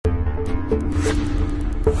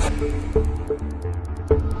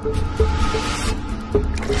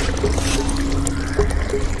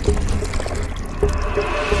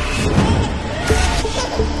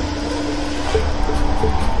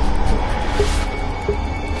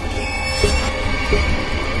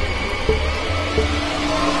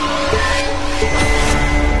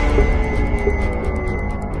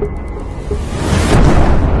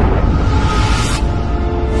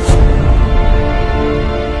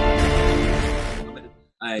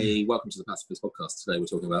Welcome to the Pacifist Podcast. Today we're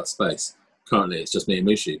talking about space. Currently it's just me and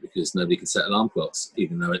Mushu because nobody can set alarm clocks,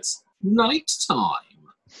 even though it's night time.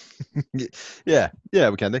 yeah,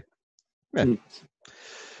 we can do. Yeah.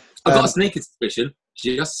 I've got a sneaking suspicion.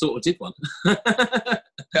 She just sort of did one.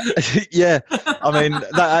 Yeah, I mean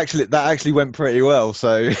that actually went pretty well.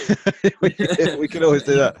 So we can always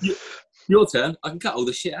do that. Your turn. I can cut all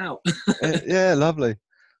this shit out. Yeah, lovely.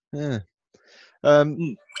 Yeah.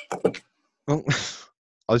 Well,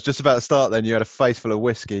 I was just about to start. Then you had a face full of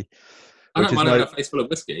whiskey. I don't mind having a face full of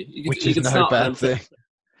whiskey. You can start bad thing.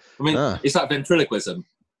 I mean, It's like ventriloquism.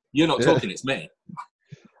 You're not talking; it's me.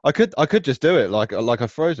 I could just do it like a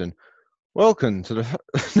Frozen. Welcome to the.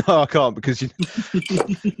 No, I can't because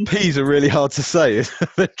P's are really hard to say. It's a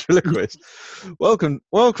ventriloquist. Welcome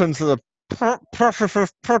to the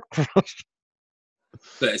podcast.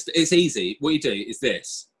 But it's easy. What you do is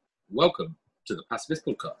this. Welcome to the Pacifist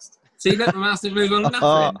Podcast. See that mouse is moving on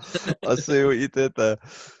nothing. I see what you did there.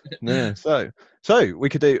 Yeah. So we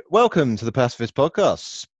could do welcome to the Pacifist Podcast,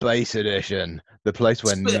 Space Edition, the place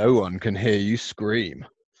where no one can hear you scream.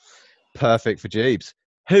 Perfect for Jeeves,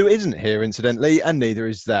 who isn't here incidentally, and neither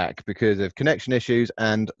is Zach because of connection issues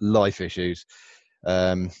and life issues,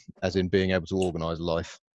 as in being able to organise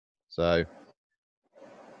life. So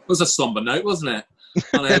it was a somber note, wasn't it?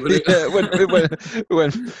 It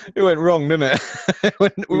went wrong, didn't it? It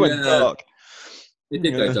went dark. It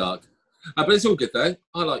did go dark. But it's all good, though.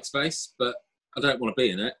 I like space, but I don't want to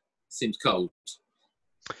be in it. It seems cold.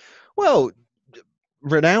 Well,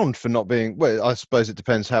 renowned for not being... Well, I suppose it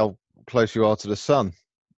depends how close you are to the sun,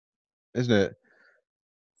 isn't it?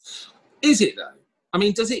 Is it, though? I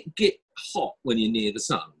mean, does it get hot when you're near the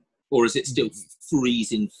sun? Or is it still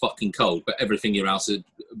freezing fucking cold, but everything in your house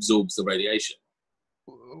absorbs the radiation?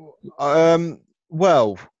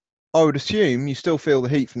 Well, I would assume you still feel the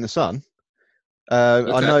heat from the sun.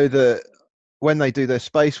 Okay. I know that when they do their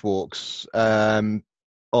spacewalks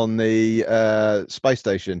on the space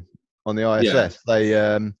station on the ISS, they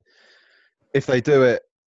if they do it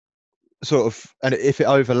sort of, and if it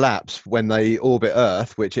overlaps when they orbit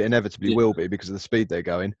Earth, which it inevitably will be because of the speed they're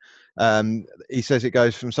going. He says it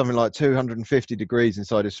goes from something like 250 degrees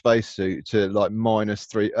inside his spacesuit to like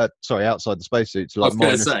outside the spacesuit to like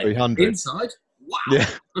minus 300. Inside? Wow.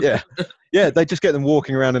 Yeah. They just get them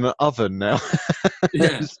walking around in an oven now.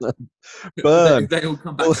 Yeah. Burn. They all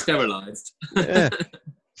come back sterilised. Yeah.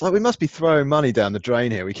 It's like we must be throwing money down the drain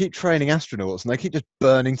here. We keep training astronauts and they keep just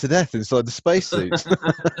burning to death inside the spacesuits.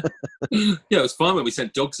 Yeah, it was fine when we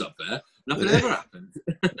sent dogs up there. Nothing ever happened.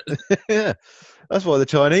 Yeah. That's why the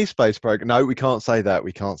Chinese space program... No, we can't say that.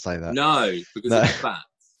 We can't say that. No, because it's fat.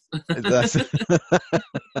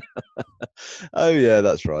 Oh, yeah,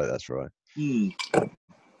 that's right. That's right.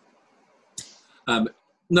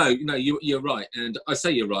 No, you're right. And I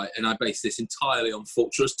say you're right, and I base this entirely on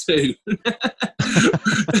Fortress 2.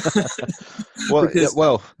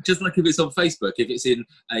 Well, just like if it's on Facebook, if it's in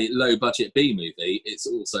a low-budget B movie, it's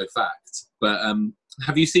also fact. But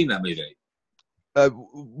have you seen that movie?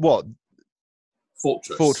 What?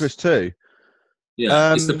 Fortress 2?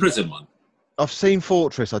 Yeah, it's the prison one. I've seen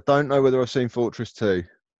Fortress. I don't know whether I've seen Fortress 2.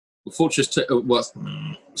 Well, Fortress 2,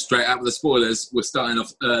 straight out with the spoilers, we're starting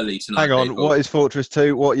off early tonight. Hang on, people. What is Fortress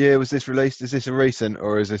 2? What year was this released? Is this a recent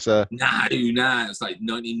or is this a... No, it's like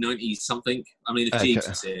 1990 something. I mean, if Jeeves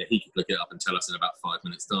was here, he could look it up and tell us in about 5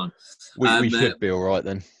 minutes' time. We should be all right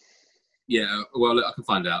then. Yeah, well, look, I can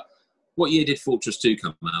find out. What year did Fortress 2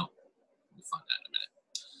 come out? We'll find out in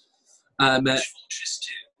a minute.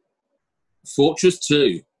 Fortress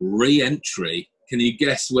 2, re-entry. Can you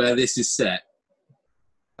guess where this is set?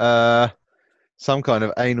 Some kind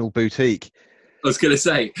of anal boutique. I was going to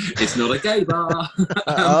say, it's not a gay bar.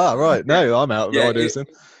 Right. No, I'm out of ideas then.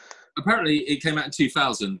 Apparently, it came out in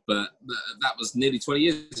 2000, but that was nearly 20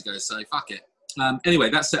 years ago, so fuck it.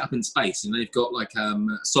 Anyway, that's set up in space, and they've got like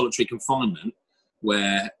solitary confinement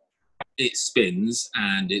where it spins,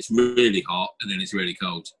 and it's really hot, and then it's really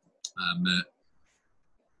cold.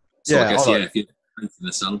 So I guess, if you're in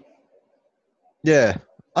the sun. Yeah.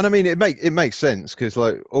 And I mean, it makes sense because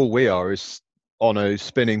like all we are is on a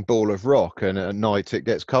spinning ball of rock, and at night it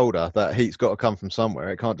gets colder. That heat's got to come from somewhere.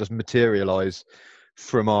 It can't just materialise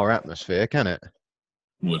from our atmosphere, can it?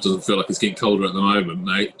 Well, it doesn't feel like it's getting colder at the moment,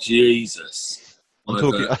 mate. Jesus. I'm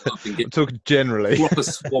talking. I'm talking generally. Proper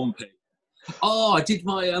swampy. Oh, I did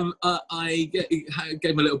my I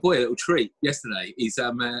gave my little boy a little treat yesterday. He's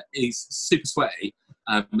super sweaty,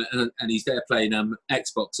 and he's there playing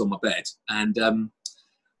Xbox on my bed, and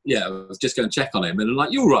yeah, I was just going to check on him, and I'm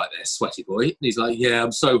like, "You're right there, sweaty boy." And he's like, "Yeah,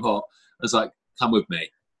 I'm so hot." I was like, "Come with me."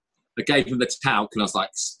 I gave him the towel, and I was like,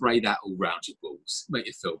 "Spray that all round your balls, make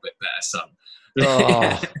you feel a bit better, son."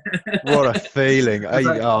 Oh, what a feeling! Like,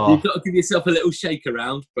 you've got to give yourself a little shake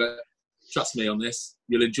around, but trust me on this,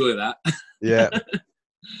 you'll enjoy that. Yeah.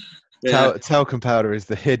 Yeah. Talcum powder is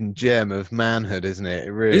the hidden gem of manhood, isn't it?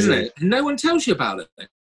 It really isn't it? No one tells you about it.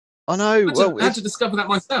 I know. I had to discover that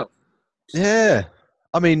myself. Yeah.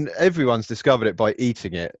 I mean, everyone's discovered it by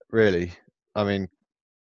eating it, really. I mean...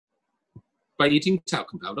 By eating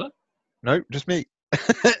talcum powder? No, just me.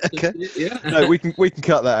 Okay. Yeah. No, we can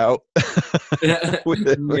cut that out. No. We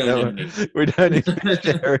don't need to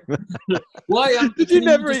share it. Why? Did you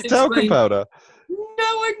never eat talcum powder? No,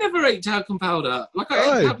 I never ate talcum powder. Like,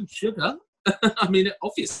 I ate powdered sugar. I mean,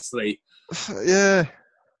 obviously. Yeah.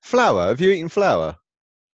 Flour. Have you eaten flour?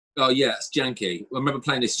 Oh, yeah, it's janky. I remember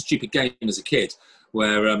playing this stupid game as a kid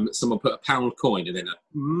where someone put a pound coin and then a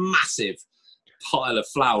massive pile of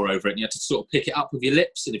flour over it, and you had to sort of pick it up with your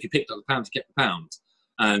lips, and if you picked up the pound, you get the pound.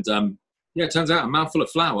 And, yeah, it turns out a mouthful of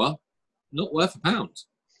flour, not worth a pound.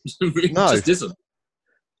 It No. just isn't.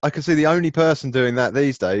 I can see the only person doing that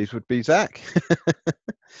these days would be Zach.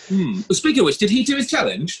 Well, speaking of which, did he do his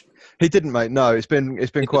challenge? He didn't, mate. No, it's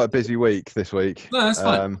been quite a busy week this week. No, that's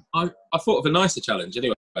fine. I thought of a nicer challenge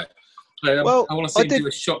anyway. I want to see him do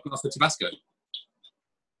a shot glass of Tabasco.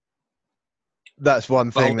 That's one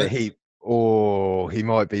thing that he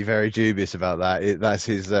might be very dubious about that. That's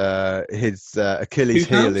his Achilles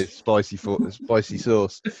heel is spicy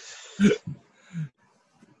sauce.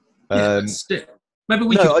 Still. Maybe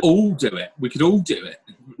we could all do it. We could all do it.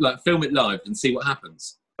 Like, film it live and see what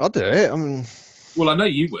happens. I'll do it. Well, I know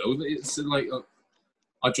you will. It's like,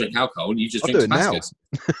 I drink alcohol and you just drink Tabasco.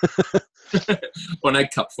 Or an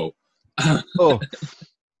egg cupful. Oh.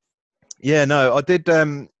 Yeah, no, I did...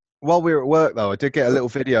 while we were at work, though, I did get a little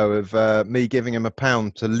video of me giving him a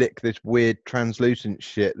pound to lick this weird translucent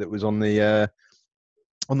shit that was on the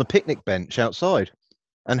picnic bench outside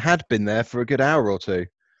and had been there for a good hour or two.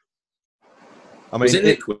 I mean, was it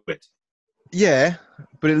liquid? Yeah,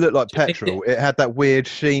 but it looked like petrol. It had that weird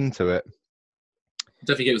sheen to it. I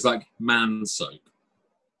don't think it was like man soap.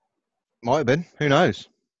 Might have been. Who knows?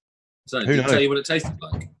 So, did it tell you what it tasted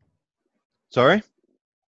like? Sorry?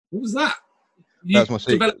 What was that? That's my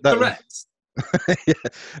secret. Yeah,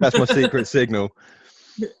 that's my secret signal.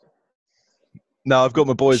 No, I've got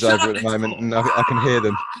my boys over at the moment, and I can hear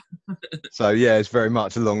them. So yeah, it's very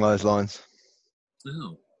much along those lines.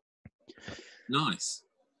 Oh, nice.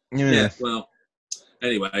 Yeah. Well,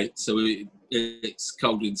 anyway, so it's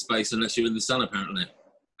cold in space unless you're in the sun. Apparently,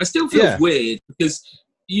 it still feels weird because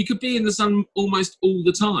you could be in the sun almost all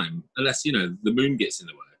the time, unless the moon gets in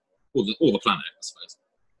the way, or the planet, I suppose.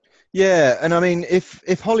 Yeah, and I mean,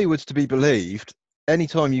 if Hollywood's to be believed,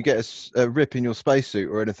 anytime you get a rip in your spacesuit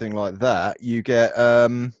or anything like that, you get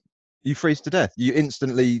you freeze to death. You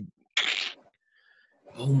instantly.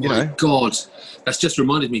 Oh my God, that's just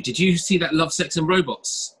reminded me. Did you see that Love, Sex and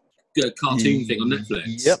Robots cartoon thing on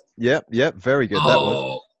Netflix? Yep. Very good. That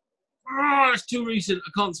was. Oh, it's too recent.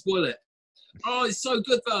 I can't spoil it. Oh, it's so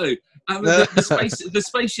good though. The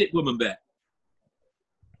spaceship woman bit.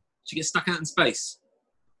 She gets stuck out in space.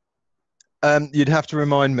 You'd have to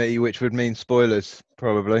remind me, which would mean spoilers,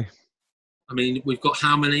 probably. I mean, we've got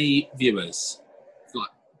how many viewers? Like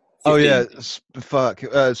 15. Oh yeah, fuck.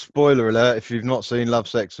 Spoiler alert, if you've not seen Love,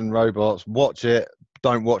 Sex and Robots, watch it.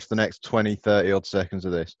 Don't watch the next 20, 30 odd seconds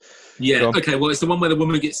of this. Yeah, okay, well, it's the one where the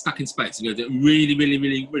woman gets stuck in space. You do it really, really,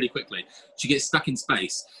 really, really quickly. She gets stuck in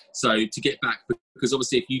space. So to get back, because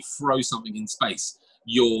obviously if you throw something in space,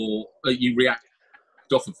 you react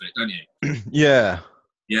off of it, don't you? Yeah.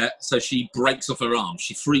 Yeah, so she breaks off her arm.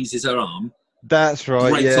 She freezes her arm. That's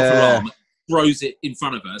right, breaks off her arm, throws it in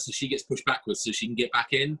front of her so she gets pushed backwards so she can get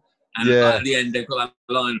back in. And at the end, they've got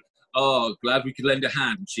that line, "Oh, glad we could lend a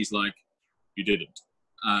hand." And she's like, "You didn't."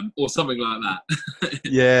 Or something like that.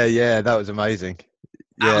 Yeah, that was amazing.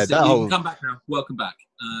 Yeah, Alison, you can come back now. Welcome back.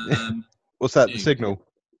 What's that, the signal?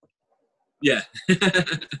 Yeah.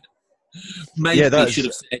 Maybe you should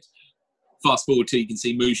have said, fast forward till you can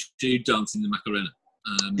see Mushu dancing the Macarena.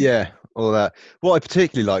 Yeah, all that. What I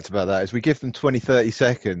particularly liked about that is we give them 20, 30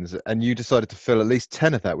 seconds, and you decided to fill at least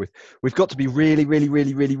 10 of that with, we've got to be really, really,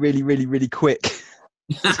 really, really, really, really, really quick.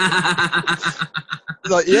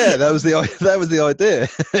 Like, yeah, that was the idea.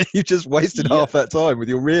 You just wasted half that time with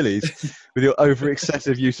your reallys, with your over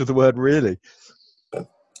excessive use of the word really.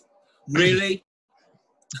 Really?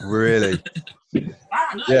 Really?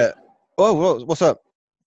 Yeah. Oh, what's up?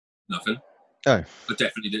 Nothing. Oh. I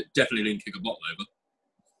definitely didn't kick a bottle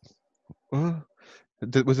over.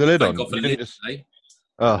 Was the lid Thank on? God for You the didn't lid, just... eh?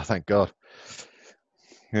 Oh, thank God.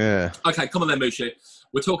 Yeah. Okay, come on then, Mushu.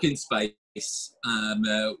 We're talking space.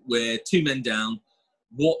 We're 2 men down.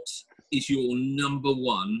 What is your number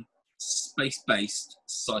one space-based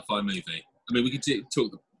sci-fi movie? I mean, we could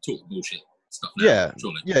talk the bullshit stuff now. Yeah.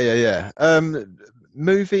 Surely. Yeah.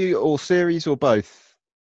 Movie or series or both?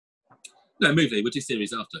 No, movie. We'll do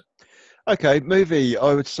series after. Okay, movie.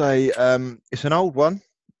 I would say it's an old one,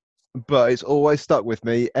 but it's always stuck with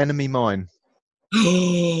me. Enemy Mine.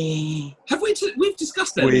 Have we've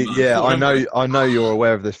discussed Enemy Mine? Yeah, before, I know you're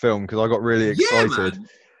aware of this film because I got really excited. Yeah, man.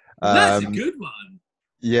 That's a good one.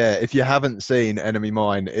 Yeah, if you haven't seen Enemy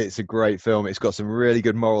Mine, it's a great film. It's got some really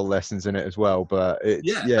good moral lessons in it as well. But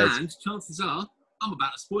and chances are I'm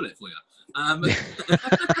about to spoil it for you.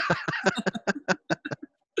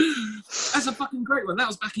 That's a fucking great one. That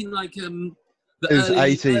was back in like the it was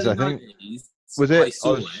early 80s, I think. 90s. Was it? I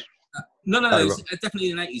saw it. No, it's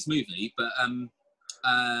definitely an 80s movie. But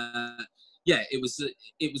yeah, it was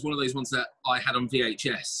one of those ones that I had on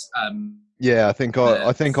VHS. Yeah, I think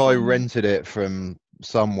I rented it from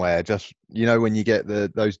somewhere. Just when you get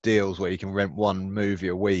those deals where you can rent one movie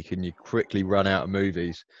a week and you quickly run out of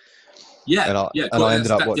movies. Yeah, and I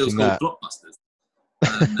ended up watching that. Blockbusters.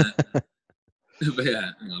 But yeah,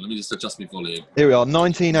 hang on, let me just adjust my volume. Here we are,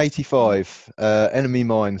 1985, Enemy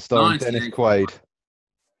Mine, starring Dennis Quaid.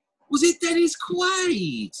 Was it Dennis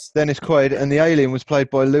Quaid? Dennis Quaid, and the alien was played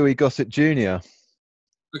by Louis Gossett Jr.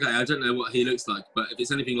 Okay, I don't know what he looks like, but if it's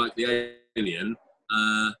anything like the alien,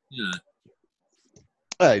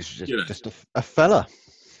 He's just a fella,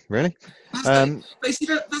 really. But see,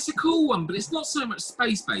 that's a cool one, but it's not so much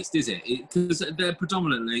space-based, is it? Because they're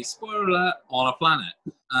predominantly, spoiler alert, on a planet.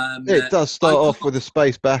 It does start off with a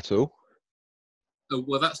space battle. Oh,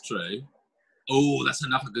 well, that's true. Oh, that's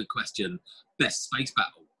another good question. Best space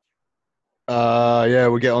battle. Yeah,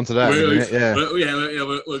 we'll get onto that in a minute. Yeah,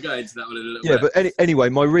 we'll go into that one in a little bit. Yeah, but anyway,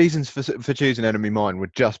 my reasons for choosing Enemy Mine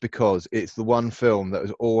were just because it's the one film that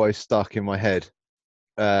was always stuck in my head.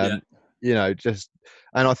 And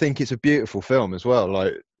I think it's a beautiful film as well.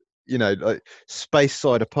 Like Space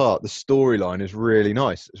Side Apart, the storyline is really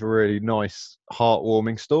nice. It's a really nice,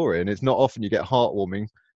 heartwarming story, and it's not often you get heartwarming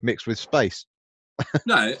mixed with space.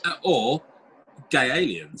 No, or gay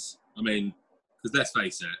aliens. I mean, because let's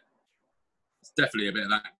face it, it's definitely a bit of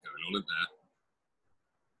that going on, isn't there?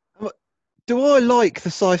 Do I like the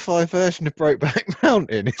sci-fi version of Brokeback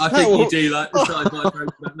Mountain? I think you do like the sci-fi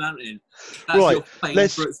Brokeback Mountain. That's right, your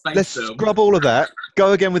favourite space let's film. scrub all of that.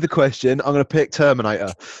 Go again with the question. I'm going to pick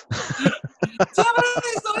Terminator.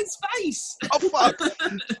 Terminator's not in space. Oh fuck!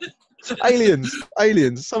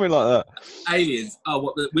 Aliens, something like that. Aliens.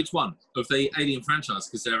 Oh, which one of the Alien franchise?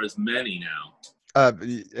 Because there is many now.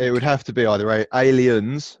 It would have to be either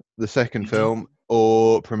Aliens, the second film,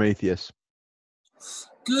 or Prometheus.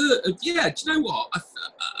 Good. Yeah, do you know what?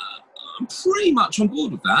 I'm pretty much on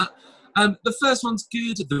board with that. The first one's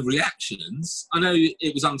good. The reactions. I know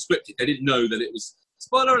it was unscripted. They didn't know that it was,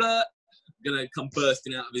 spoiler alert, going to come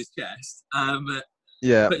bursting out of his chest.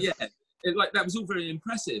 Yeah. But yeah, that was all very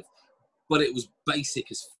impressive. But it was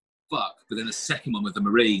basic as fuck. But then the second one with the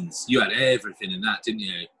Marines, you had everything in that, didn't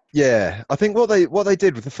you? Yeah. I think what they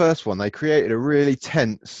did with the first one, they created a really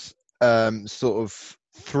tense sort of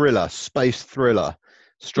thriller, space thriller.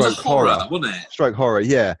 Stroke horror, wasn't it? Stroke horror,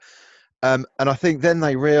 yeah. And I think then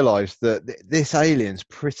they realised that this alien's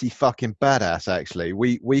pretty fucking badass. Actually,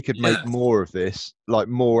 we could make more of this, like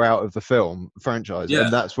more out of the film franchise. Yeah.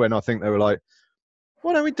 And that's when I think they were like,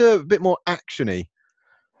 why don't we do a bit more actiony?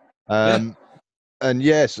 And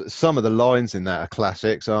yes, some of the lines in that are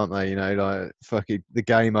classics, aren't they? Like fucking the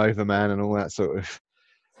game over, man, and all that sort of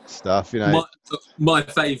stuff. My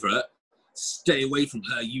favourite. Stay away from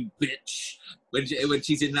her, you bitch. When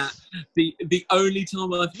she's in that, the only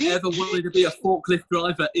time I've ever wanted to be a forklift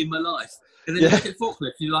driver in my life. And then you look at forklift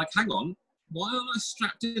and you're like, hang on, why aren't I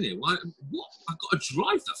strapped in here? What? I've got to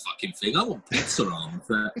drive the fucking thing. I want pizza arms.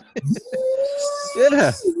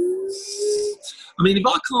 Yeah. I mean, if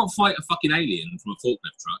I can't fight a fucking alien from a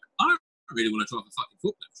forklift truck, I don't really want to drive a fucking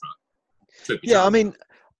forklift truck. Yeah, I mean,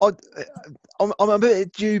 I, I'm a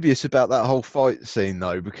bit dubious about that whole fight scene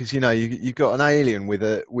though, because you've got an alien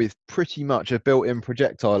with pretty much a built-in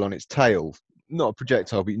projectile on its tail. Not a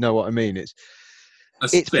projectile, but you know what I mean. It's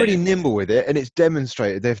pretty nimble with it, and it's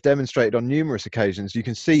demonstrated. They've demonstrated on numerous occasions. You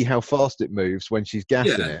can see how fast it moves when she's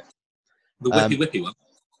gassing it. The whippy one.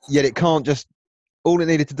 Yet it can't just. All it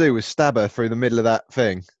needed to do was stab her through the middle of that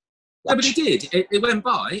thing. No, but it did. It went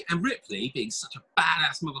by, and Ripley, being such a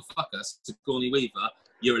badass motherfucker, Sigourney Weaver,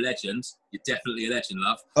 you're a legend. You're definitely a legend,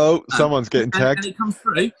 love. Oh, someone's getting tagged. And it comes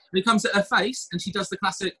through, and it comes at her face, and she does the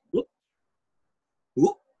classic. Whoop,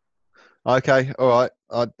 whoop. Okay, all right.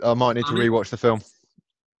 I might need to rewatch the film.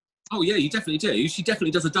 Oh yeah, you definitely do. She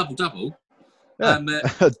definitely does a double. Yeah.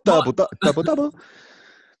 Double. Double.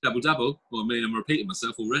 Well, I mean, I'm repeating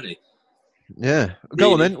myself already. Yeah.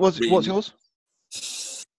 Go on then. What's yours?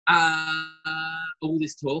 All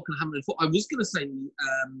this talk, and I haven't. I was going to say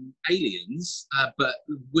Aliens, but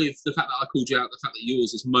with the fact that I called you out, the fact that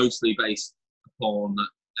yours is mostly based upon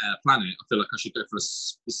Planet, I feel like I should go for a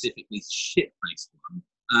specifically ship-based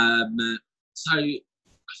one. So I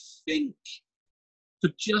think for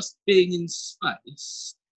just being in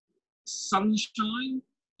space, Sunshine.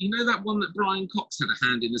 You know that one that Brian Cox had a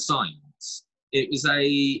hand in the science? It was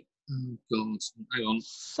a... Oh, God. Hang on.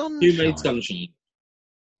 Sunshine. Who made Sunshine?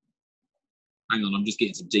 Hang on, I'm just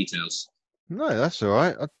getting some details. No, that's all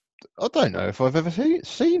right. I don't know if I've ever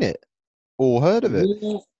seen it or heard of it.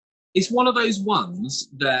 Well, it's one of those ones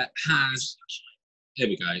that has... Here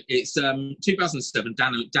we go. It's 2007,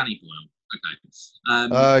 Danny Boyle.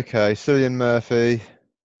 Okay. Okay, Cillian Murphy,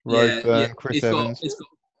 Rose Byrne, Chris Evans. It's got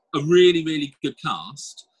a really, really good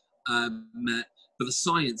cast. But the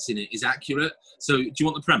science in it is accurate. So, do you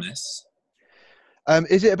want the premise?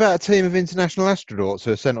 Is it about a team of international astronauts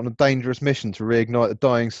who are sent on a dangerous mission to reignite the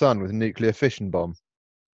dying sun with a nuclear fission bomb?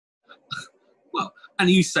 Well, and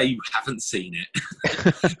you say you haven't seen it.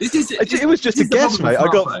 It was just a guess, mate.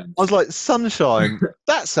 I was like, Sunshine.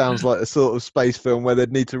 That sounds like a sort of space film where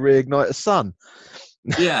they'd need to reignite a sun.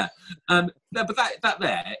 Yeah, no, but that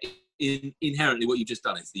there, inherently, what you've just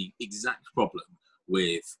done is the exact problem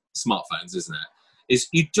with smartphones, isn't it? Is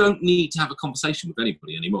you don't need to have a conversation with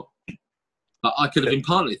anybody anymore. But I could have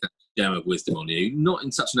imparted that gem of wisdom on you, not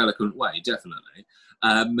in such an eloquent way, definitely.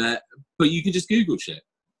 But you can just Google shit.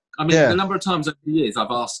 I mean, the number of times over the years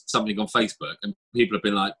I've asked something on Facebook and people have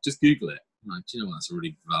been like, just Google it. I'm like, do you know what? That's a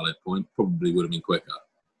really valid point. Probably would have been quicker.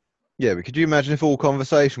 Yeah, but could you imagine if all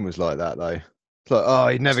conversation was like that, though? It's like, oh,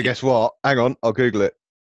 you'd never guess what. Hang on, I'll Google it.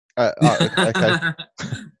 Okay.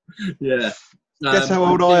 Yeah. Guess how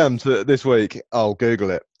old I am this week? I'll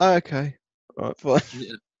Google it. Okay. All right, fine.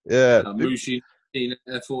 Yeah. Mushu in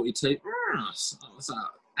 42. What's that?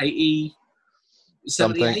 80?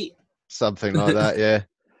 78? Something like that, yeah.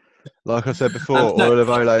 Like I said before, oil of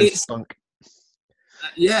Olay spunk.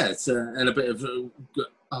 Yeah, it's and a bit of,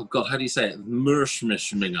 oh God, how do you say it?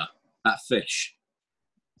 Murschmischminger. That fish.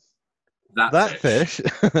 That fish?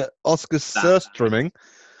 Oscar Surströmming.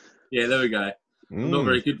 Yeah, there we go. I'm not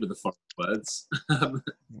very good with the foreign words.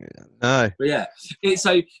 No. But yeah,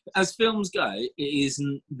 so as films go, it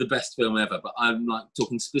isn't the best film ever, but I'm like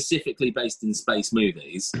talking specifically based in space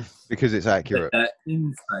movies. Because it's accurate.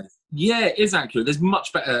 In space. Yeah, it is accurate. There's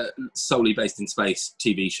much better solely based in space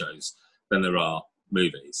TV shows than there are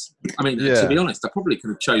movies. I mean, to be honest, I probably could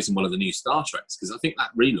have chosen one of the new Star Treks because I think that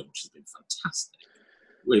relaunch has been fantastic.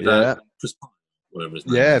 With Chris Pine, whatever his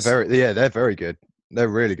name is. They're very good. They're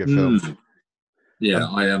really good films. Yeah,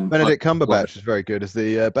 I am. Benedict Cumberbatch is very good as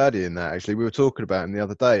the baddie in that. Actually, we were talking about him the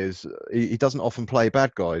other day. He doesn't often play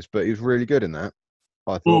bad guys, but he's really good in that.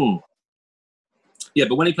 I thought. Yeah,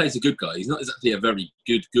 but when he plays a good guy, he's not exactly a very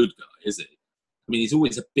good guy, is he? I mean, he's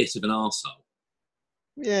always a bit of an arsehole.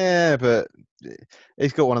 Yeah, but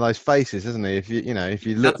he's got one of those faces, isn't he? If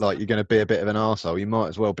you look like you're going to be a bit of an arsehole, you might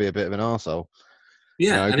as well be a bit of an arsehole.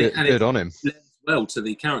 Yeah, good on him. Well, to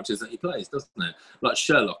the characters that he plays, doesn't it? Like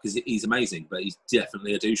Sherlock, he's amazing, but he's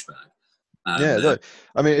definitely a douchebag. I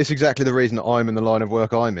mean, it's exactly the reason I'm in the line of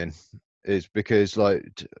work I'm in, is because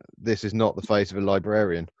this is not the face of a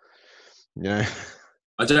librarian. You know,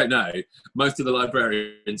 I don't know. Most of the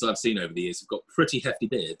librarians I've seen over the years have got pretty hefty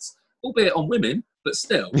beards, albeit on women, but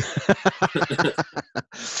still.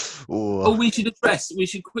 We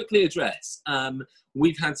should quickly address.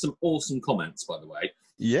 We've had some awesome comments, by the way.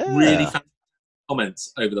 Yeah, really fantastic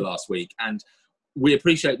comments over the last week, and we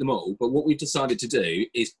appreciate them all. But what we've decided to do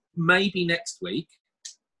is maybe next week,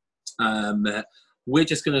 we're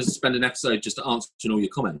just going to spend an episode just answering all your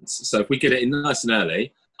comments. So if we get it in nice and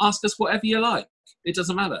early, ask us whatever you like. It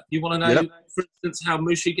doesn't matter. You want to know, for instance, how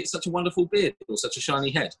Mushu gets such a wonderful beard or such a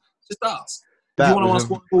shiny head? Just ask. If you That want to was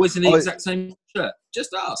ask why I'm always in the I- exact same shirt,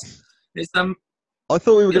 just ask. It's I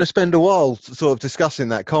thought we were Yeah. going to spend a while sort of discussing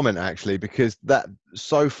that comment, actually, because that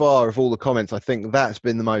so far of all the comments, I think that's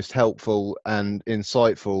been the most helpful and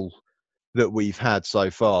insightful that we've had so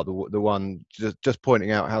far. The one just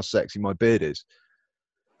pointing out how sexy my beard is.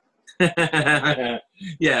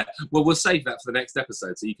 yeah. Well, we'll save that for the next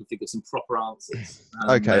episode so you can think of some proper answers.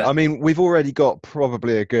 Okay. I mean, we've already got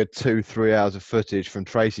probably a good 2-3 hours of footage from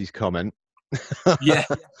Tracy's comment. Yeah.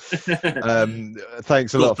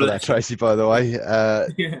 Thanks a lot for that, Tracy, by the way.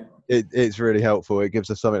 Yeah. It's really helpful. It gives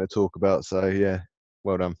us something to talk about. So, yeah,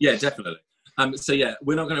 well done. Yeah, definitely. So, yeah,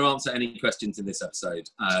 we're not going to answer any questions in this episode,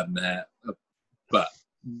 but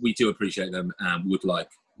we do appreciate them and would like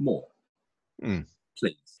more.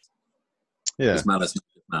 Please. Yeah. As man as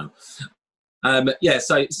man. Yeah,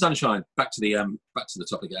 so Sunshine, back to the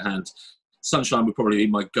topic at hand. Sunshine would probably be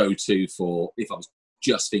my go-to for if I was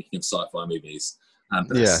just thinking of sci-fi movies. But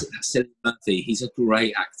that's Cillian Murphy. He's a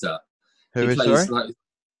great actor. Who he is, plays sorry? like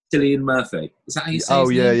Cillian Murphy. Is that how you say Oh,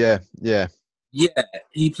 his yeah, name? yeah. Yeah,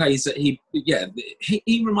 he plays. He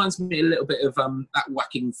reminds me a little bit of that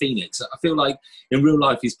Whacking Phoenix. I feel like in real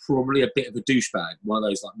life he's probably a bit of a douchebag, one of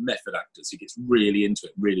those like method actors who gets really into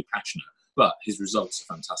it, really passionate. But his results are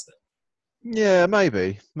fantastic. Yeah,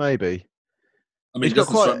 maybe. I mean, he's got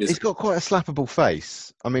quite a slappable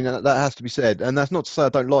face. I mean, that has to be said, and that's not to say I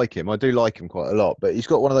don't like him. I do like him quite a lot, but he's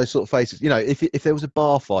got one of those sort of faces. You know, if there was a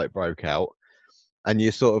bar fight broke out, and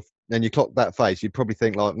you clock that face, you'd probably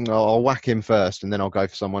think like, no, I'll whack him first, and then I'll go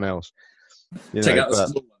for someone else. Take out the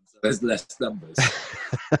small ones, so there's less numbers.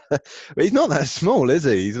 But he's not that small, is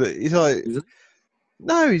he? He's like,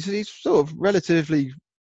 no, he's sort of relatively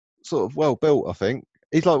sort of well built. I think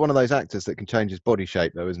he's like one of those actors that can change his body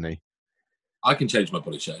shape, though, isn't he? I can change my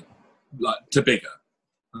body shape, like to bigger.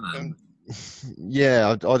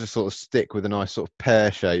 Yeah, I'll just sort of stick with a nice sort of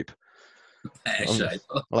pear shape. Pear shape,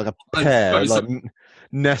 like a pear, like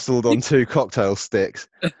nestled on two cocktail sticks.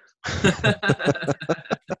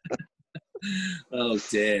 Oh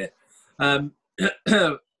dear. But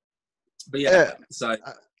yeah, so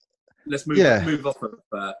let's move off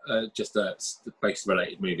of just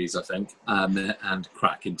space-related movies, I think, and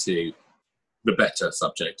crack into the better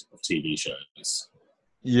subject of TV shows.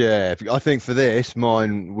 Yeah, I think for this,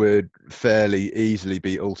 mine would fairly easily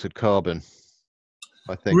be Altered Carbon.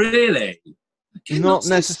 I think. Really? Not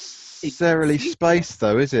necessarily space,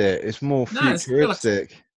 though, is it? It's more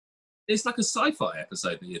futuristic. It's like a sci-fi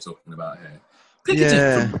episode that you're talking about here. Pick a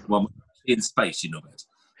different one in space, you know it.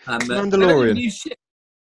 Mandalorian.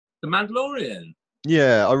 The Mandalorian.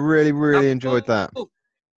 Yeah, I really, really enjoyed that. Cool.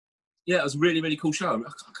 Yeah, it was a really, really cool show.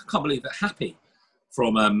 I can't believe that Happy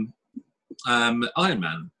from Iron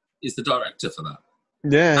Man is the director for that.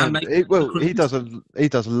 Yeah, he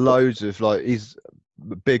does loads of he's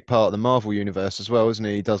a big part of the Marvel universe as well, isn't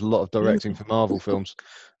he? He does a lot of directing for Marvel films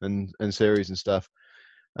and series and stuff.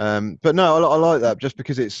 But no, I like that just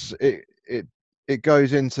because it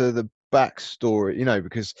goes into the backstory, you know,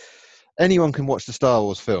 because anyone can watch the Star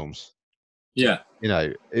Wars films. Yeah. You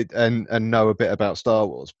know, and know a bit about Star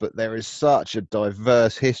Wars, but there is such a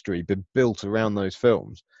diverse history been built around those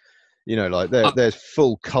films. You know, like there's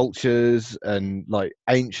full cultures and like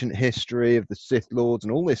ancient history of the Sith Lords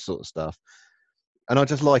and all this sort of stuff. And I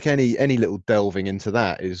just like any little delving into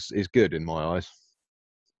that is good in my eyes.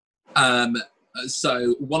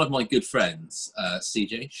 So one of my good friends,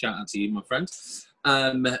 CJ, shout out to you, my friend,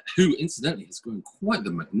 who incidentally has grown quite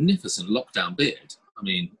the magnificent lockdown beard. I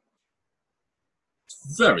mean,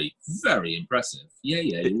 very, very impressive.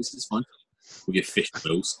 Yeah, this is fine with your fish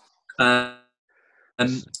bills.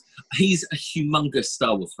 He's a humongous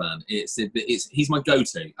Star Wars fan. He's my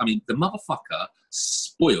go-to. I mean, the motherfucker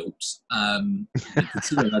spoilt.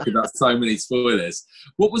 Considering I could have so many spoilers.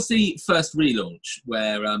 What was the first relaunch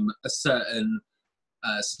where a certain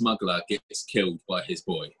smuggler gets killed by his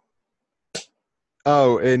boy?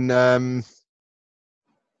 Oh, in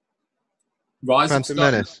Rise Phantom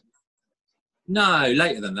Menace. No,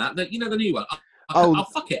 later than that. You know the new one. Oh,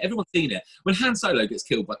 fuck it. Everyone's seen it. When Han Solo gets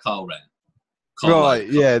killed by Kylo Ren.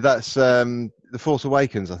 Yeah, that's The Force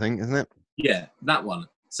Awakens, I think, isn't it? Yeah, that one.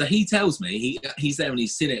 So he tells me, he's there and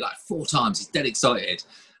he's seen it like 4 times. He's dead excited.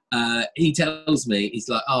 He tells me, he's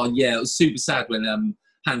like, oh yeah, it was super sad when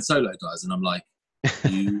Han Solo dies. And I'm like,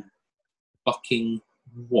 you fucking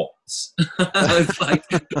what? It's like,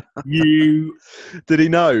 you... Did he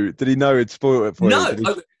know? Did he know he'd spoiled it for you?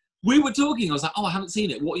 No, we were talking. I was like, "Oh, I haven't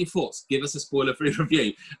seen it. What are your thoughts? Give us a spoiler-free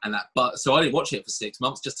review." And so I didn't watch it for 6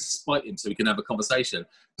 months just to spite him, so we can have a conversation.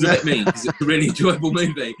 It's a bit mean because it's a really enjoyable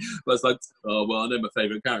movie. But I was like, "Oh well, I know my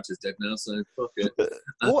favourite character's dead now, so fuck it."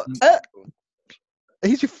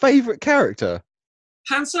 He's your favourite character?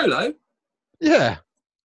 Han Solo? Yeah.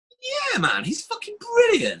 Yeah, man, he's fucking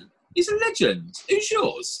brilliant. He's a legend. Who's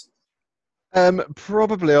yours?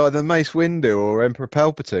 Probably either Mace Windu or Emperor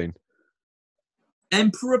Palpatine.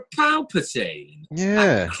 Emperor Palpatine.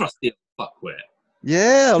 Yeah. That crusty fuckwit.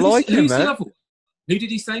 Yeah, I like him, who's man. the other one? Who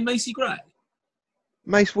did he say? Macy Gray?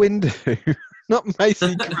 Mace Windu, not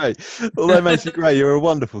Macy Gray. Although Macy Gray, you're a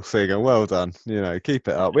wonderful singer. Well done. You know, keep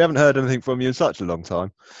it up. We haven't heard anything from you in such a long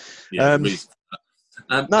time. Yeah,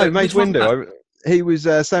 no, Mace Windu. He was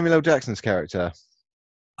Samuel L. Jackson's character.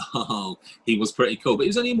 Oh, he was pretty cool, but he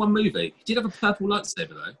was only in one movie. He did have a purple lightsaber,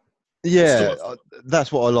 though. Yeah,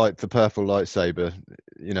 that's what I like, the purple lightsaber.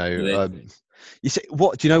 You know, Really? you see,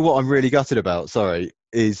 what do you know? What I'm really gutted about? Sorry,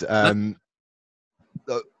 is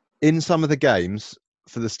in some of the games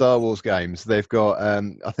for the Star Wars games, they've got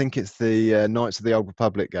I think it's the Knights of the Old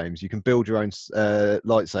Republic games. You can build your own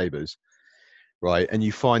lightsabers, right? And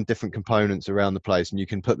you find different components around the place, and you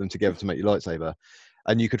can put them together to make your lightsaber.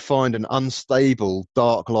 And you could find an unstable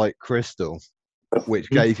dark light crystal, which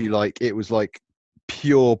gave you it was like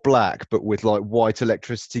pure black, but with like white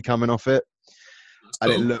electricity coming off it.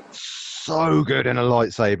 And it looked so good in a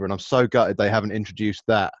lightsaber. And I'm so gutted they haven't introduced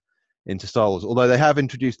that into Star Wars. Although they have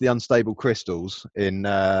introduced the unstable crystals in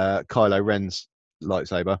Kylo Ren's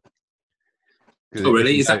lightsaber. Oh,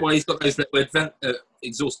 really? Is that why he's got those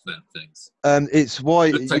exhaust vent things? It's why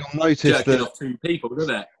you'll notice that off two people,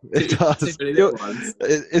 doesn't it? It does.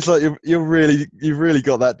 It's like you've really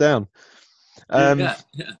got that down. Yeah.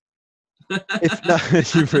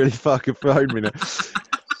 You've really fucking thrown me now.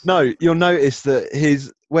 No, you'll notice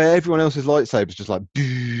that where everyone else's lightsaber's just like,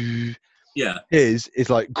 yeah, his is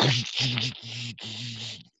like,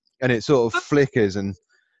 and it sort of flickers and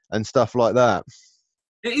stuff like that.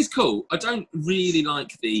 It is cool. I don't really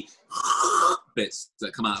like the bits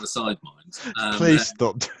that come out of the side mines. Please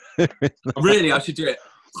stop doing that. Really, I should do it.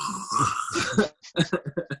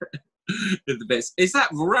 The bits. Is that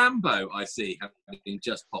Rambo I see having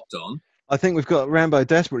just popped on? I think we've got Rambo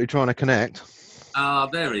desperately trying to connect. Ah,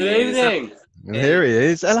 there he is. And here he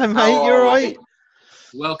is. Hello, mate. You're right.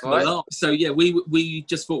 Welcome along. So yeah, we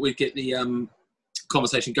just thought we'd get the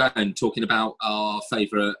conversation going, talking about our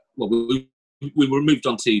favourite. Well, we were moved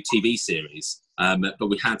on to TV series, but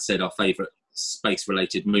we had said our favourite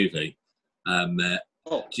space-related movie. Do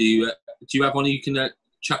you have one you can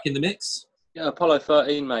chuck in the mix? Yeah, Apollo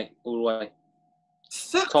 13, mate, all the way.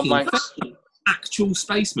 Tom Hanks. Actual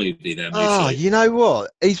space movie there. Oh, you know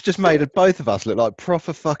what? He's just made both of us look like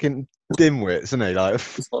proper fucking dimwits, isn't he? Like,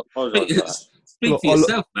 speak for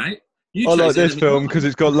yourself, mate. I like this film because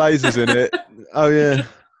it's got lasers in it. Oh yeah.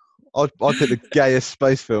 I picked the gayest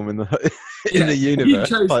space film in the universe.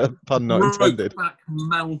 You chose pun not intended. Brokeback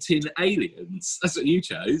Mountain Aliens. That's what you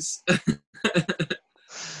chose.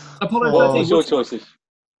 Apollo 13. What's your choices?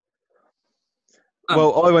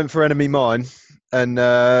 Well, I went for Enemy Mine, and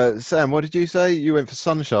Sam, what did you say? You went for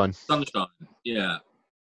Sunshine. Sunshine, yeah.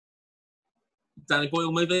 Danny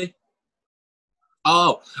Boyle movie.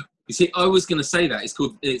 Oh, you see, I was going to say that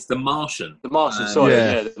it's The Martian. The Martian, sorry,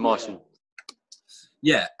 yeah, The Martian.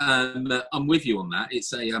 Yeah, I'm with you on that.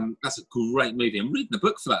 It's that's a great movie. I'm reading the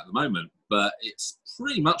book for that at the moment, but it's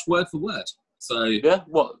pretty much word for word. So yeah,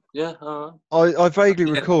 what? Yeah, I vaguely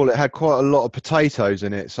recall it had quite a lot of potatoes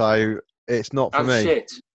in it, so it's not for me.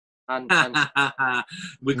 Shit. And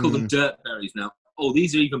we call them dirt berries now. Oh,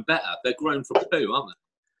 these are even better. They're grown from poo, aren't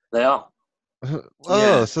they? They are.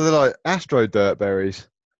 Oh, so they're like astro dirt berries.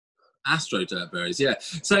 Astro dirt berries, yeah.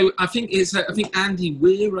 So I think Andy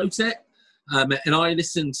Weir wrote it. And I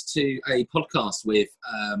listened to a podcast with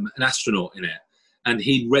an astronaut in it, and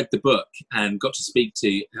he read the book and got to speak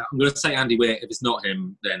to. I'm going to say Andy Weir. If it's not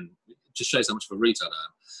him, then it just shows how much of a retard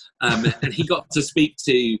I am. And he got to speak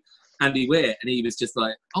to Andy Weir, and he was just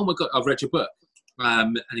like, "Oh my god, I've read your book,"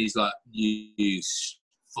 and he's like, "You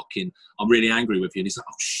fucking, I'm really angry with you." And he's like,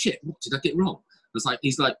 "Oh shit, what did I get wrong?"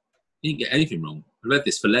 He's like, "You didn't get anything wrong. I read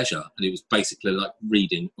this for leisure," and it was basically like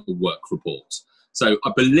reading a work report. So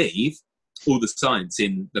I believe all the science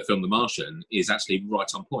in the film The Martian is actually right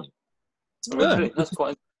on point. Really? That's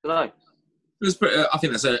quite interesting. It was pretty, I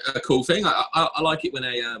think that's a cool thing. I like it when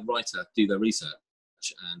a writer do their research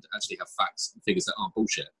and actually have facts and figures that aren't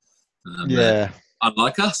bullshit.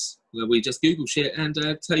 Unlike us, where we just Google shit and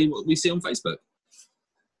tell you what we see on Facebook.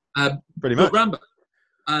 Pretty much. Rambo,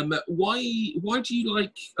 why do you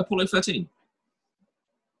like Apollo 13?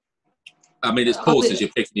 I mean, it's paused as you're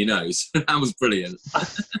picking your nose. That was brilliant.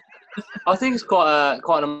 I think it's quite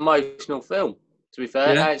an emotional film, to be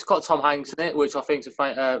fair. Yeah. It's got Tom Hanks in it, which I think is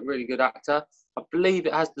a really good actor. I believe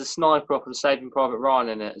it has the sniper off of Saving Private Ryan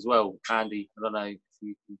in it as well. Andy, I don't know if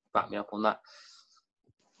you can back me up on that.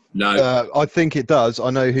 No. I think it does. I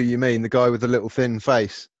know who you mean. The guy with the little thin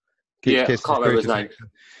face. Yeah, I can't remember his name.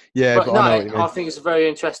 Yeah, but no, I know what you mean. I think it's very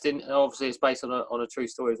interesting. And obviously, it's based on a true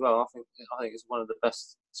story as well. I think it's one of the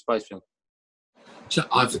best space films.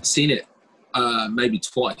 I've seen it maybe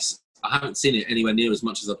twice. I haven't seen it anywhere near as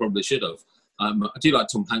much as I probably should have. I do like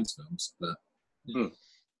Tom Hanks films, but.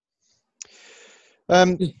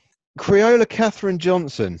 Creola Catherine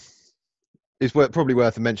Johnson is probably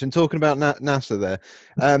worth a mention. Talking about NASA there.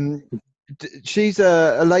 She's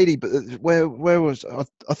a lady, but where was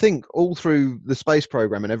I think all through the space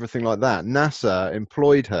program and everything like that, NASA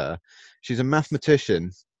employed her. She's a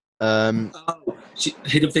mathematician.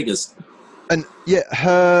 Hidden Figures. And yeah,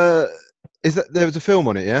 there was a film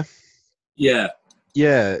on it, yeah?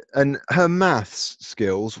 Yeah, and her maths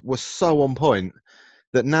skills were so on point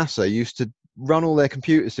that NASA used to run all their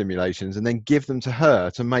computer simulations and then give them to her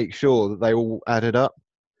to make sure that they all added up.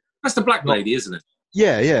 That's the black lady, isn't it?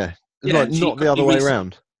 Yeah. Like not the other way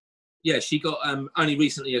around. Yeah, she got only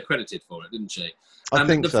recently accredited for it, didn't she? I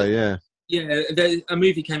think so, yeah. Yeah, a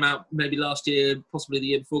movie came out maybe last year, possibly the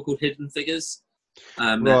year before, called Hidden Figures.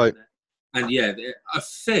 Right. And yeah, I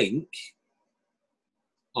think...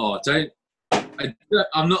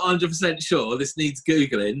 I'm not 100% sure. This needs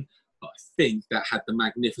Googling. But I think that had the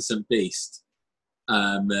Magnificent Beast.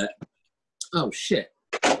 Oh, shit.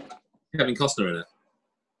 Kevin Costner in it.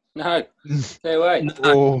 No. No way.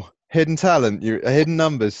 Oh, Hidden Talent. Hidden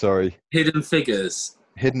Numbers, sorry. Hidden Figures.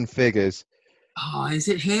 Hidden Figures. Oh, is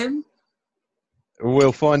it him?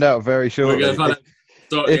 We'll find out very shortly. We're going to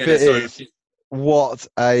find out. If it is, what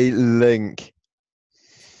a link.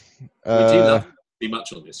 We do love too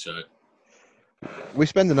much on this show. We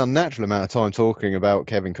spend an unnatural amount of time talking about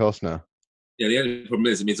Kevin Costner. Yeah, the only problem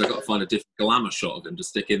is it means I've got to find a different glamour shot of him to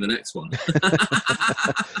stick in the next one.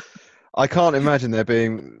 I can't imagine it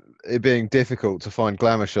being difficult to find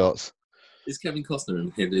glamour shots. Is Kevin Costner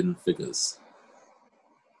in Hidden Figures?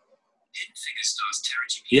 Hidden Figures stars Terry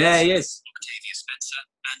Jr. Yeah, he is. Octavia Spencer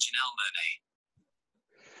and Janelle Monáe.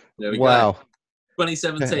 There we go.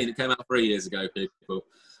 2017. It came out 3 years ago, people.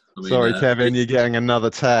 I mean, sorry, Kevin, you're getting another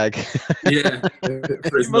tag. Yeah.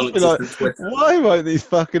 For his must be like, why won't these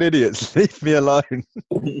fucking idiots leave me alone?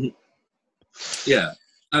 Yeah.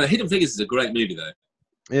 Hidden Figures is a great movie, though.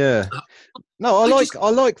 Yeah. No, I like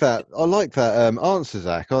that. I like that answer,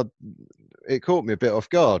 Zach. It caught me a bit off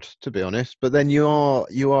guard, to be honest. But then you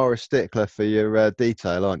are a stickler for your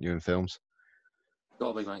detail, aren't you, in films?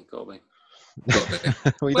 Gotta be, mate. Gotta be.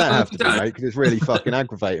 Well, you don't have to be, mate, because it's really fucking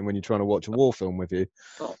aggravating when you're trying to watch a war film with you.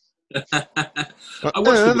 Oh.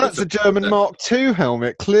 That's a German Mark II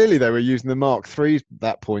helmet. Clearly, they were using the Mark III at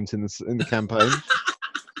that point in the campaign.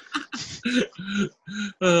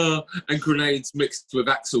 And grenades mixed with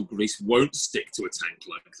axle grease won't stick to a tank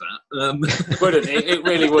like that. It wouldn't. It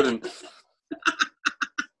really wouldn't.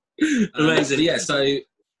 Amazing. Yeah. So.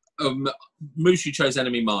 Mushu chose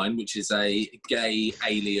Enemy Mine, which is a gay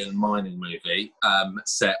alien mining movie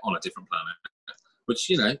set on a different planet,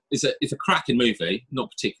 which, is a cracking movie,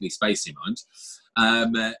 not particularly spacey,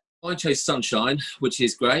 mind. I chose Sunshine, which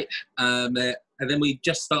is great. And then we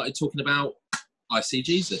just started talking about I See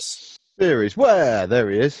Jesus. Series. Where?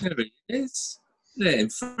 There he is. There he is. Yeah,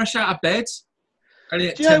 fresh out of bed. Do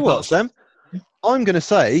you know what, Sam? I'm going to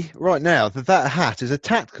say right now that hat is a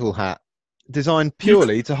tactical hat. Designed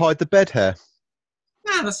purely to hide the bed hair.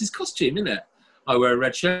 Yeah, that's his costume, isn't it? I wear a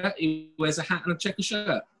red shirt, he wears a hat and a checker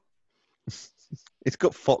shirt. It's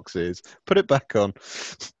got fox ears. Put it back on.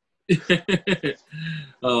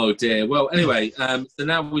 Oh, dear. Well, anyway, so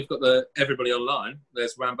now we've got everybody online.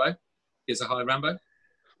 There's Rambo. Here's a hi, Rambo.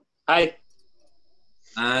 Hi.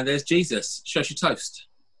 And there's Jesus. Show your toast.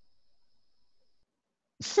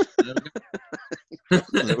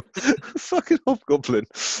 Fucking hobgoblin.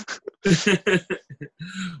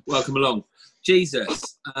 Welcome along,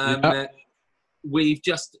 Jesus. We've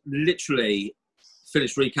just literally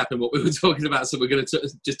finished recapping what we were talking about, so we're going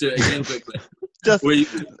to just do it again quickly.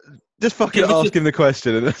 just fucking ask him the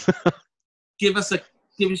question. Give us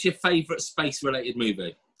your favourite space-related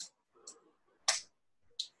movie.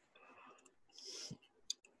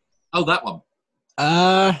 Oh, that one.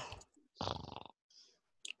 I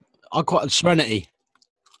quite Serenity.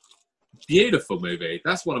 Beautiful movie.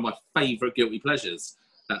 That's one of my favourite guilty pleasures.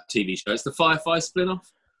 That TV show. It's the Firefly spin-off.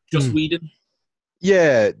 Joss Whedon.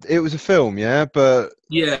 Yeah, it was a film. Yeah, but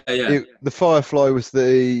the Firefly was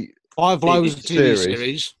the TV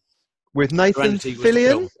series with Nathan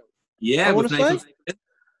Fillion. Yeah, with Nathan Fillion.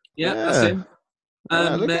 Yeah, that's him.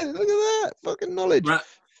 Look at that fucking knowledge.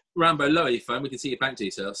 Rambo, lower your phone. We can see your bank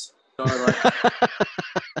details. Sorry, mate.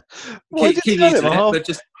 Why did you tell him? But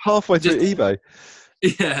just halfway through eBay.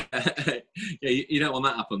 Yeah, yeah. You don't want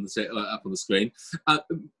that up on the screen.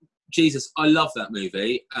 Jesus, I love that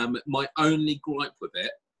movie. My only gripe with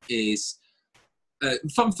it is,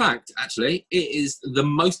 fun fact, actually, it is the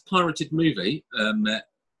most pirated movie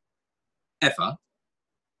ever.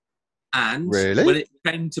 And Really? when it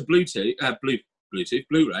came to Blu-ray,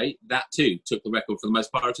 that too took the record for the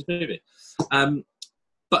most pirated movie.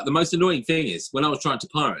 But the most annoying thing is, when I was trying to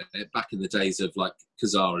pirate it back in the days of like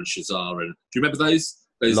Kazaa and Shazaa, and do you remember those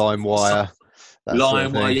LimeWire.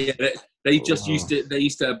 LimeWire, yeah, they just used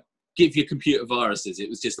to give you computer viruses. It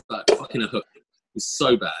was just like fucking a hook. It was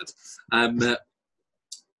so bad.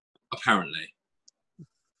 Apparently.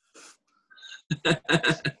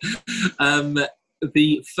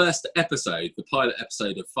 The first episode, the pilot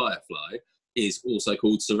episode of Firefly, is also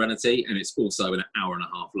called Serenity, and it's also an hour and a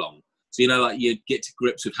half long. So, you know, like you get to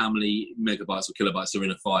grips with how many megabytes or kilobytes are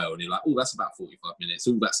in a file, and you're like, oh, that's about 45 minutes.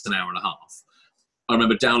 Oh, that's an hour and a half. I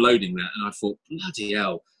remember downloading that, and I thought, bloody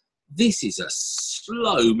hell, this is a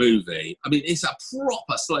slow movie. I mean, it's a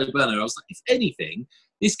proper slow burner. I was like, if anything,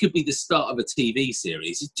 this could be the start of a TV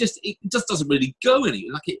series. It just doesn't really go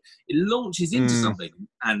anywhere. Like it launches into something,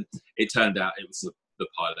 and it turned out it was the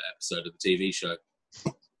pilot episode of the TV show.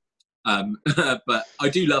 But I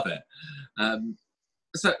do love it.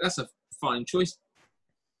 So that's a fine choice.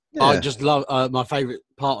 Yeah. I just love my favourite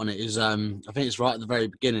part on it is I think it's right at the very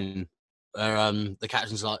beginning where the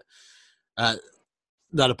captain's like,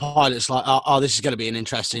 the pilot's like, oh, this is going to be an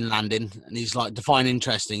interesting landing, and he's like, define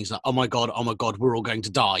interesting. He's like, oh my god, we're all going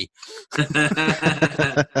to die.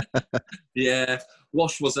 Yeah,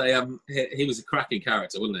 Wash was he was a cracking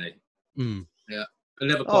character, wasn't he? Mm. Yeah, I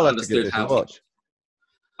never quite understood how. Watch.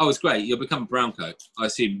 Oh, it's great. You'll become a browncoat. I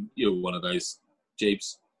assume you're one of those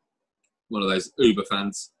Jeeps, one of those Uber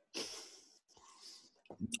fans.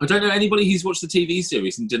 I don't know anybody who's watched the TV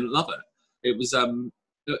series and didn't love it. It was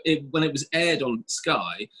when it was aired on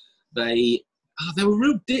Sky, they were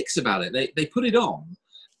real dicks about it. They put it on,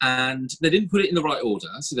 and they didn't put it in the right order,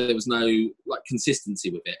 so there was no like consistency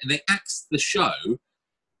with it. And they axed the show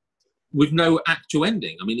with no actual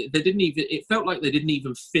ending. I mean, they didn't even. It felt like they didn't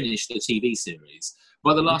even finish the TV series.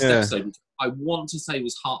 By the last episode, which I want to say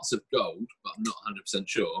was Hearts of Gold, but I'm not 100%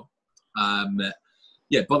 sure.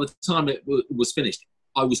 Yeah, by the time it was finished,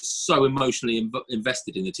 I was so emotionally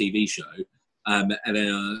invested in the TV show, and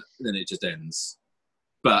then it just ends.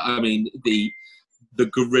 But I mean, the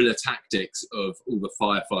guerrilla tactics of all the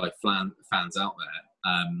Firefly fans out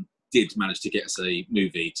there did manage to get us a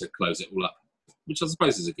movie to close it all up, which I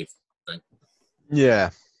suppose is a good thing. Yeah.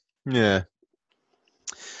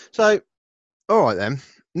 So, all right then.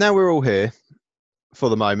 Now we're all here for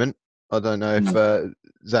the moment. I don't know if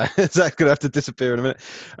Zach's going to have to disappear in a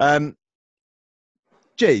minute.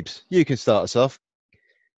 Jeeves, you can start us off.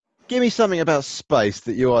 Give me something about space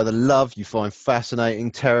that you either love, you find fascinating,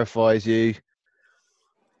 terrifies you.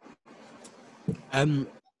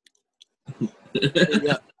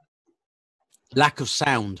 Lack of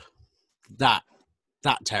sound. That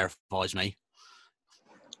terrifies me.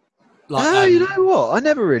 Like, you know what? I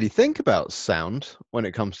never really think about sound when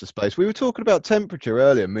it comes to space. We were talking about temperature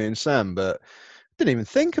earlier, me and Sam, but didn't even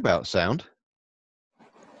think about sound.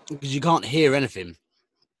 Because you can't hear anything.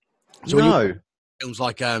 So no. Films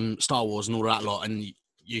like Star Wars and all that lot, and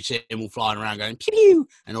you see them all flying around going pew pew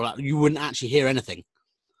and all that, you wouldn't actually hear anything.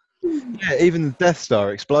 Yeah, even the Death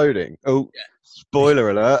Star exploding. Oh, yeah. Spoiler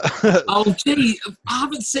alert. Oh, gee, I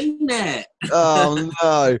haven't seen that. Oh,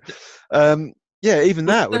 no. Yeah, even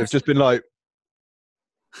that would have just been like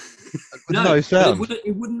no sound.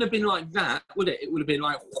 It wouldn't have been like that, would it? It would have been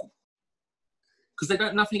like because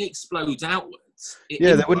nothing explodes outwards.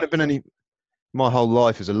 There wouldn't have been any. My whole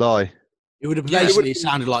life is a lie. It would have basically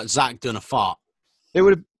sounded like Zach doing a fart. It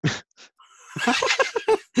would have.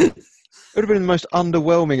 It would have been the most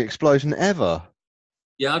underwhelming explosion ever.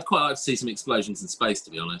 Yeah, I'd quite like to see some explosions in space, to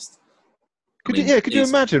be honest. Could you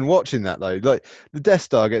imagine watching that though? Like the Death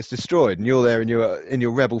Star gets destroyed, and you're there in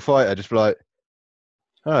your rebel fighter, just like,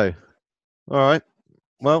 oh, all right,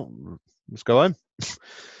 well, let's go home.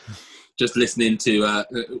 Just listening to.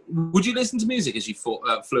 Would you listen to music as you flew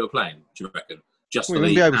a plane? Do you reckon? Just we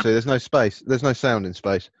wouldn't be able to. There's no space. There's no sound in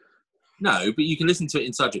space. No, but you can listen to it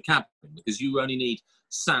inside your cabin because you only need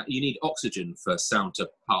sound. You need oxygen for sound to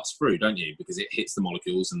pass through, don't you? Because it hits the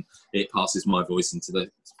molecules and it passes my voice into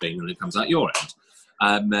the thing and it comes out your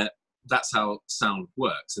end. That's how sound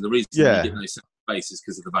works. And the reason you get no sound in space is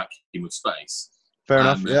because of the vacuum of space. Fair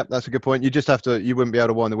enough. Yeah, that's a good point. You just have to. You wouldn't be able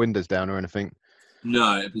to wind the windows down or anything.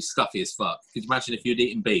 No, it'd be stuffy as fuck. Could you imagine if you'd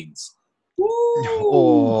eaten beans?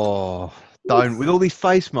 Oh, don't. With all these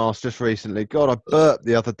face masks just recently. God, I burped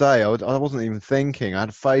the other day. I wasn't even thinking. I had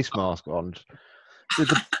a face mask on. Did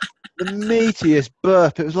the meatiest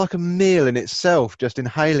burp. It was like a meal in itself, just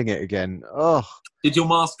inhaling it again. Oh. Did your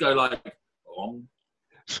mask go like...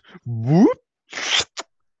 Whoop.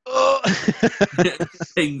 Oh.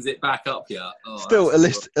 Pings it back up, yeah. Oh, Still, at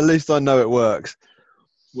least I know it works.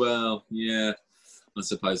 Well, yeah, I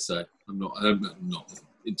suppose so. I'm not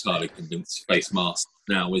entirely convinced face mask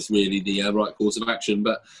now is really the right course of action,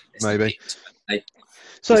 but it's maybe.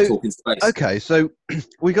 So talking space. Okay, so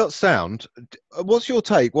we got sound. What's your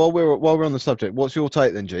take while we're on the subject? What's your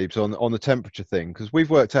take then, Jeeves, on the temperature thing? Because we've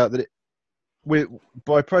worked out that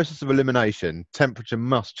by process of elimination, temperature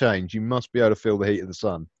must change. You must be able to feel the heat of the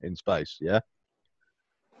sun in space. Yeah.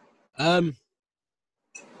 I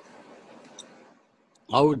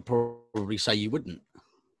would probably say you wouldn't.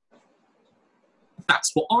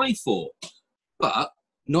 That's what I thought, but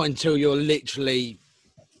not until you're literally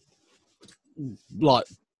like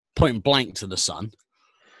point blank to the sun.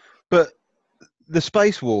 But the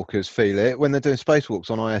spacewalkers feel it when they're doing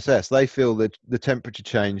spacewalks on ISS. They feel the temperature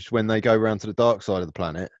changed when they go around to the dark side of the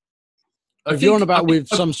planet. If you're on about with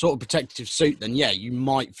some sort of protective suit, then yeah, you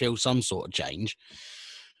might feel some sort of change.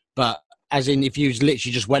 But as in, if you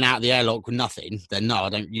literally just went out of the airlock with nothing, then no, I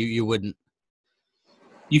don't. You wouldn't.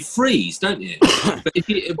 You freeze, don't you?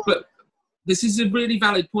 but this is a really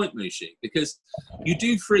valid point, Mushu, because you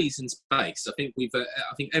do freeze in space. I think I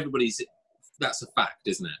think everybody's. That's a fact,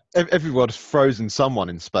 isn't it? Everyone's frozen someone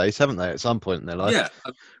in space, haven't they? At some point in their life. Yeah,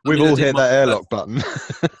 we've all hit that airlock button.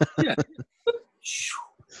 Yeah.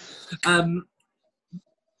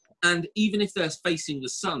 And even if they're facing the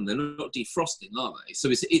sun, they're not defrosting, are they?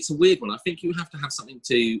 So it's a weird one. I think you have to have something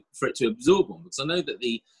for it to absorb on, because I know that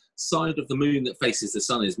the side of the moon that faces the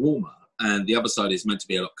sun is warmer, and the other side is meant to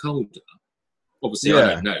be a lot colder. Obviously, I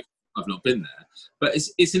don't know. I've not been there, but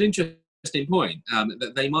it's an interesting point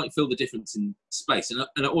that they might feel the difference in space.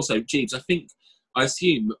 And also, Jeeves, I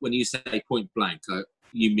assume when you say point blank,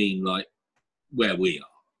 you mean like where we are.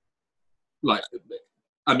 Like,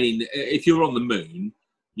 I mean, if you're on the moon,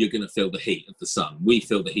 you're going to feel the heat of the sun. We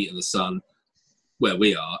feel the heat of the sun where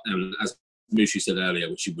we are. And as Mushu said earlier,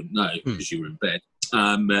 which you wouldn't know because you were in bed,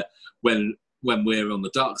 when we're on the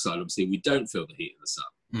dark side, obviously, we don't feel the heat of the sun.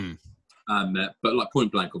 But like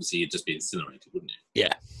point blank, obviously, you'd just be incinerated, wouldn't you?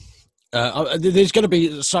 Yeah. There's going to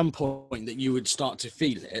be at some point that you would start to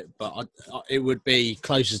feel it, but it would be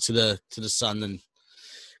closer to the sun than...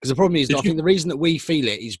 Because the problem is, I think the reason that we feel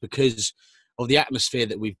it is because of the atmosphere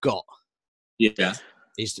that we've got. Yeah.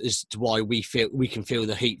 Is why we can feel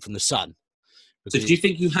the heat from the sun. So do you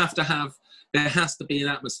think there has to be an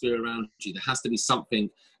atmosphere around you? There has to be something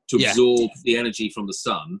to absorb the energy from the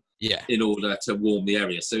sun in order to warm the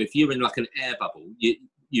area. So if you're in like an air bubble, you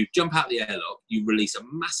jump out the airlock, you release a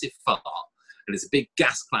massive fart, and it's a big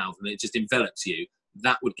gas cloud, and it just envelops you.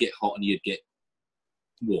 That would get hot, and you'd get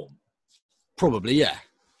warm. Probably, yeah.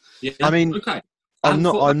 I mean, okay.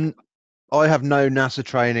 I have no NASA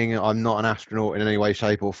training. I'm not an astronaut in any way,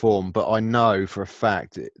 shape, or form, but I know for a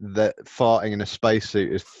fact that farting in a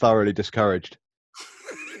spacesuit is thoroughly discouraged.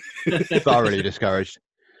 Thoroughly discouraged.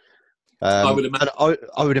 I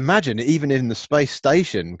would imagine even in the space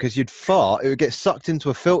station, because you'd fart, it would get sucked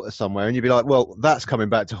into a filter somewhere, and you'd be like, "Well, that's coming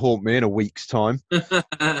back to haunt me in a week's time."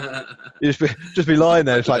 You'd just be lying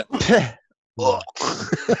there, it's like, oh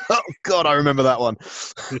God, I remember that one.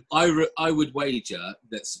 I would wager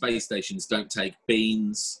that space stations don't take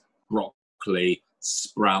beans, broccoli,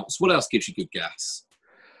 sprouts. What else gives you good gas?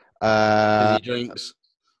 Fizzy drinks.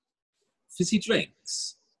 Fizzy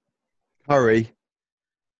drinks. Curry.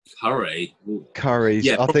 Ooh. Curries.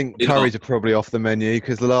 Yeah, I think curries are probably off the menu,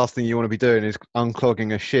 because the last thing you want to be doing is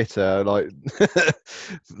unclogging a shitter like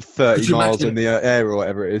 30 miles in the air or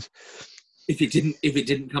whatever it is. If it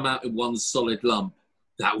didn't come out in one solid lump,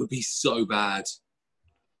 that would be so bad.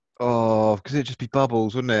 Oh, because it'd just be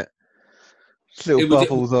bubbles, wouldn't it? Little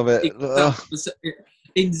bubbles of it.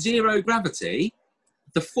 In zero gravity,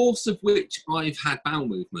 the force of which I've had bowel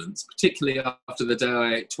movements, particularly after the day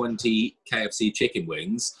I ate 20 KFC chicken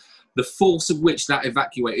wings, the force of which that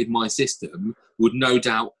evacuated my system would no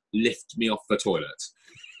doubt lift me off the toilet.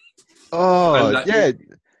 Oh, yeah.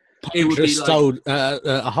 It would just be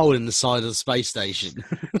a hole in the side of the space station.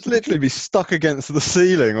 It'd literally be stuck against the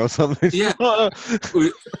ceiling or something. Yeah.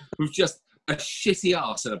 With just a shitty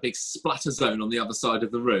arse and a big splatter zone on the other side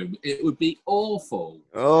of the room. It would be awful.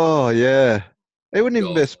 Oh, yeah. It wouldn't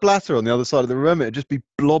even be a splatter on the other side of the room. It'd just be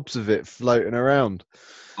blobs of it floating around.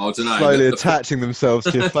 I don't know. Slowly attaching themselves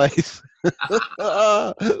to your face.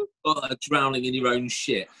 Oh, drowning in your own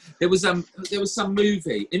shit. There was some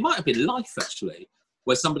movie. It might have been Life actually,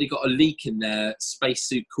 where somebody got a leak in their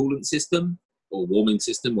spacesuit coolant system or warming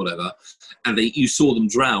system, whatever, and you saw them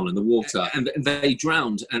drown in the water, and they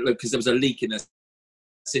drowned, and because there was a leak in their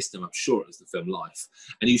system. I'm sure it was the film Life,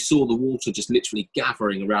 and you saw the water just literally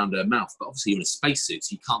gathering around her mouth. But obviously, you're in a spacesuit,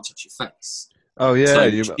 so you can't touch your face. Oh yeah, So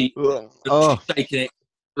she's shaking it.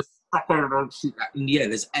 And yeah,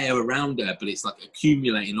 there's air around her, but it's like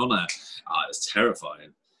accumulating on her. Oh, it's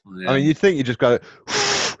terrifying. I mean, you'd think you just go,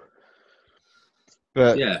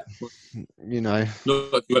 but yeah, you know,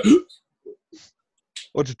 look,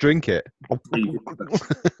 or just drink it. I mean,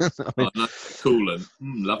 cool and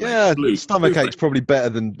lovely. Yeah, Blue, stomach ache's probably better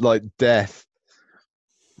than like death,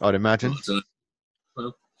 I'd imagine.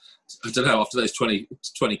 Well, I don't know. After those 20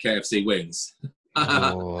 KFC wings.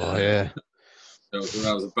 Oh yeah. That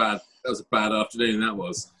was a bad afternoon. That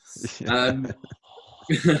was.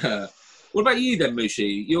 What about you then,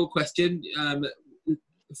 Mushu? Your question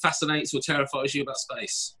fascinates or terrifies you about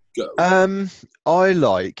space? Go.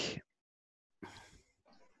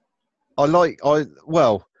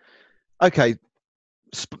 Okay.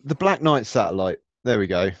 The Black Knight satellite. There we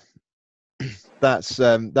go. That's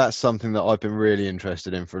something that I've been really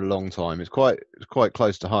interested in for a long time. It's quite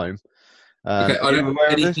close to home. Okay, I don't know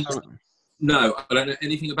anything. No, I don't know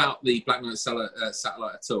anything about the Black Knight satellite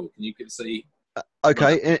at all. Can you give us a...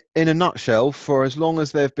 Okay, in a nutshell, for as long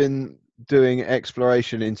as they've been doing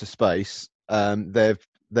exploration into space, there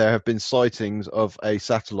have been sightings of a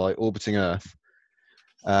satellite orbiting Earth.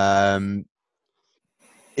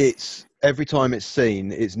 It's every time it's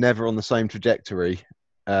seen, it's never on the same trajectory.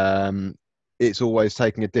 It's always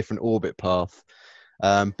taking a different orbit path.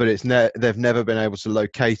 But they've never been able to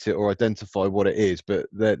locate it or identify what it is. But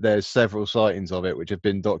there's several sightings of it which have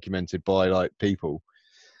been documented by like people.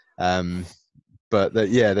 But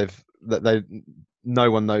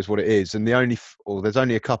no one knows what it is, and there's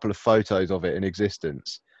only a couple of photos of it in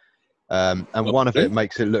existence. And one of it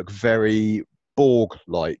makes it look very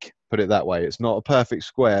Borg-like. Put it that way. It's not a perfect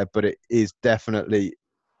square, but it is definitely.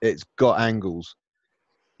 It's got angles.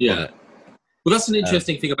 Yeah. Well, that's an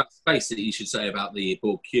interesting thing about space that you should say about the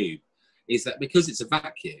Borg cube, is that because it's a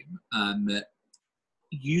vacuum,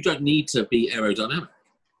 you don't need to be aerodynamic.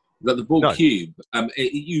 But the Borg cube,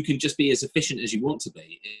 you can just be as efficient as you want to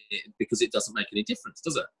be, because it doesn't make any difference,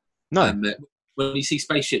 does it? No. When you see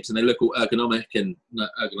spaceships and they look all ergonomic, and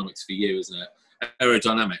ergonomics for you, isn't it?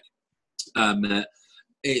 Aerodynamic.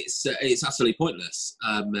 It's utterly pointless.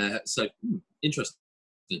 So interesting.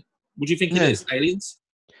 Would you think it is aliens?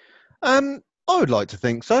 I would like to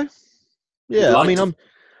think so. Yeah, I mean,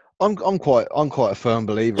 I'm quite a firm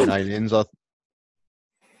believer in aliens.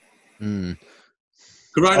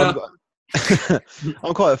 Corona.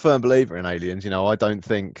 I'm quite a firm believer in aliens. You know, I don't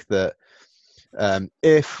think that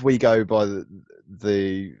if we go by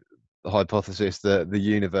the hypothesis that the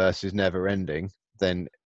universe is never ending, then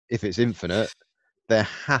if it's infinite, there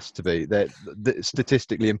has to be it's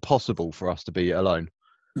statistically impossible for us to be alone.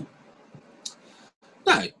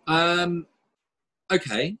 No.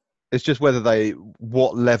 Okay. It's just what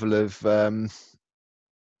level of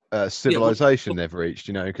civilization they've reached,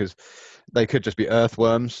 you know, because they could just be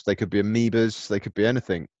earthworms, they could be amoebas, they could be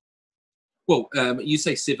anything. Well, you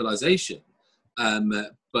say civilization,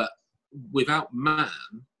 but without man,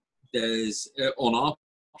 there's on our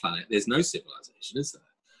planet, there's no civilization, is there?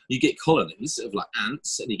 You get colonies of like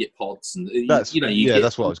ants, and you get pods, and that's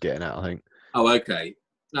that's what I was getting at, I think. Oh, okay.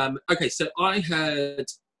 Okay, so I heard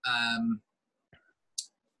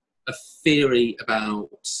a theory about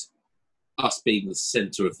us being the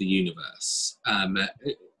centre of the universe.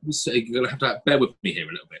 So you're going to have to bear with me here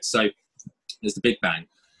a little bit. So there's the Big Bang,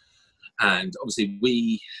 and obviously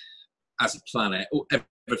we, as a planet,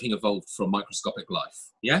 everything evolved from microscopic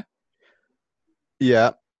life. Yeah?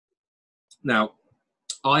 Yeah. Now,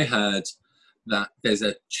 I heard that there's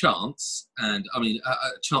a chance, and I mean,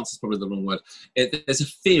 chance is probably the wrong word. There's a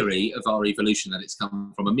theory of our evolution that it's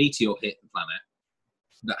come from a meteor hit the planet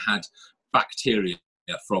that had bacteria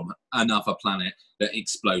from another planet that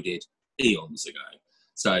exploded eons ago.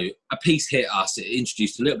 So a piece hit us, it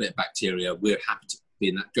introduced a little bit of bacteria. We're happy to be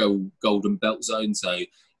in that golden belt zone. So,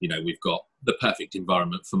 you know, we've got the perfect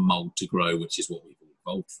environment for mold to grow, which is what we've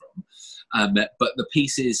evolved from. But the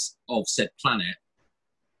pieces of said planet,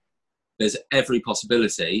 there's every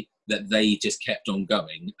possibility that they just kept on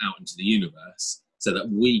going out into the universe so that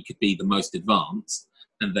we could be the most advanced,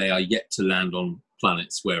 and they are yet to land on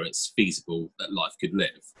planets where it's feasible that life could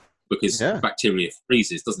live, because bacteria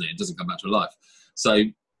freezes, doesn't it? It doesn't come back to life. So,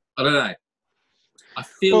 I don't know. I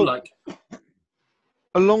feel like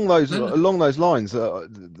Along those lines,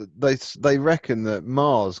 they reckon that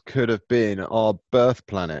Mars could have been our birth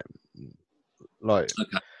planet, like,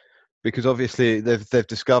 because obviously they've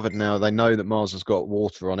discovered now, they know that Mars has got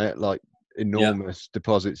water on it, like enormous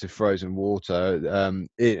deposits of frozen water, and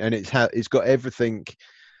it's got everything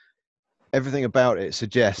about it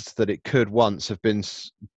suggests that it could once have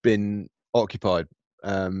been occupied,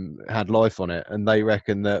 had life on it, and they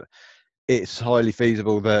reckon that it's highly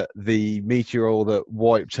feasible that the meteor that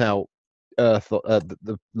wiped out Earth,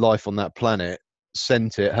 the life on that planet,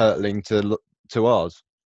 sent it hurtling to ours,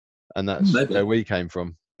 and that's where we came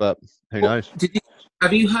from. But who knows?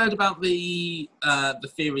 Have you heard about the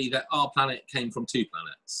theory that our planet came from two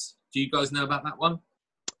planets? Do you guys know about that one?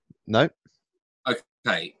 No.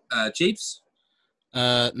 Okay, Jeeves?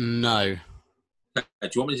 No. Okay. Do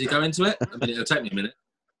you want me to go into it? I mean, it'll take me a minute.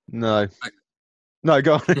 No. Okay. No,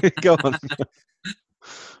 go on. Go on.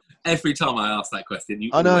 Every time I ask that question,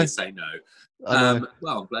 you always say no.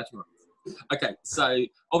 Well, I'm glad you're right. Okay, so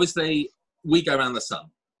obviously we go around the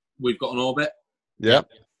sun. We've got an orbit. Yeah.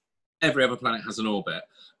 Every other planet has an orbit,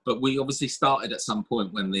 but we obviously started at some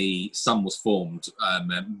point when the sun was formed,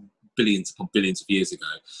 billions upon billions of years ago,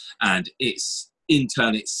 and it's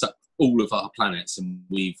sucked all of our planets, and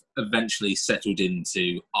we've eventually settled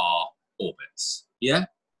into our orbits. Yeah.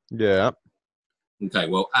 Yeah. Okay.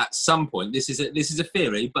 Well, at some point, this is a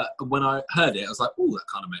theory, but when I heard it, I was like, "Oh, that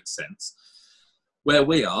kind of makes sense." Where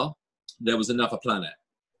we are, there was another planet,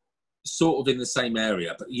 sort of in the same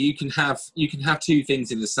area, but you can have two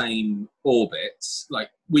things in the same orbits.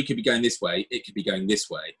 Like, we could be going this way, it could be going this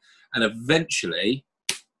way, and eventually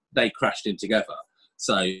they crashed in together.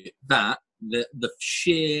 So that the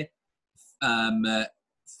sheer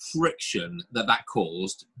friction that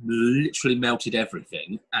caused literally melted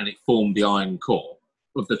everything, and it formed the iron core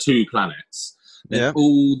of the two planets. Then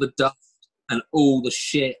all the dust and all the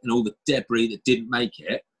shit and all the debris that didn't make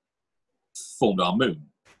it formed our moon.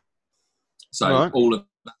 So all of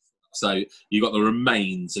that. So you got the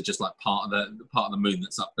remains are just like part of the moon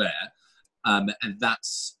that's up there, and that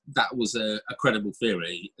was a credible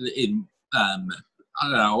theory. In I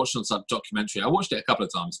don't know. I watched it on some documentary. I watched it a couple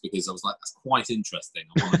of times because I was like, that's quite interesting.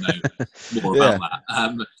 I want to know more about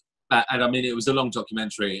that. And I mean, it was a long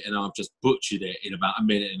documentary, and I've just butchered it in about a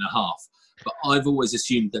minute and a half. But I've always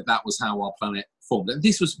assumed that was how our planet formed. And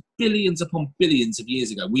this was billions upon billions of years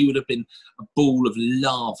ago. We would have been a ball of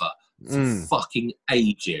lava for fucking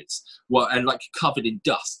ages. Well, and like covered in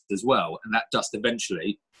dust as well. And that dust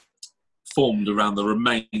eventually formed around the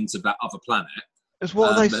remains of that other planet.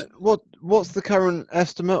 What's the current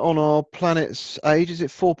estimate on our planet's age? Is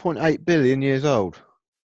it 4.8 billion years old?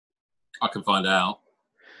 I can find out.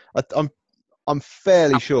 I'm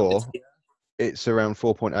fairly sure it's around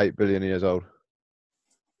 4.8 billion years old.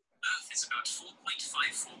 Earth is about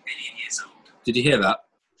 4.54 billion years old. Did you hear that?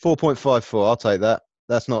 4.54. I'll take that.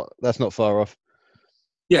 That's not far off.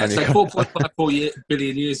 Yeah, so 4.54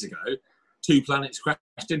 billion years ago, two planets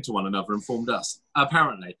crashed into one another and formed us.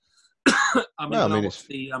 Apparently. When I watched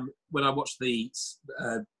the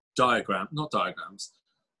not diagrams,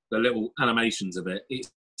 the little animations of it, it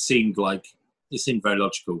seemed very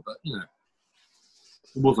logical, but you know,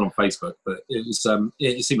 it wasn't on Facebook, but it was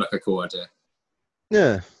it seemed like a cool idea.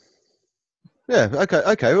 Yeah.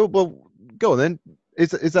 Okay. Well, go on then.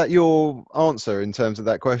 Is that your answer in terms of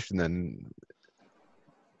that question then?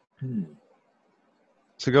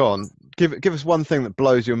 So go on. Give us one thing that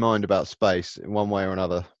blows your mind about space in one way or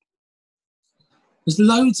another. There's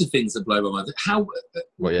loads of things that blow my mind.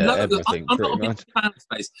 Everything. I'm not a big fan of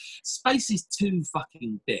space. Space is too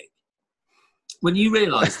fucking big. When you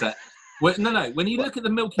realise that, when you look at the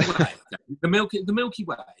Milky Way, the Milky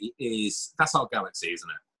Way that's our galaxy, isn't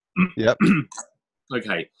it? Yep.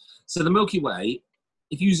 Okay, so the Milky Way,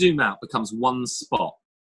 if you zoom out, becomes one spot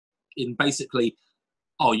in basically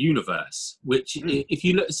our universe. Which, if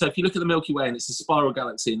you look at the Milky Way and it's a spiral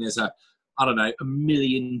galaxy, and there's a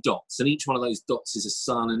million dots, and each one of those dots is a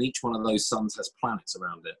sun, and each one of those suns has planets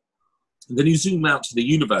around it. And then you zoom out to the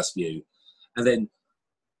universe view, and then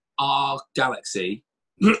our galaxy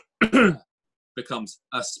becomes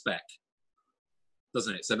a speck,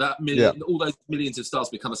 doesn't it? So that all those millions of stars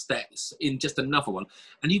become a speck in just another one.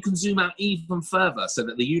 And you can zoom out even further so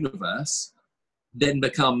that the universe then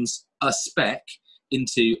becomes a speck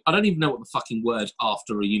into, I don't even know what the fucking word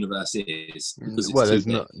after a universe is. Well,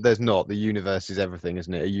 there's not. The universe is everything,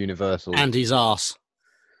 isn't it? A universal. And his arse.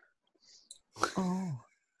 Oh.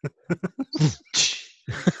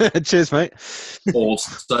 Cheers, mate.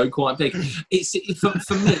 Also quite big. For me,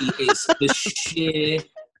 it's the sheer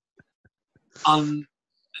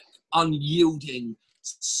unyielding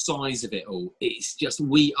size of it all, it's just,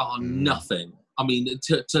 we are nothing. I mean,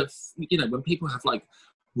 to you know, when people have like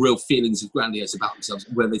real feelings of grandiose about themselves,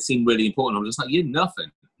 where they seem really important, I'm just like, you're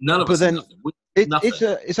nothing. None of us are nothing.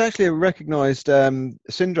 It's actually a recognised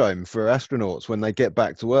syndrome for astronauts when they get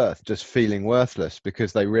back to Earth, just feeling worthless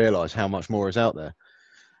because they realise how much more is out there.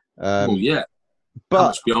 Well, yeah, but how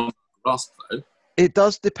much beyond grasp, though. It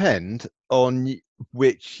does depend on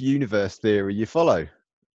which universe theory you follow,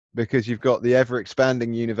 because you've got the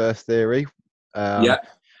ever-expanding universe theory. But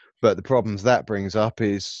the problems that brings up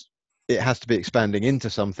is it has to be expanding into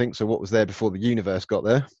something. So what was there before the universe got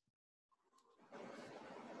there?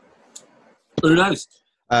 Who knows?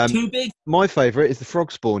 Too big. My favourite is the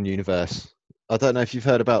frog spawn universe. I don't know if you've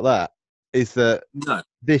heard about that. Is that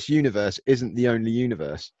this universe isn't the only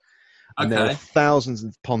universe. And there are thousands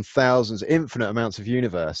upon thousands, infinite amounts of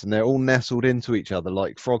universe, and they're all nestled into each other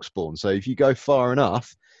like frog spawn. So if you go far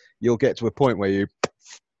enough, you'll get to a point where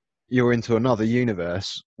you're into another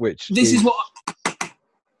universe, which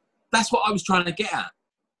that's what I was trying to get at.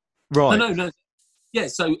 Right. No. Yeah,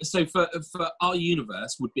 so for our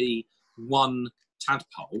universe would be one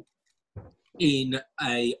tadpole in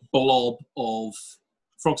a blob of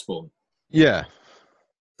frog spawn. Yeah.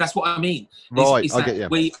 That's what I mean. Right, I get you.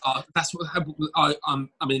 We are. That's what I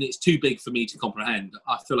mean. It's too big for me to comprehend.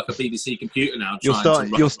 I feel like a BBC computer now. You're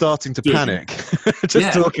starting to panic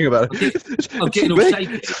just talking about it. I'm getting all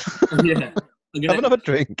shaky. Yeah. Have another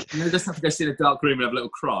drink. You just have to go sit in a dark room and have a little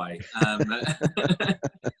cry.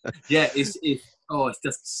 Yeah, it's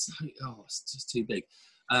just too big.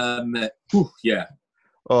 Yeah.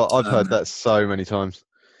 Oh, I've heard that so many times.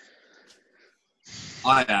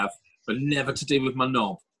 I have, but never to do with my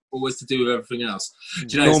knob. Always to do with everything else.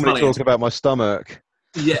 Do you know, normally talking about my stomach.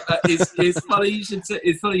 Yeah, it's funny.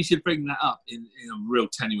 It's funny you should bring that up in a real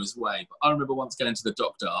tenuous way. But I remember once going to the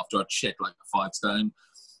doctor after I'd shed like 5 stone,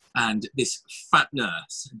 and this fat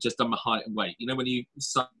nurse had just done my height and weight. You know, when you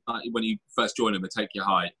first join them, they take your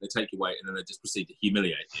height, they take your weight, and then they just proceed to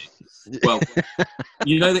humiliate you. Well,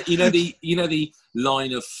 you know the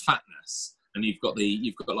line of fatness. And you've got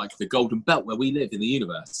like the golden belt where we live in the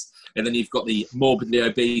universe, and then you've got the morbidly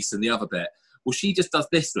obese and the other bit. Well, she just does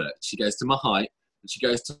this look. She goes to my height and she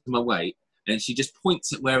goes to my weight, and she just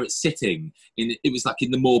points at where it's sitting. It was like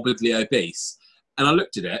in the morbidly obese, and I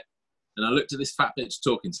looked at it, and I looked at this fat bitch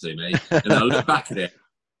talking to me, and I looked back at it,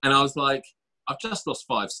 and I was like, I've just lost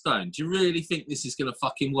 5 stone. Do you really think this is going to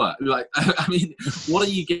fucking work? Like, I mean, what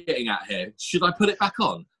are you getting at here? Should I put it back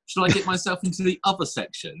on? Should I get myself into the other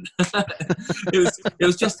section? It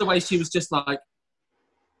was just the way she was just like,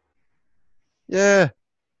 yeah.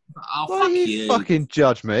 Oh, why fuck you fucking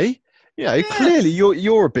judge me? Yeah, clearly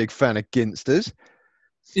you're a big fan of Ginsters.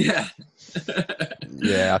 Yeah.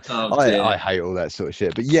 Yeah, I hate all that sort of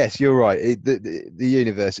shit. But yes, you're right. The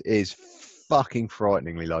universe is fucking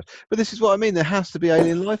frighteningly large. But this is what I mean. There has to be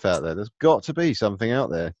alien life out there. There's got to be something out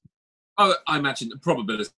there. Oh, I imagine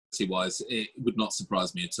probability-wise, it would not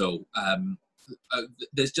surprise me at all.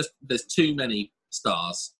 There's too many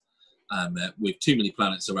stars with too many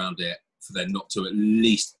planets around it for there not to at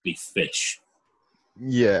least be fish.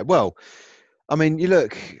 Yeah, well, I mean, you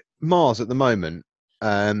look, Mars at the moment,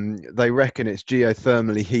 they reckon it's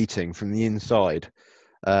geothermally heating from the inside,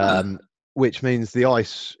 which means the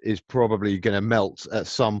ice is probably going to melt at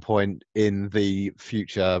some point in the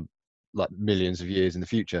future, like millions of years in the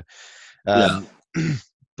future.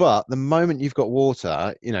 But the moment you've got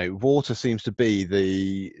water, you know, water seems to be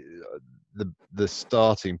the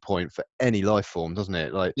starting point for any life form, doesn't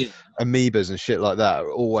it? Like amoebas and shit like that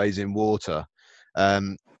are always in water.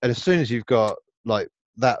 And as soon as you've got like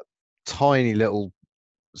that tiny little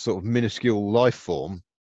sort of minuscule life form,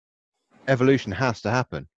 evolution has to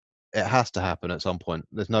happen. It has to happen at some point.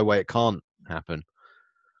 There's no way it can't happen.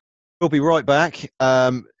 We'll be right back.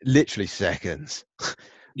 Literally seconds.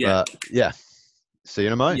 Yeah. Yeah. See you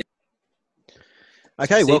in a moment. Yeah.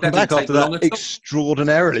 Okay, welcome back after that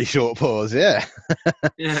extraordinarily short pause. Yeah.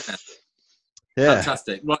 Yeah.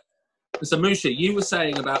 Fantastic. Right. So, Mushu, you were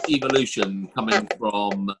saying about evolution coming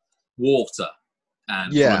from water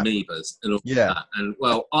and from amoebas and all that. And,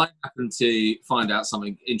 well, I happened to find out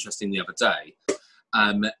something interesting the other day,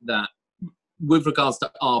 that with regards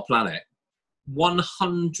to our planet,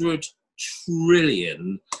 100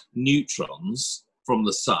 trillion neutrons from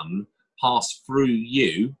the sun pass through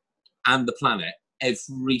you and the planet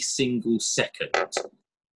every single second.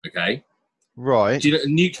 Okay? Right. Do you know,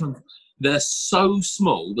 neutrons, they're so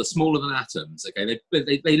small, they're smaller than atoms, okay?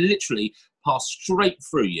 They literally pass straight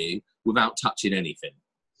through you without touching anything.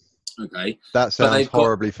 Okay? That sounds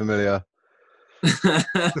horribly familiar.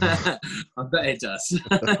 I bet it does.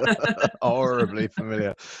 Horribly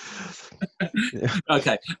familiar. Yeah.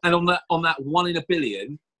 Okay, and on that 1 in a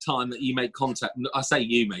billion time that you make contact, I say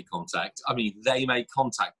you make contact, I mean they make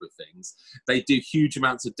contact with things, they do huge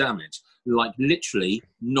amounts of damage, like literally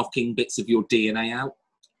knocking bits of your DNA out.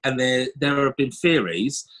 And there have been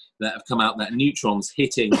theories that have come out that neutrons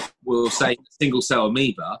hitting, we'll say, single cell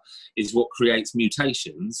amoeba is what creates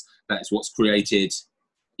mutations. That's what's created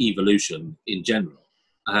evolution in general.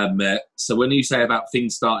 So when you say about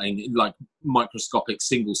things starting, like microscopic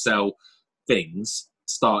single cell things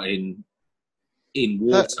starting in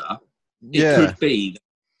water, it could be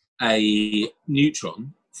a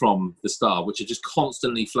neutron from the star, which are just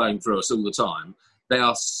constantly flowing through us all the time. They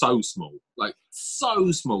are so small, like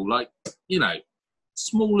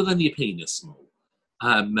smaller than your penis small.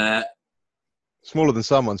 Smaller than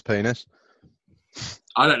someone's penis.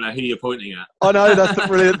 I don't know who you're pointing at. I know, that's the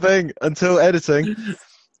brilliant thing. Until editing,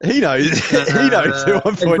 he knows. He knows who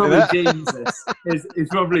I'm pointing at. Jesus. It's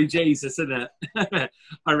probably Jesus, isn't it?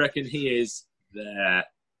 I reckon he is there.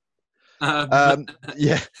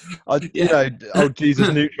 You know, old Jesus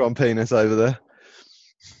neutron penis over there.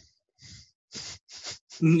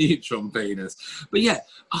 Neutron penis. But yeah,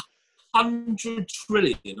 100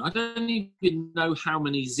 trillion. I don't even know how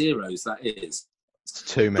many zeros that is. It's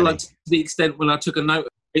too many. Like, to the extent when I took a note,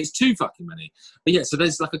 it's too fucking many. But yeah, so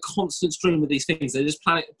there's like a constant stream of these things. They just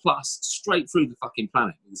planet plus straight through the fucking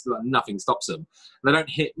planet. It's like nothing stops them. They don't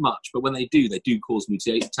hit much, but when they do cause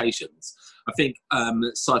mutations. I think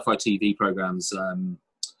sci-fi TV programs, I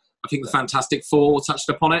think the Fantastic Four touched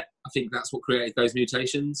upon it. I think that's what created those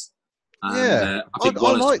mutations. I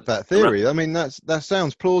like that theory. I mean, that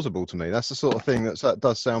sounds plausible to me. That's the sort of thing that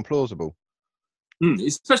does sound plausible.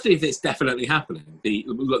 Especially if it's definitely happening, the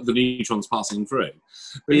neutrons passing through.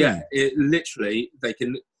 But yeah, it literally, they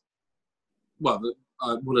can, well,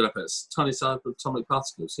 I put it up as tiny size atomic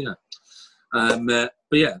particles, yeah. But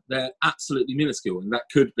yeah, they're absolutely minuscule, and that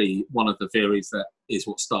could be one of the theories that is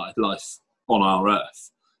what started life on our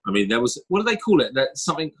Earth. I mean, there was, what do they call it? That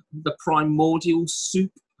something, the primordial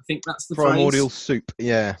soup. I think that's the primordial phrase. Soup.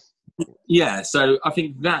 Yeah. Yeah. So I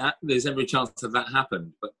think that there's every chance that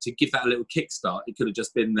happened, but to give that a little kickstart, it could have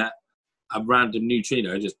just been that a random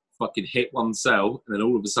neutrino just fucking hit one cell, and then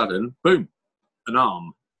all of a sudden, boom, an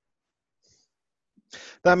arm.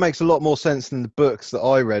 That makes a lot more sense than the books that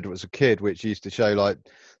I read as a kid, which used to show like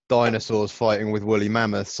dinosaurs fighting with woolly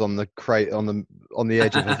mammoths on the on the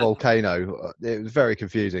edge of a volcano. It was very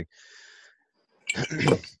confusing.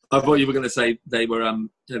 I thought you were going to say they were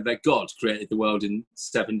that God created the world in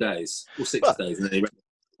 7 days or 6 days, and then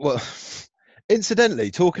well,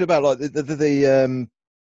 incidentally, talking about like the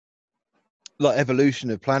like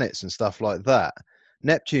evolution of planets and stuff like that,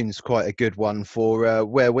 Neptune's quite a good one for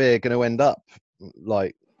where we're going to end up,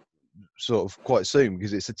 like sort of quite soon,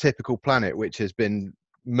 because it's a typical planet which has been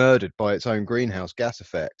murdered by its own greenhouse gas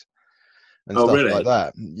effect. And stuff really? Like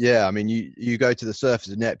that. Yeah, I mean, you go to the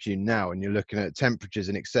surface of Neptune now and you're looking at temperatures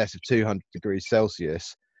in excess of 200 degrees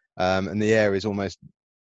Celsius, and the air is almost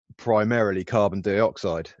primarily carbon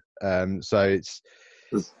dioxide. So it's,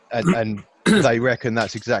 and they reckon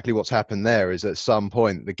that's exactly what's happened there, is at some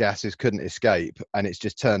point the gases couldn't escape and it's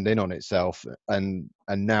just turned in on itself, and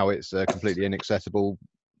now it's a completely inaccessible,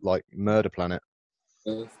 like, murder planet.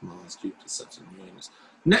 Earth, Mars, Jupiter, Saturn, Uranus.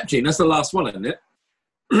 Neptune, that's the last one, isn't it?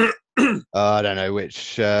 I don't know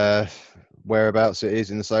which whereabouts it is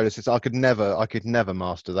in the solar system. I could never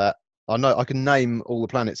master that. I know I can name all the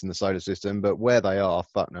planets in the solar system, but where they are,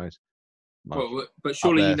 fuck knows. Well, but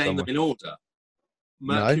surely you name them in order: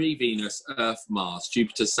 Mercury, Venus, Earth, Mars,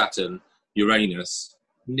 Jupiter, Saturn, Uranus,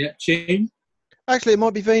 Neptune. Actually, it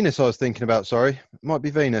might be Venus. I was thinking about. Sorry, it might be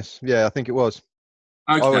Venus. Yeah, I think it was.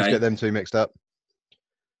 Okay. I always get them two mixed up.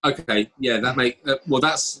 Okay, yeah, that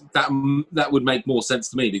would make more sense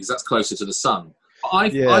to me, because that's closer to the sun.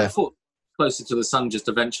 I thought closer to the sun just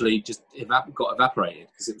eventually got evaporated,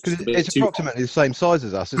 because it's approximately the same size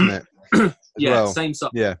as us, isn't it? Yeah, same size.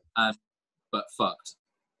 Yeah, but fucked.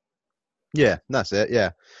 Yeah, that's it. Yeah,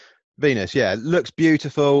 Venus. Yeah, looks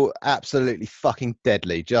beautiful, absolutely fucking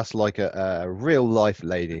deadly, just like a real life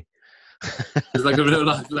lady. It's like a real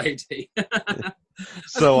life lady.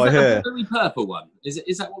 So I hear. The really purple one. Is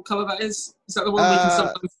that what colour that is? Is that the one we can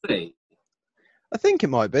sometimes see? I think it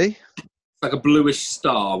might be. It's like a bluish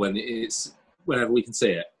star whenever we can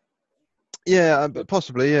see it. Yeah, but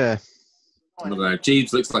possibly. Yeah. I don't know.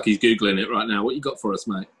 Jeeves looks like he's googling it right now. What you got for us,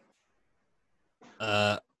 mate?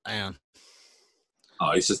 Hang on.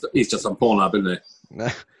 Oh, he's just on Pornhub, isn't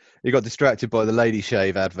he? You got distracted by the Lady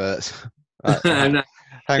Shave adverts. No,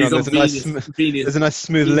 Hang on, He's there's a nice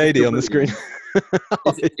smooth lady on the screen.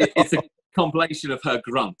 It's a compilation of her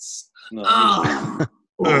grunts. No.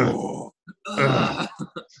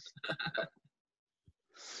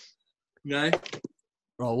 No?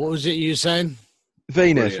 Right, what was it you were saying?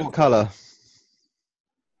 Venus, Brilliant. what colour?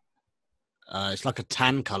 It's like a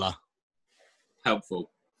tan colour.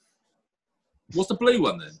 Helpful. What's the blue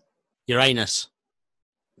one then? Uranus.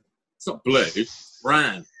 It's not blue.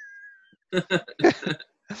 Brown.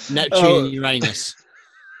 Neptune and Uranus.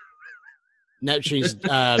 Neptune's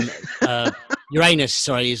Uranus,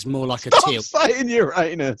 sorry, is more like a teal. Stop saying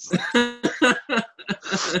Uranus.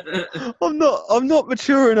 I'm not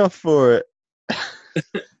mature enough for it.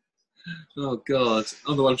 Oh God!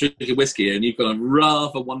 I'm the one drinking whiskey, and you've got a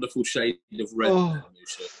rather wonderful shade of red. Oh. There,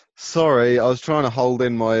 Mushu. Sorry, I was trying to hold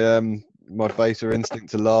in my my baser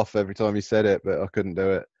instinct to laugh every time you said it, but I couldn't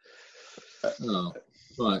do it. Oh,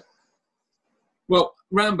 right. Well,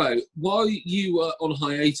 Rambo, while you were on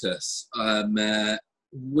hiatus,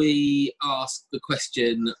 we asked the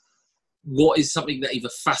question: what is something that either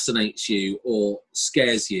fascinates you or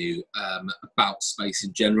scares you about space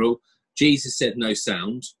in general? Jesus said no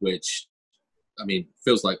sound, which, I mean,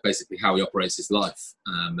 feels like basically how he operates his life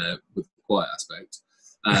with the quiet aspect.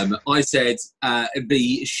 I said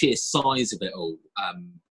the sheer size of it all,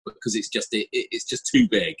 because it's just too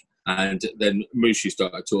big. And then Mushu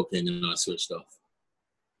started talking, and I switched off.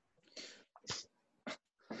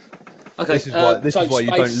 Okay, This is why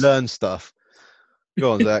you don't learn stuff.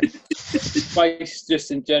 Go on, Zach. Space,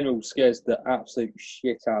 just in general, scares the absolute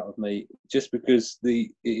shit out of me. Just because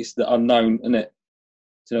it's the unknown, isn't it?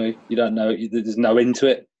 So you don't know. There's no into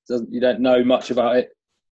it. You don't know much about it,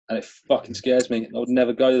 and it fucking scares me. I would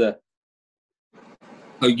never go there.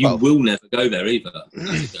 Oh, you will never go there either.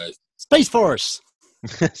 Space Force.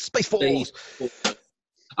 Space Force.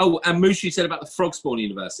 Oh, and Mushu said about the frog spawn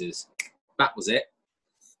universes. That was it.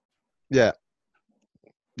 Yeah.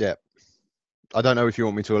 I don't know if you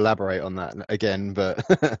want me to elaborate on that again, but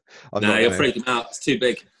no, you're freaking out. It's too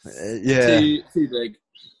big. Yeah, too big.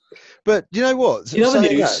 But you know what? You know the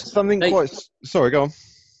news? Sorry, go on.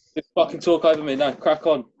 Just fucking talk over me. No, crack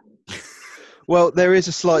on. Well, there is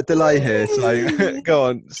a slight delay here, so go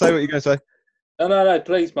on. Say what you're going to say. No,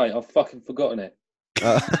 please, mate. I've fucking forgotten it.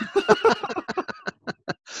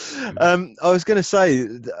 I was going to say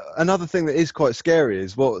another thing that is quite scary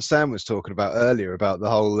is what Sam was talking about earlier about the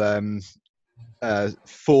whole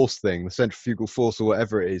force thing, the centrifugal force or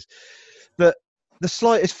whatever it is. That the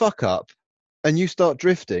slightest fuck up and you start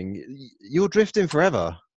drifting, you're drifting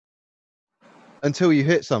forever until you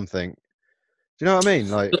hit something. Do you know what I mean?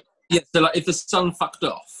 Like, yeah. So, like, if the sun fucked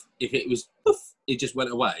off, if it was poof, it just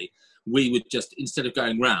went away, we would just, instead of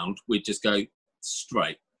going round, we'd just go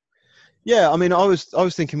straight. Yeah, I mean, I was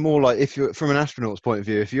thinking more like, if you're from an astronaut's point of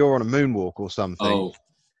view, if you're on a moonwalk or something,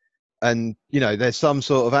 and you know there's some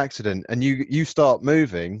sort of accident, and you start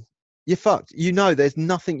moving, you're fucked. You know, there's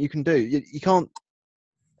nothing you can do. You can't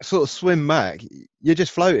sort of swim back. You're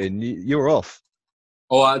just floating. You're off.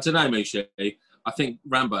 Oh, I don't know, Mushu. I think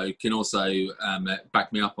Rambo can also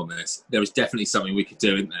back me up on this. There is definitely something we could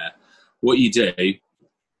do in there. What you do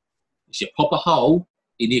is you pop a hole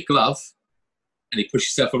in your glove and you push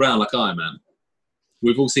yourself around like Iron Man.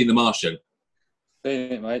 We've all seen The Martian.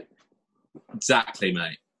 Seen it, mate. Exactly,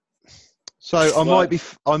 mate. So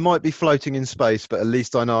I might be floating in space, but at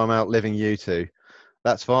least I know I'm outliving you two.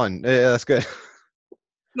 That's fine. Yeah, that's good.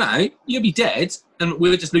 No, you'll be dead, and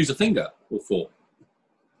we'll just lose a finger or four.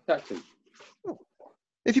 Exactly.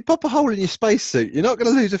 If you pop a hole in your spacesuit, you're not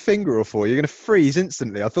going to lose a finger or four. You're going to freeze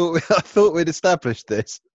instantly. I thought we'd established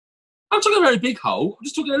this. I'm talking a very big hole. I'm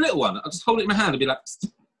just talking a little one. I'll just hold it in my hand and be like...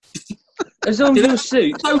 As long as your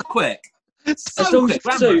suit... So quick. As long as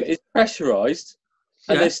your suit is pressurised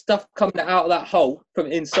and there's stuff coming out of that hole from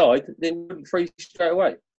inside, it wouldn't freeze straight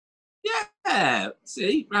away. Yeah.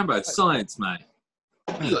 See? Rambo, science, mate.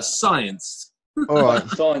 You got science. All right.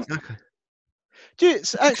 Science.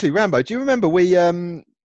 Actually, Rambo, do you remember we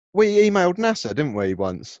emailed NASA, didn't we,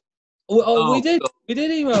 once? We did. God. We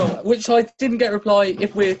did email, which I didn't get a reply.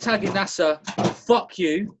 If we're tagging NASA, fuck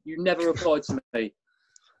you. You never replied to me.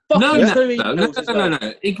 No.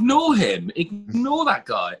 Ignore him. Ignore that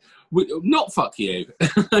guy. Not fuck you.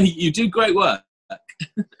 You do great work.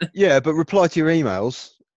 Yeah, but reply to your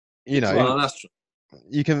emails. You know. Well, that's true.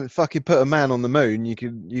 You can fucking put a man on the moon. You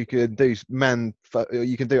can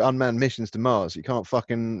do unmanned missions to Mars. You can't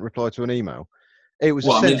fucking reply to an email. It was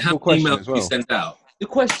a sensible question as well. You sent out? The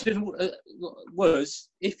question was,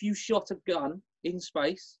 if you shot a gun in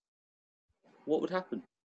space, what would happen?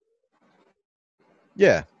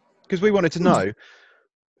 Yeah, because we wanted to know,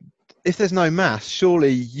 if there's no mass,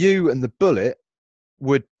 surely you and the bullet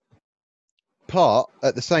would part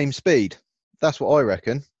at the same speed. That's what I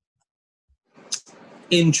reckon.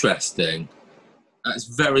 Interesting. That's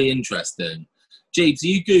very interesting. Jeeves, are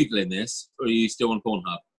you Googling this or are you still on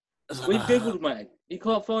Pornhub? We've Googled, mate. You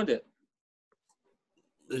can't find it.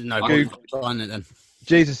 No, Google. find it then.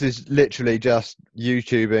 Jesus is literally just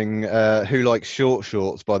YouTubing Who Likes Short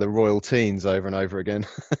Shorts by the Royal Teens over and over again.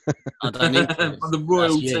 I don't need to. The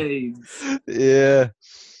Royal Teens. Yeah.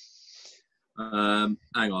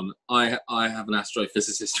 Hang on. I have an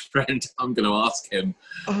astrophysicist friend. I'm going to ask him.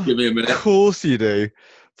 Oh, Give me a minute. Of course you do.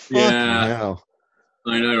 Fucking Yeah. hell.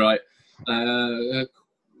 I know, right?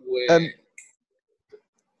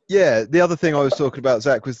 Yeah, the other thing I was talking about,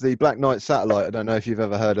 Zach, was the Black Knight satellite. I don't know if you've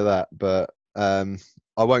ever heard of that, but I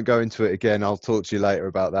won't go into it again. I'll talk to you later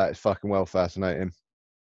about that. It's fucking well fascinating.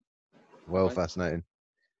 Well fascinating.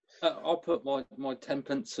 I'll put my 10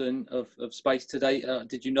 pence in of space today.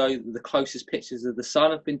 Did you know that the closest pictures of the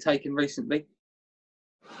sun have been taken recently?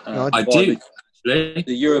 I do, actually.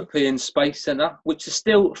 The European Space Centre, which is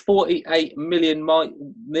still 48 million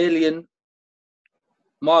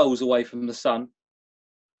miles away from the sun.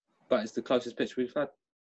 But it's the closest picture we've had.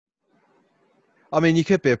 I mean, you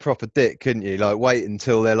could be a proper dick, couldn't you? Like, wait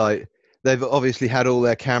until they're like, they've obviously had all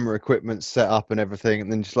their camera equipment set up and everything, and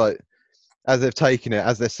then just like, as they've taken it,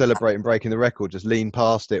 as they're celebrating breaking the record, just lean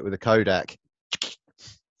past it with a Kodak.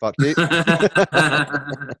 Fuck you.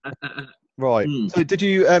 Right. So did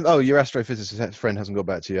you, your astrophysicist friend hasn't got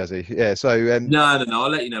back to you, has he? Yeah, so... No, I'll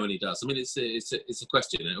let you know when he does. I mean, it's a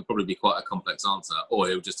question, and it'll probably be quite a complex answer, or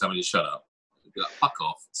he'll just tell me to shut up. He'll be like, fuck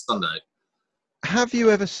off, it's Sunday. Have you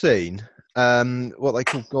ever seen what they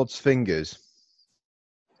call God's fingers?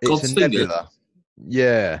 God's nebula.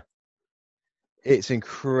 Yeah. It's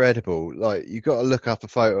incredible. Like, you've got to look up a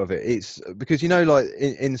photo of it. It's because, you know, like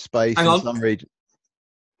in space, Hang in on. some region.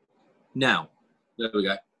 Now, there we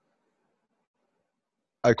go.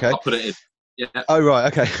 Okay. I'll put it in. Yeah. Oh,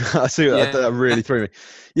 right. Okay. I see. Yeah. That really threw me.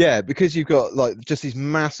 Yeah, because you've got like just these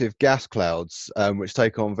massive gas clouds, which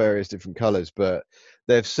take on various different colours, but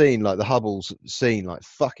they've seen, like the Hubble's seen, like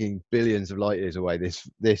fucking billions of light years away.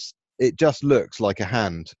 This it just looks like a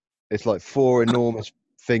hand. It's like four enormous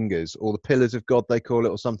fingers, or the pillars of God they call it,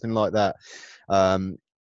 or something like that.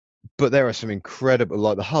 But there are some incredible,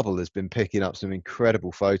 like the Hubble has been picking up some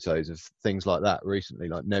incredible photos of things like that recently,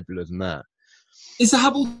 like nebulas and that. Is the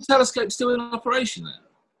Hubble telescope still in operation then?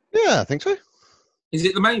 Yeah, I think so. Is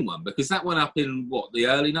it the main one? Because that went up in what, the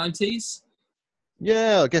early 90s?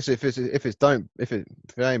 Yeah, I guess if it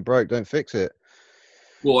ain't broke, don't fix it.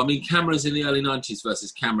 Well, I mean, cameras in the early 90s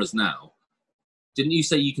versus cameras now. Didn't you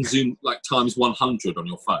say you can zoom like times 100 on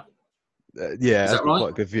your phone? Yeah, is that right?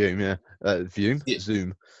 Quite a good view. Yeah,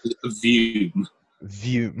 zoom. A view. A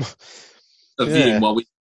view while we.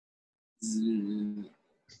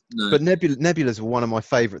 No. But nebulas are one of my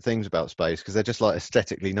favourite things about space because they're just like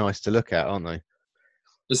aesthetically nice to look at, aren't they?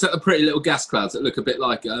 Is that the pretty little gas clouds that look a bit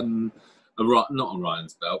like not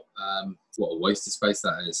Orion's belt? What a waste of space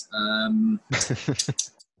that is.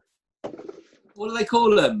 What do they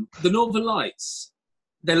call them? The Northern Lights.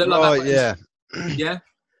 They look like that. Yeah. Yeah.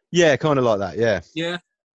 Yeah, kind of like that. Yeah. Yeah.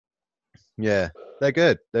 Yeah, they're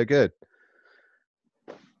good. They're good.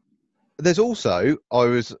 There's also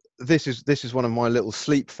this is one of my little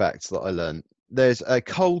sleep facts that I learned. There's a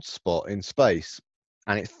cold spot in space,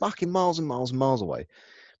 and it's fucking miles and miles and miles away.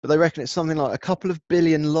 But they reckon it's something like a couple of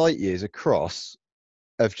billion light years across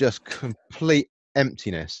of just complete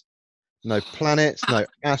emptiness. No planets, no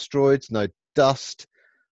asteroids, no dust,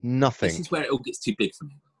 nothing. This is where it all gets too big for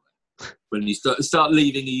me. When you start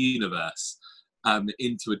leaving a universe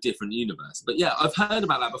into a different universe. But yeah, I've heard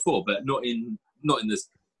about that before, but not in this.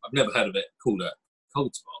 I've never heard of it called a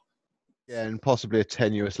cold spot. Yeah, and possibly a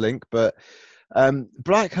tenuous link, but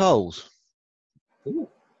black holes. Ooh.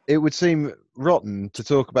 It would seem rotten to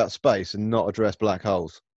talk about space and not address black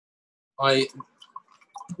holes.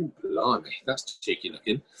 Blimey, that's cheeky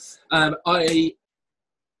looking. I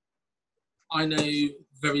know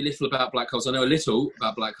very little about black holes. I know a little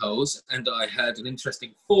about black holes, and I had an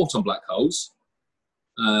interesting thought on black holes,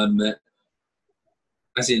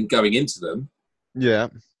 as in going into them. Yeah.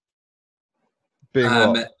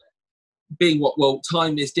 Being what? Well,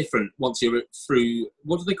 time is different once you're through.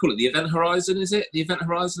 What do they call it? The event horizon, is it? The event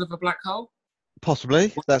horizon of a black hole?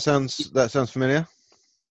 Possibly. That sounds familiar.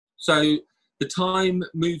 So the time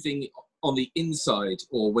moving on the inside,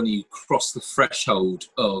 or when you cross the threshold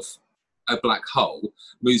of a black hole,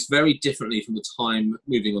 moves very differently from the time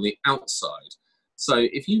moving on the outside. So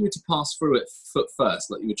if you were to pass through it foot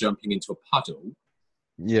first, like you were jumping into a puddle,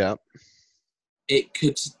 yeah, it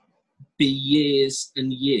could be years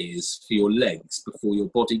and years for your legs before your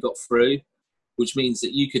body got through, which means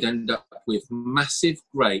that you could end up with massive,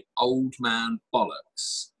 great old man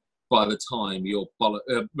bollocks by the time your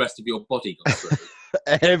rest of your body got through.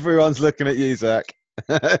 Everyone's looking at you, Zach.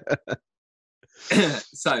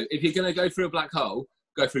 So if you're going to go through a black hole,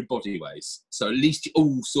 go through bodyways. So at least you're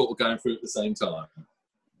all sort of going through at the same time.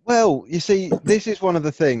 Well, you see, this is one of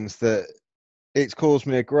the things that it's caused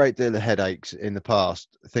me a great deal of headaches in the past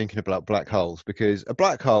thinking about black holes, because a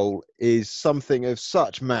black hole is something of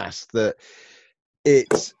such mass that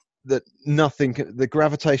the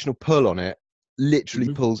gravitational pull on it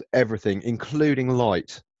literally pulls everything, including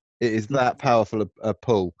light. It is that powerful a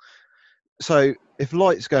pull. So if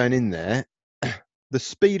light's going in there, the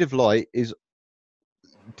speed of light is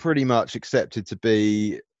pretty much accepted to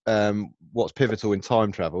be what's pivotal in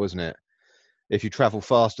time travel, isn't it? If you travel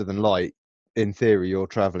faster than light, in theory, you're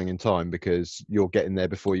traveling in time because you're getting there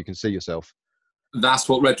before you can see yourself. That's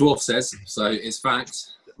what Red Dwarf says, so it's fact.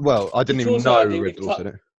 Well, I didn't even know Red Dwarf said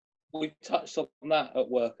it. We've touched on that at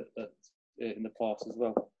work in the past as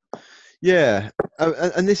well. Yeah,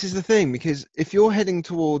 and this is the thing, because if you're heading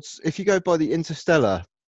towards, if you go by the interstellar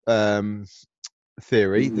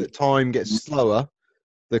theory, that time gets slower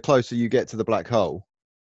the closer you get to the black hole.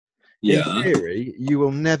 Yeah. In theory, you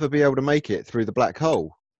will never be able to make it through the black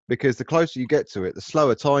hole, because the closer you get to it, the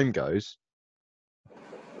slower time goes,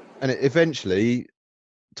 and eventually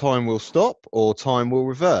time will stop or time will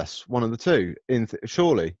reverse. One of the two,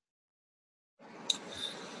 surely.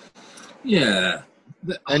 Yeah.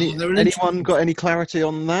 Anyone got any clarity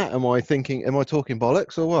on that? Am I talking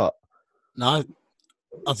bollocks or what? No,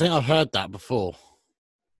 I think I've heard that before.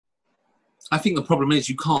 I think the problem is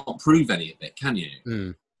you can't prove any of it, can you?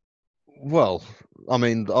 Mm. Well, I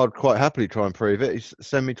mean, I'd quite happily try and prove it.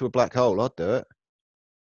 Send me to a black hole, I'd do it.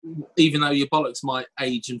 Even though your bollocks might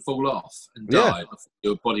age and fall off and die before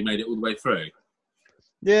your body made it all the way through.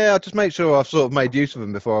 Yeah, I'll just make sure I've sort of made use of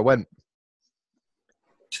them before I went.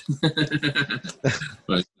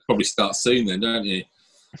 Well, probably start soon then, don't you?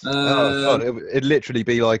 Oh God, it'd literally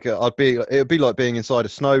be like it'd be like being inside a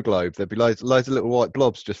snow globe. There'd be loads of little white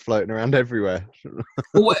blobs just floating around everywhere.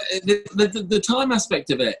 Well, the time aspect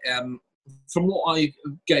of it, from what I've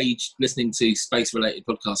gauged listening to space-related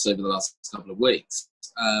podcasts over the last couple of weeks,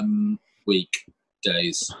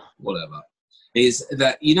 days, whatever, is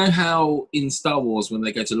that, you know how in Star Wars when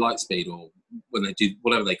they go to light speed, or when they do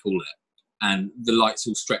whatever they call it, and the lights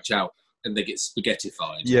all stretch out and they get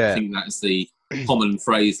spaghettified. Yeah. I think that's the common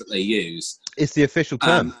phrase that they use. It's the official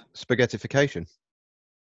term, spaghettification.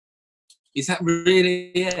 Is that really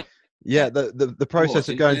it? Yeah, the process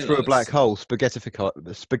of going through a black hole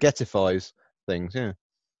spaghettifies things, yeah.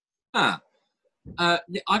 I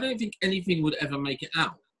don't think anything would ever make it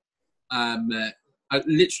out.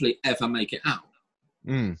 Literally ever make it out.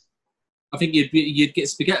 Mm. I think you'd get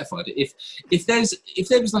spaghettified. If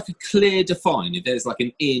there was like a clear define, if there's like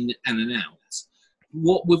an in and an out,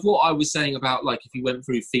 what I was saying about, like, if you went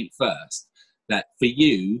through feet first, that for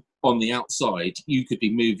you on the outside you could be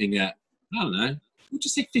moving at, I don't know, we'll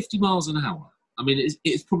just say 50 miles an hour. I mean,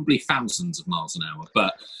 it's probably thousands of miles an hour,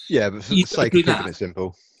 but yeah, but for the sake of keeping it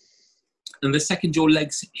simple. And the second your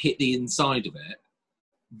legs hit the inside of it,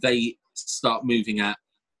 they start moving at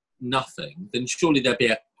nothing. Then surely there'd be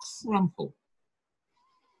a crumple,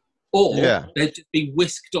 or they'd just be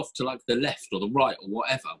whisked off to like the left or the right or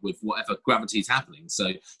whatever, with whatever gravity's happening.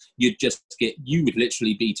 So you would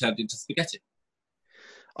literally be turned into spaghetti.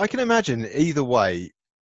 I can imagine either way,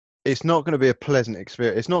 it's not going to be a pleasant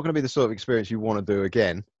experience. It's not going to be the sort of experience you want to do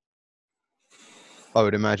again, I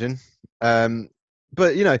would imagine.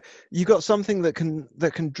 But you know, you got something that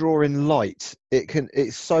can draw in light.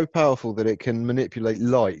 It's so powerful that it can manipulate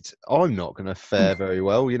light. I'm not going to fare very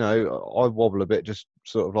well. You know, I wobble a bit, just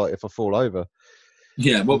sort of like if I fall over.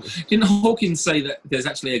 Yeah. Well, didn't Hawkins say that there's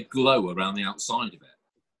actually a glow around the outside of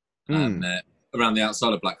it, around the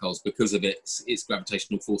outside of black holes, because of its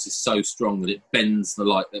gravitational force is so strong that it bends the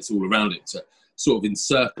light that's all around it to sort of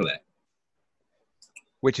encircle it.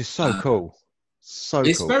 Which is so cool.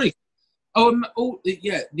 It's cool. Very.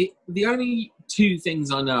 The only two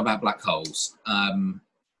things I know about black holes,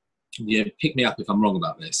 pick me up if I'm wrong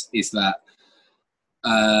about this, is that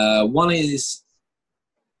one is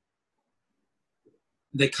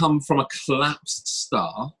they come from a collapsed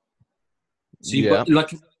star. So you've got,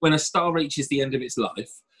 like, when a star reaches the end of its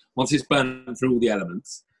life, once it's burned through all the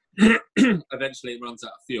elements, eventually it runs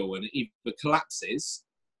out of fuel and it either collapses,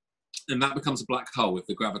 and that becomes a black hole. If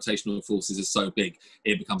the gravitational forces are so big,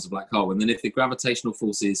 it becomes a black hole. And then if the gravitational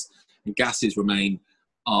forces and gases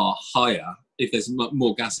are higher, if there's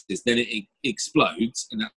more gases, then it explodes,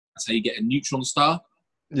 and That's how you get a neutron star.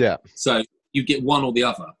 Yeah. So you get one or the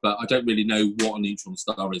other, but I don't really know what a neutron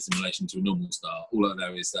star is in relation to a normal star. All I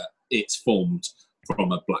know is that it's formed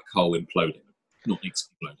from a black hole imploding, not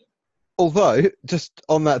exploding. Although, just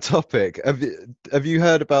on that topic, have you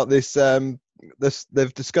heard about this?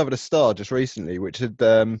 They've discovered a star just recently, which had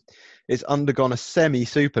it's undergone a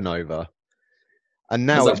semi-supernova, and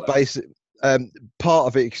now it's basic. Part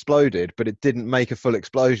of it exploded, but it didn't make a full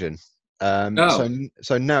explosion.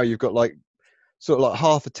 So now you've got like sort of like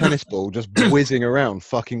half a tennis ball just whizzing around,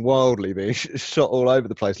 fucking wildly, being shot all over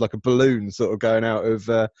the place like a balloon, sort of going out of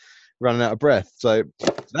running out of breath. So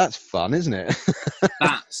that's fun, isn't it?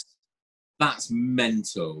 That's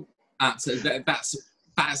mental. That's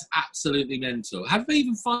absolutely mental. How did they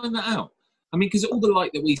even find that out? I mean, because all the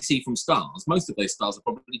light that we see from stars, most of those stars are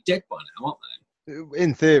probably dead by now, aren't they?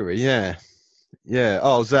 In theory, yeah. Yeah.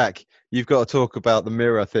 Oh, Zach, you've got to talk about the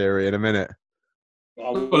mirror theory in a minute.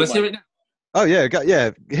 Well, let's hear it now. Oh, yeah.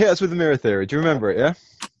 Hit us with the mirror theory. Do you remember it, yeah?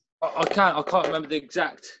 I can't remember the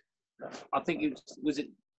exact. I think was it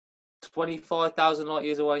 25,000 light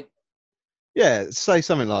years away? Yeah, say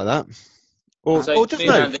something like that. Or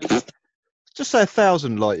just say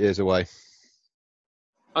 1,000 light years away.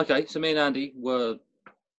 Okay, so me and Andy were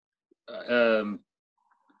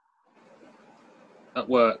at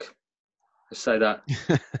work. Let's say that.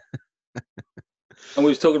 And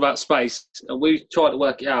we was talking about space, and we tried to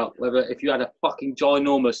work it out whether if you had a fucking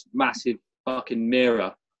ginormous, massive fucking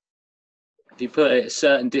mirror, if you put it a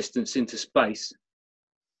certain distance into space,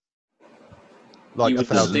 like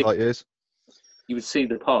 1,000 light years, you would see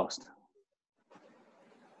the past.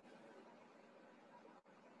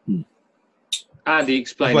 Andy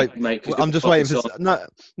explained, mate. I'm just waiting for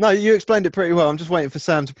no. You explained it pretty well. I'm just waiting for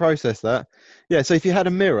Sam to process that. Yeah. So if you had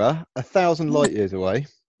a mirror 1,000 light years away,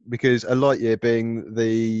 because a light year being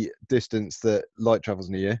the distance that light travels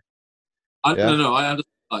in a year. No, I understand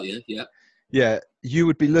light year. Yeah. Yeah, you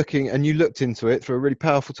would be looking, and you looked into it through a really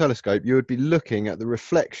powerful telescope. You would be looking at the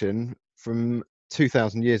reflection from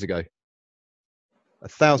 2,000 years ago.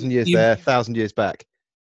 1,000 years there, 1,000 years back.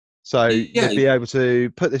 So you'd be able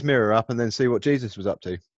to put this mirror up and then see what Jesus was up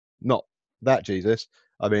to. Not that Jesus.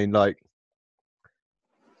 I mean, like...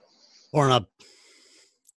 Pornhub.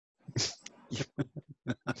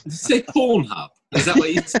 Say Pornhub. Is that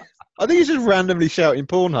what you said? I think he's just randomly shouting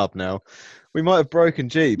Pornhub now. We might have broken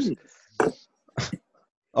Jeeves.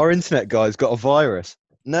 Our internet guy's got a virus.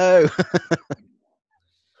 No.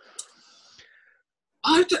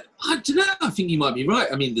 I don't know. I think you might be right.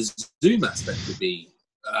 I mean, the Zoom aspect would be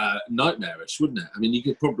nightmarish, wouldn't it? I mean, you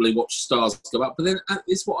could probably watch stars go up, but then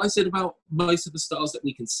it's what I said about most of the stars that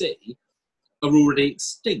we can see are already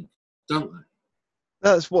extinct, don't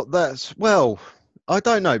they? Well, I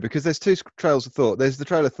don't know, because there's two trails of thought. There's the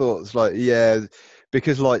trail of thought that's like, yeah,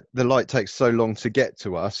 because like the light takes so long to get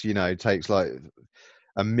to us, you know, it takes like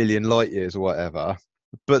 1 million light years or whatever.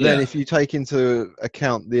 But then if you take into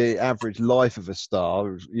account the average life of a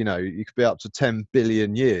star, you know, you could be up to 10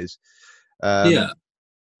 billion years.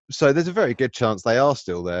 So there's a very good chance they are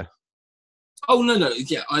still there. Oh, no.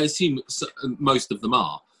 Yeah, I assume most of them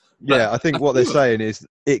are. Yeah, I think what they're saying is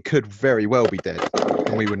it could very well be dead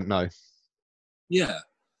and we wouldn't know. Yeah.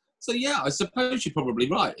 So, yeah, I suppose you're probably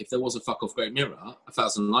right. If there was a fuck-off great mirror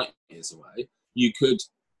 1,000 light years away, you could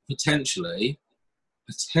potentially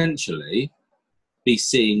be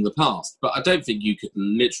seeing the past. But I don't think you could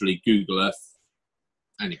literally Google Earth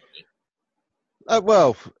anybody.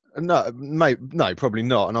 Well, no, mate, no, probably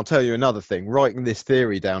not. And I'll tell you another thing. Writing this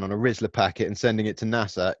theory down on a Rizzler packet and sending it to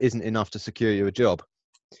NASA isn't enough to secure you a job.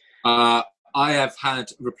 I have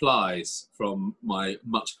had replies from my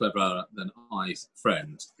much cleverer than I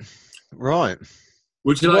friend. Right.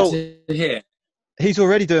 Would you like to hear? He's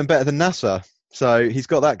already doing better than NASA, so he's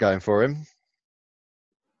got that going for him.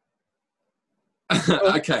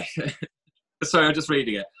 Okay. Sorry, I'm just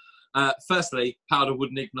reading it. Firstly, powder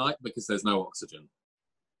wouldn't ignite because there's no oxygen.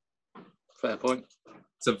 Fair point.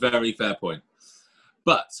 It's a very fair point.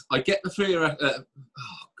 But I get the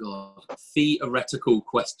theoretical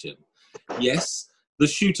question. Yes, the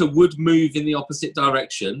shooter would move in the opposite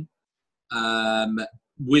direction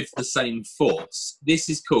with the same force. This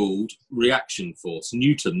is called reaction force,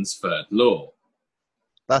 Newton's third law.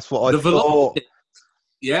 That's what I thought.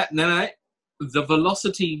 Yeah, no. The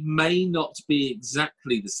velocity may not be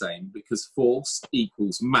exactly the same because force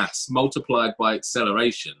equals mass multiplied by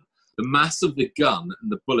acceleration. The mass of the gun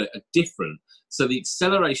and the bullet are different, so the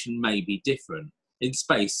acceleration may be different. In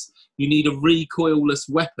space, you need a recoilless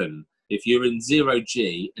weapon if you're in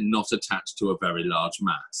 0G and not attached to a very large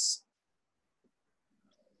mass.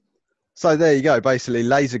 So there you go. Basically,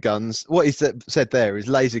 laser guns. What he said there is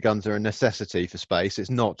laser guns are a necessity for space.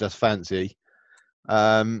 It's not just fancy.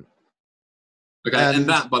 Okay, and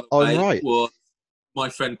that, by the way, right. was my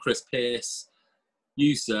friend Chris Pearce.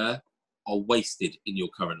 You, sir, are wasted in your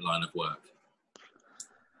current line of work.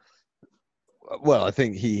 Well, I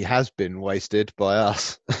think he has been wasted by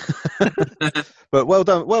us. But well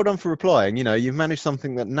done for replying. You know, you've managed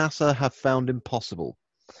something that NASA have found impossible.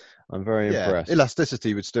 I'm very impressed.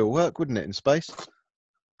 Elasticity would still work, wouldn't it, in space?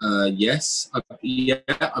 Yes, I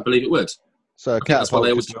believe it would. So that's why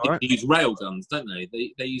they always use rail guns, don't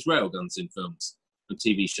they? They use rail guns in films and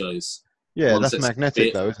TV shows. Yeah, that's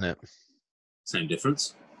magnetic, though, isn't it? Same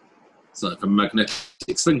difference. It's like a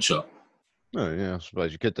magnetic slingshot. Oh, yeah, I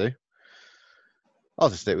suppose you could do. I'll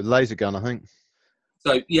just stick with laser gun, I think.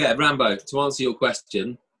 So, yeah, Rambo, to answer your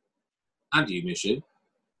question, and you, Mushu,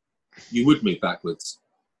 you would move backwards.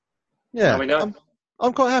 Yeah,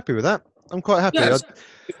 I'm quite happy with that. I'm quite happy. Yeah,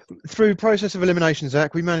 through process of elimination,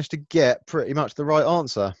 Zach, we managed to get pretty much the right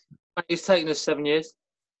answer. It's taken us 7 years.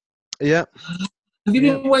 Yeah. Have you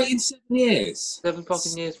been waiting 7 years? 7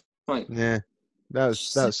 fucking years, mate. Yeah. That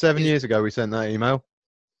was 7 years ago we sent that email.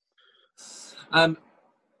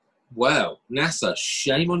 Well, NASA,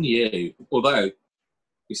 shame on you. Although,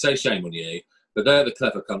 we say shame on you, but they're the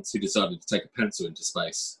clever cunts who decided to take a pencil into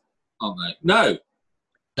space, aren't they? No!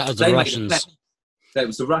 That was the Russians. It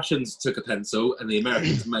was the Russians took a pencil and the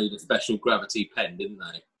Americans made a special gravity pen, didn't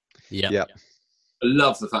they? Yeah. I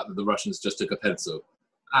love the fact that the Russians just took a pencil.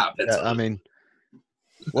 Pencil. Yeah, I mean,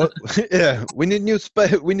 what? Yeah, we need new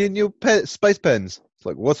space pens. It's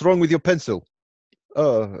like, what's wrong with your pencil?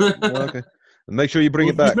 Oh, well, okay. Make sure you bring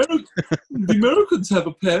it back. The Americans have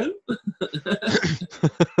a pen.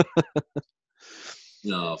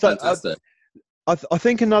 No, fantastic. I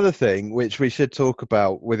think another thing which we should talk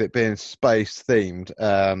about with it being space themed,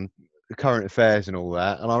 current affairs and all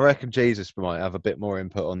that, and I reckon Jesus might have a bit more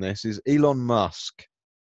input on this, is Elon Musk.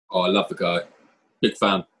 Oh, I love the guy. Big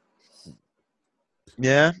fan.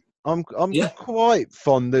 Yeah, I'm quite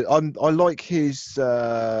fond of, I like his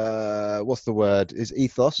what's the word? His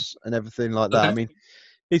ethos and everything like that. Okay. I mean,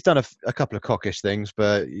 he's done a couple of cockish things,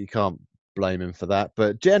 but you can't blame him for that.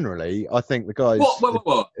 But generally, I think the guy's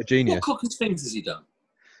a genius. What cockish things has he done?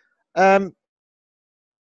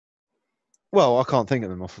 Well, I can't think of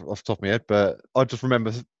them off the top of my head, but I just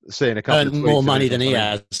remember seeing a couple of tweets more money than he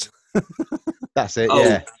has. That's it.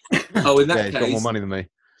 Yeah. In that case, he's got more money than me.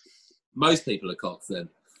 Most people are cocks then.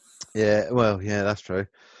 Yeah, well, yeah, that's true.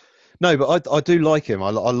 No, but I do like him. I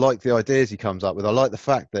like the ideas he comes up with. I like the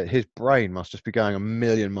fact that his brain must just be going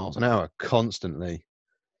 1,000,000 miles an hour constantly.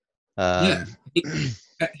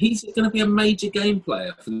 He's going to be a major game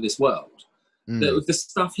player for this world. The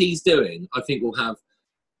stuff he's doing, I think, will have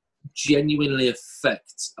genuinely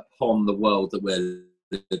effects upon the world that we're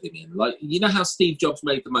living in. Like, you know how Steve Jobs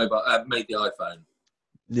made the iPhone?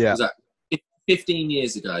 Yeah. Was that 15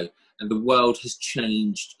 years ago? And the world has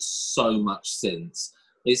changed so much since.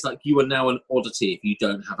 It's like you are now an oddity if you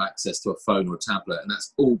don't have access to a phone or a tablet, and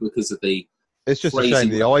that's all because of the. It's just a shame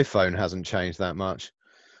the iPhone hasn't changed that much.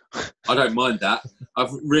 I don't mind that.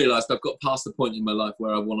 I've realised I've got past the point in my life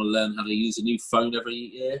where I want to learn how to use a new phone every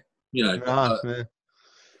year. You know,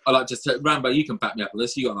 I like just Rambo. You can back me up on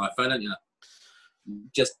this. You got an iPhone, don't you?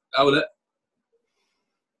 Just look.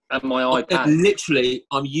 And my iPad. Literally,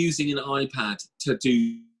 I'm using an iPad to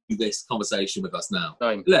do this conversation with us now.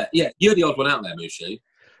 Same. Yeah, you're the odd one out there, Mushu.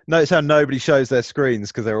 Notice how nobody shows their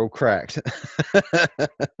screens because they're all cracked.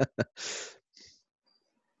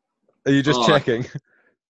 Are you just checking?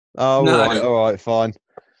 Oh, no. All right, fine.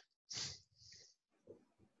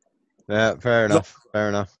 Yeah, fair enough.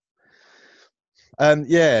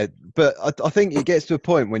 Yeah, but I think it gets to a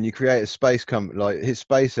point when you create a space company, like his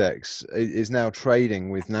SpaceX is now trading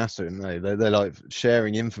with NASA, and they're like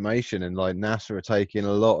sharing information, and like NASA are taking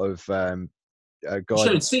a lot of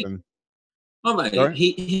guidance from. Oh mate,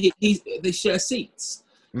 they share seats.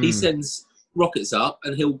 He sends rockets up,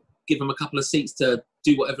 and he'll give them a couple of seats to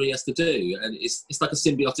do whatever he has to do, and it's like a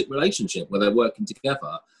symbiotic relationship where they're working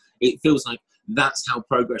together. It feels like that's how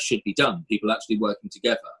progress should be done. People actually working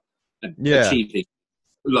together and achieving,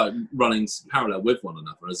 like running parallel with one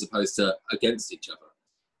another as opposed to against each other.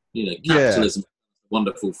 You know, capitalism is a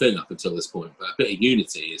wonderful thing up until this point, but a bit of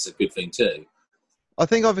unity is a good thing too. I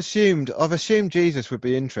think I've assumed Jesus would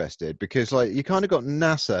be interested because, like, you kind of got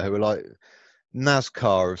NASA who are like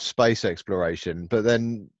NASCAR of space exploration, but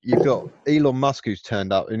then you've got Elon Musk who's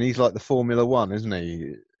turned up and he's like the Formula One, isn't he?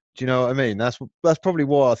 Do you know what I mean? That's probably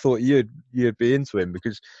why I thought you'd be into him,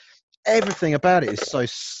 because everything about it is so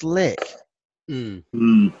slick.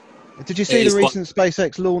 Did you see It the is recent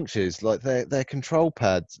SpaceX launches? Like their control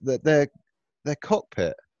pads, their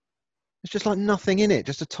cockpit. It's just like nothing in it,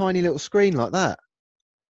 just a tiny little screen like that.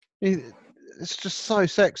 It's just so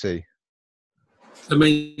sexy. I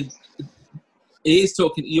mean, he's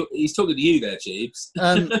talking to you there, Jeeves.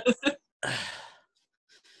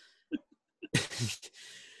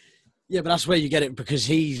 Yeah, but that's where you get it because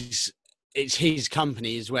it's his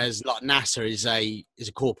company, whereas like NASA is a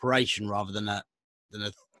corporation rather than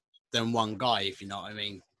one guy, if you know what I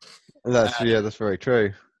mean. That's very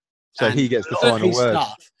true. So he gets the final word.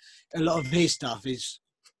 A lot of his stuff is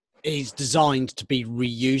designed to be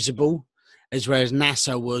reusable, whereas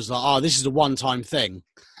NASA was like, oh, this is a one-time thing,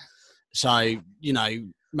 so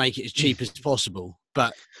make it as cheap as possible,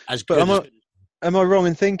 but as good. Am I wrong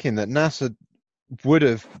in thinking that NASA would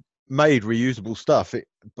have made reusable stuff,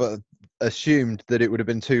 but assumed that it would have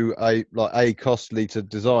been too costly to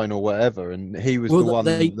design or whatever, and he was the one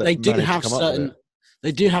they do managed have to come up with it?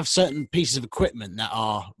 They do have certain pieces of equipment that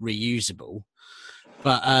are reusable,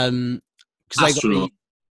 but because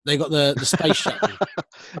they got the space shuttle.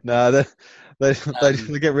 No, they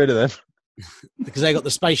get rid of them because they got the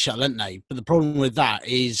space shuttle, haven't they? But the problem with that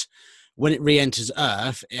is when it re-enters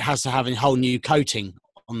Earth, it has to have a whole new coating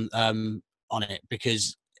on it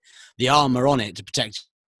because the armor on it to protect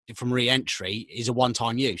it from re-entry is a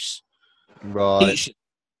one-time use. Right.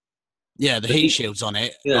 Yeah, the heat shields on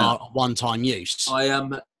it are one-time use. I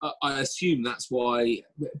assume that's why,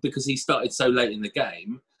 because he started so late in the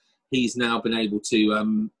game, he's now been able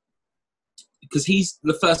to, because he's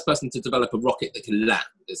the first person to develop a rocket that can land,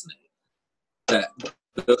 isn't he?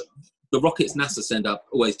 The rockets NASA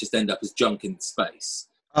always just end up as junk in space.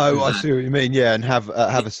 Oh, I see what you mean. Yeah, and have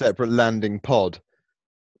a separate landing pod.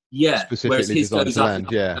 Yeah, specifically designed to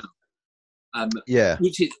land. Yeah,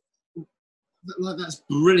 which is that's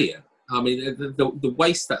brilliant. I mean, the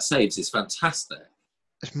waste that saves is fantastic.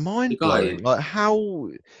 It's mind blowing. Like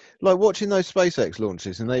watching those SpaceX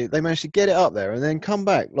launches, and they managed to get it up there and then come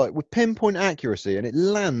back like with pinpoint accuracy, and it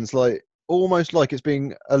lands like almost like it's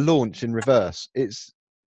being a launch in reverse. It's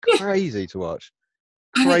crazy to watch.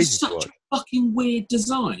 And it's such a fucking weird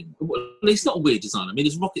design. Well, it's not a weird design. I mean,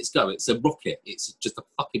 as rockets go, it's a rocket. It's just a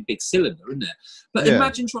fucking big cylinder, isn't it? But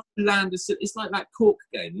imagine trying to land it's like that cork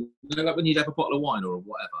game. Like when you'd have a bottle of wine or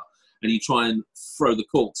whatever, and you try and throw the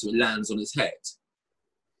cork so it lands on its head.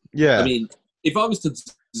 Yeah. I mean, if I was to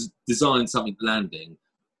design something landing,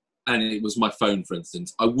 and it was my phone, for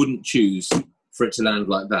instance, I wouldn't choose for it to land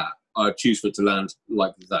like that. I'd choose for it to land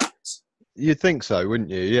like that. You'd think so, wouldn't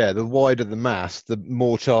you? Yeah, the wider the mass, the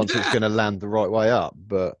more chance it's going to land the right way up.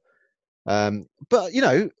 But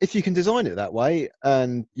if you can design it that way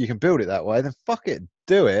and you can build it that way, then fuck it,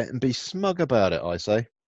 do it and be smug about it, I say.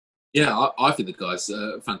 Yeah, I think the guy's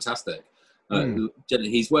fantastic.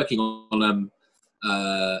 He's working on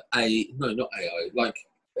not AI, like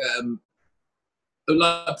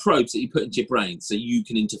probes that you put into your brain so you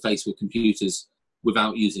can interface with computers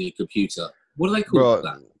without using a computer. What do they call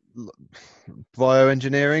that?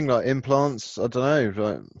 Bioengineering, like implants. I don't know,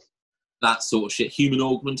 like that sort of shit. Human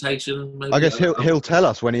augmentation. Maybe? I guess he'll tell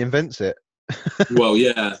us when he invents it. Well,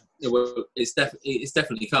 yeah. Well, it's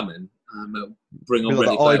definitely coming. Bring on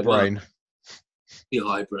Ready Player One. The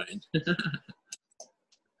eye brain.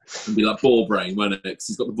 And be like Ball Brain, won't it? Because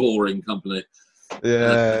he's got the boring company.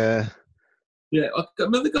 Yeah. Yeah. I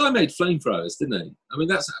remember the guy made flamethrowers, didn't he? I mean,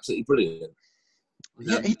 that's absolutely brilliant.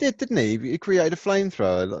 Yeah, he did, didn't he? He created a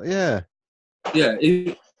flamethrower. Yeah. Yeah,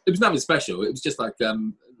 it was nothing special. It was just like a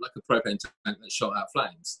propane tank that shot out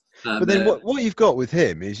flames. But then what you've got with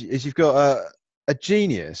him is you've got a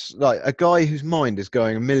genius, like a guy whose mind is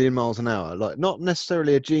going 1,000,000 miles an hour. Like not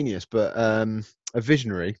necessarily a genius, but a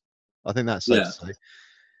visionary. I think that's safe to say.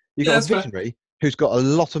 You've got a visionary who's got a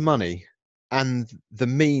lot of money and the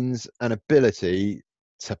means and ability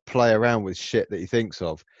to play around with shit that he thinks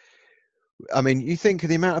of. I mean, you think of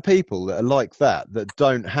the amount of people that are like that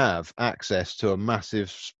don't have access to a massive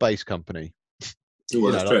space company.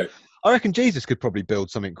 Well, that's true. I reckon Jesus could probably build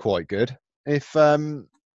something quite good if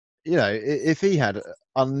if he had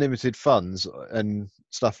unlimited funds and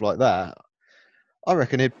stuff like that. I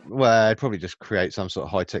reckon he'd probably just create some sort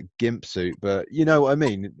of high-tech GIMP suit, but you know what I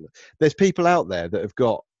mean? There's people out there that have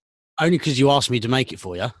got... Only because you asked me to make it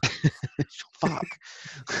for you. Fuck.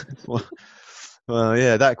 Well,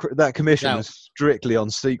 yeah, that commission was strictly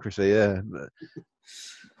on secrecy, yeah.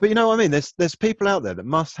 But you know what I mean? There's people out there that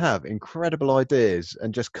must have incredible ideas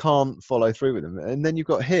and just can't follow through with them. And then you've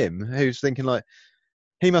got him who's thinking like,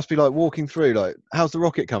 he must be like walking through like, how's the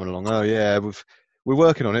rocket coming along? Oh yeah, we're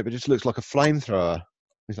working on it, but it just looks like a flamethrower.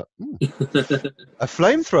 He's like, a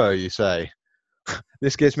flamethrower, you say?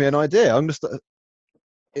 this gives me an idea. I'm just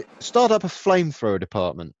start up a flamethrower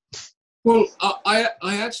department. Well, I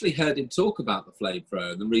actually heard him talk about the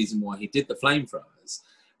flamethrower and the reason why he did the flamethrowers,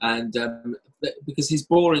 and because his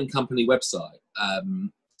boring company website,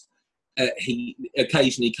 he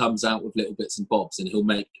occasionally comes out with little bits and bobs, and he'll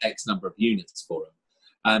make X number of units for him.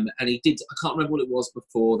 And he did. I can't remember what it was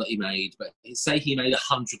before that he made, but say he made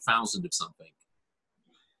 100,000 of something,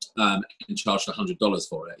 and charged $100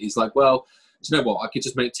 for it. He's like, well, do you know what? I could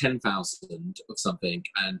just make 10,000 of something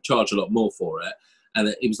and charge a lot more for it.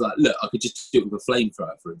 And he was like, look, I could just do it with a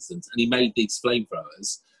flamethrower, for instance. And he made these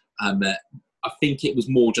flamethrowers. I think it was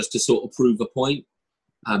more just to sort of prove a point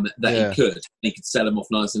that he could sell them off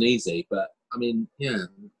nice and easy. But I mean, yeah,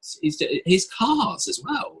 his cars as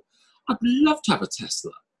well. I'd love to have a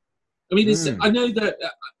Tesla. I mean, I know that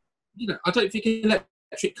I don't think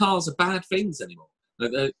electric cars are bad things anymore.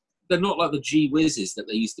 They're not like the G-Whizzes that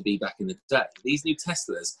they used to be back in the day. These new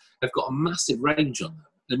Teslas have got a massive range on them.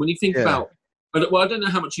 And when you think about, well, I don't know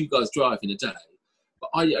how much you guys drive in a day, but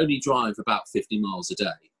I only drive about 50 miles a day.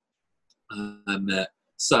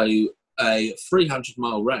 So a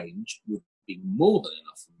 300-mile range would be more than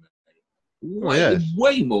enough for me.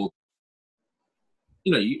 Way more.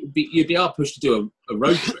 You'd be hard pushed to do a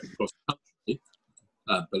road trip across the country.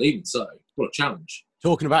 But even so, what a challenge.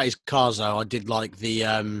 Talking about his cars, though, I did like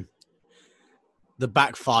the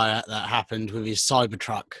backfire that happened with his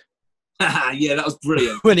Cybertruck. Yeah, that was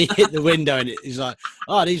brilliant. When he hit the window and he's like,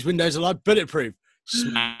 oh, these windows are like bulletproof.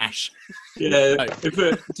 Smash. Yeah.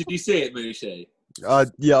 Did you see it, Mushu? I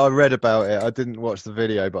read about it. I didn't watch the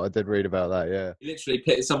video, but I did read about that, yeah. Literally,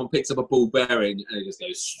 someone picks up a ball bearing and it just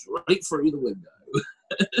goes straight through the window.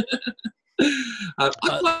 I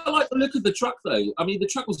quite like the look of the truck, though. I mean, the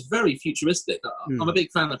truck was very futuristic. I'm a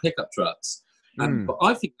big fan of pickup trucks. But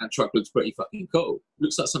I think that truck looks pretty fucking cool.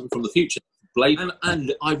 Looks like something from the future.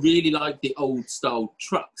 And I really like the old style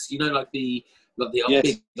trucks. Like the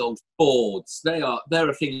big old Fords. They're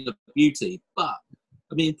a thing of beauty. But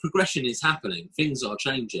I mean, progression is happening. Things are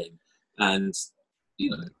changing, and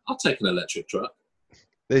I'll take an electric truck.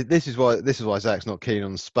 This is why Zach's not keen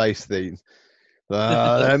on the space theme. They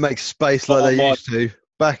don't make space like they used to.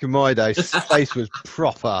 Back in my day, space was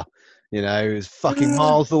proper. It was fucking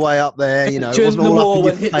miles the way up there. It wasn't all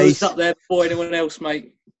up in your face. Hitler was up there before anyone else,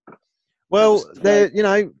 mate. Well,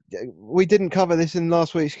 we didn't cover this in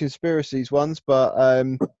last week's conspiracies ones, but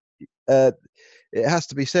it has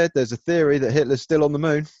to be said, there's a theory that Hitler's still on the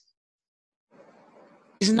moon.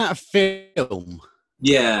 Isn't that a film?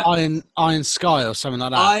 Yeah. Iron Sky or something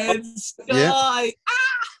like that. Iron Sky! Yeah.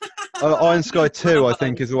 Iron Sky 2, I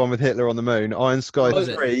think, is the one with Hitler on the moon. Iron Sky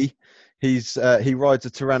 3, he rides a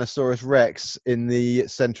Tyrannosaurus Rex in the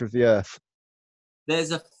centre of the Earth.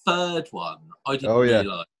 There's a third one. I didn't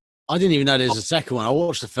realise. I didn't even know there was a second one. I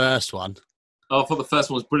watched the first one. Oh, I thought the first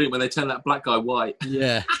one was brilliant when they turned that black guy white.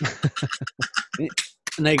 Yeah.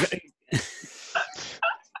 And they go...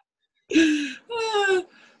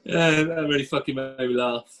 Yeah, that really fucking made me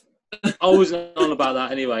laugh. I wasn't on about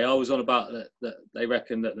that anyway. I was on about that they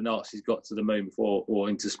reckon that the Nazis got to the moon before, or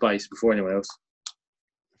into space before anyone else.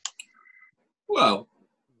 Well,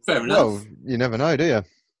 fair enough. Well, you never know, do you?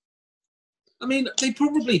 I mean, they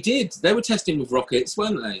probably did. They were testing with rockets,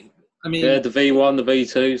 weren't they? I mean, yeah, the V1, the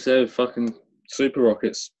V2s, they're fucking super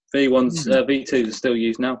rockets. V1s, V2s are still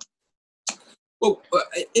used now. Well,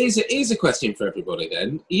 here's a question for everybody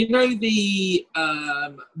then. The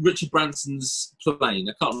Richard Branson's plane,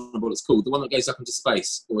 I can't remember what it's called, the one that goes up into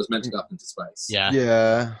space, or was meant to go up into space. Yeah.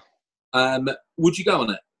 Yeah. Would you go on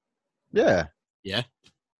it? Yeah. Yeah.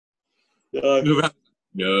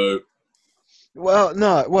 No. Well,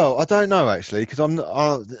 no. Well, I don't know actually, because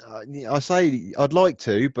I say I'd like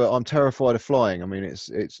to, but I'm terrified of flying. I mean,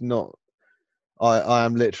 it's not. I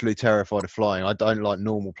am literally terrified of flying. I don't like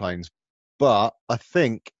normal planes, but I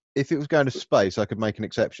think if it was going to space, I could make an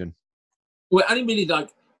exception. Well, and it really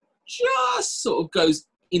just sort of goes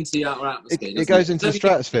into the outer atmosphere. It goes into the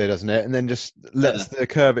stratosphere, doesn't it? And then just lets the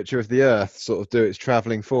curvature of the Earth sort of do its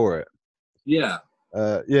travelling for it. Yeah.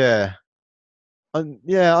 Yeah.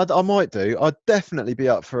 I might do. I'd definitely be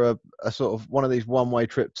up for a sort of one of these one-way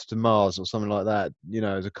trips to Mars or something like that,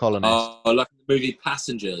 as a colonist. Oh, like the movie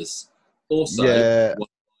Passengers. Also,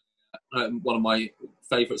 one of my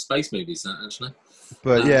favourite space movies, actually.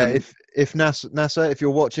 But if NASA, if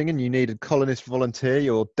you're watching and you need a colonist volunteer,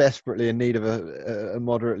 you're desperately in need of a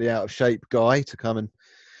moderately out of shape guy to come and,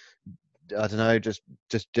 I don't know, just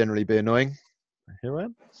generally be annoying. Here I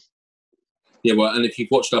am. Yeah, well, and if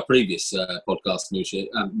you've watched our previous podcast, Mushu,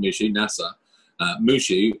 NASA,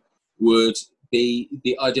 Mushu would be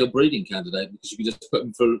the ideal breeding candidate because you could just put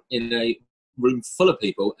him in a room full of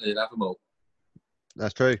people and he'd have them all.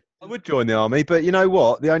 That's true. I would join the army, but you know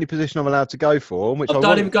what? The only position I'm allowed to go for, and which I don't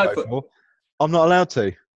want even to go go for- for, I'm not allowed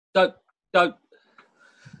to. Don't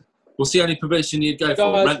What's the only provision you'd go for?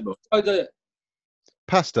 Guys, Rentable. go do it.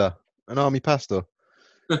 Pastor, an army pastor.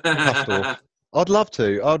 Pastor. I'd love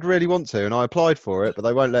to. I'd really want to, and I applied for it, but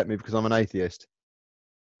they won't let me because I'm an atheist,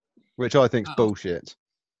 which I think's bullshit.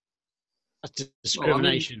 That's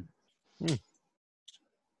discrimination. Kind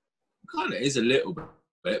of is a little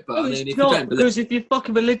bit, but No, I mean, it's if you not, don't believe, because if you're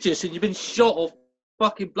fucking religious and you've been shot or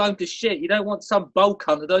fucking blown to shit, you don't want some bowl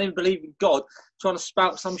cunt that don't even believe in God trying to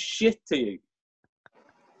spout some shit to you.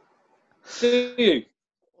 Do you?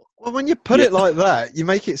 Well, when you put it like that, you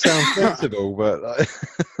make it sound sensible, but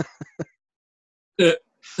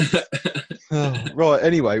right.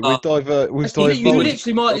 Anyway, we've You divulged.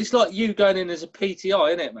 literally might. It's like you going in as a PTI,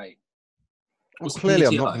 isn't it, mate? Well, clearly,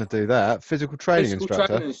 I'm not going to do that. Physical training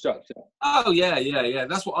instructor. Oh yeah.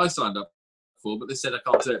 That's what I signed up for, but they said I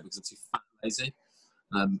can't do it because I'm too fat and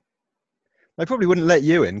lazy. They probably wouldn't let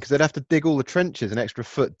you in because they'd have to dig all the trenches an extra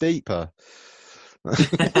foot deeper.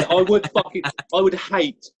 I would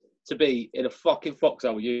hate to be in a fucking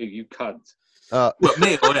foxhole with you cunt. Well,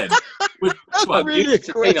 me or him? Well, really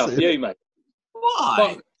aggressive. You, mate.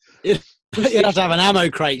 Why? You'd have to have an ammo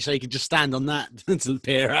crate so you could just stand on that to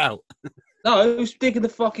peer out. No, who's digging the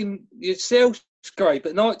fucking your cell scrape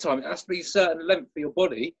at night time? It has to be a certain length for your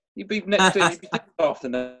body. You'd be next to it, you'd be dead after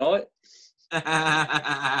the night.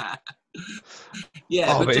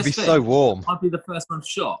 Yeah, but it'd be so warm. I'd be the first one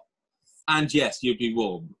shot. And yes, you'd be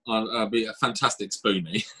warm. I'd be a fantastic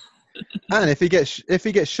spoonie. And if he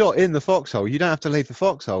gets shot in the foxhole, you don't have to leave the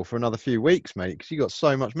foxhole for another few weeks, mate, because you got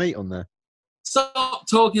so much meat on there. Stop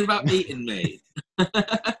talking about eating me.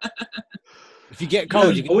 If you get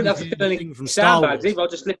cold, you I wouldn't have to do anything from sandbags either. I'll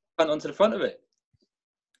just lift the onto the front of it.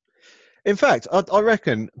 In fact, I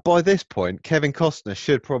reckon by this point, Kevin Costner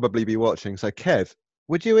should probably be watching. So, Kev,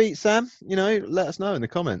 would you eat Sam? You know, let us know in the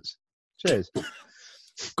comments. Cheers.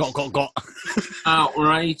 Got.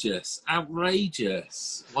 Outrageous.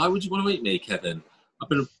 Why would you want to eat me, Kevin? I've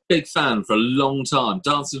been a big fan for a long time.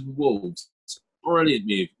 Dances with Wolves.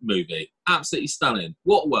 Brilliant movie. Absolutely stunning.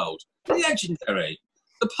 What world? Legendary.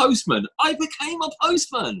 The Postman. I became a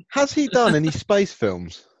postman. Has he done any space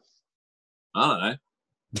films? I don't know.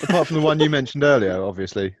 Apart from the one you mentioned earlier,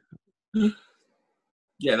 obviously.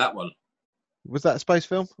 Yeah, that one. Was that a space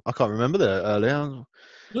film? I can't remember that earlier.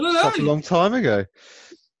 No. Such a long time ago.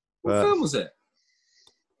 What film was it?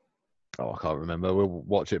 Oh, I can't remember. We'll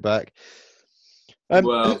watch it back.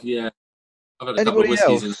 Well, yeah. I've had a couple of Anybody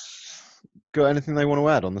whiskies. else got anything they want to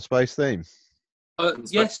add on the space theme?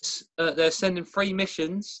 Yes, they're sending 3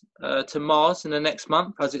 missions to Mars in the next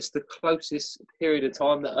month, as it's the closest period of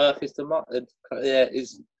time that Earth is to Mars.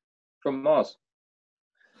 Is from Mars.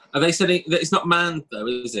 Are they sending? It's not manned though,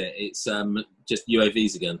 is it? It's just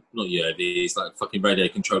UAVs again. Not UAVs, like fucking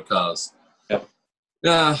radio-controlled cars.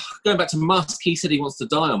 Yeah. Going back to Musk, he said he wants to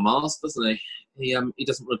die on Mars, doesn't he? He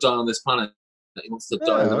doesn't want to die on this planet. He wants to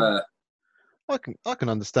die over there. I can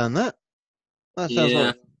understand that.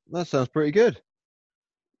 That sounds pretty good.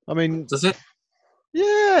 I mean, Does it?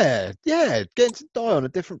 Yeah, getting to die on a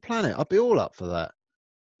different planet. I'd be all up for that.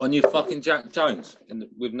 On you fucking Jack Jones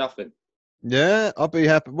with nothing. Yeah, I'd be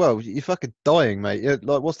happy. Well, you're fucking dying, mate.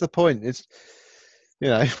 Like, what's the point? It's,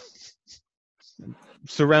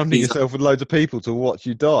 surrounding yourself with loads of people to watch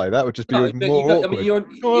you die. That would just be more awkward.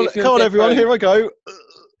 Come on, everyone, here I go.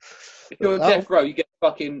 If you're on death row, you get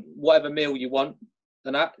fucking whatever meal you want.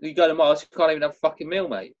 And that you go to Mars, you can't even have a fucking meal,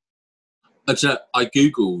 mate. Actually, I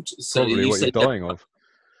googled. So probably what you're dying of.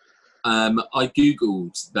 I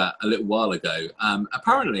googled that a little while ago.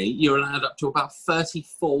 Apparently, you're allowed up to about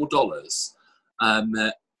 $34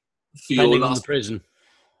 for depending on the prison.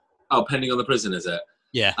 Oh, pending on the prison, is it?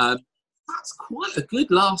 Yeah. That's quite a good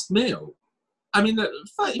last meal. I mean,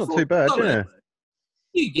 $34. Not too bad, yeah.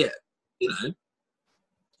 You get,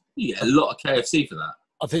 you get a lot of KFC for that.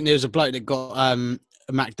 I think there was a bloke that got a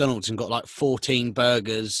McDonald's and got like 14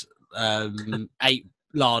 burgers, 8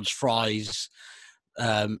 large fries,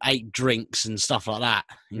 8 drinks and stuff like that,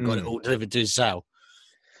 and got it all delivered to his cell.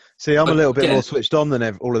 See, I'm a little bit more switched on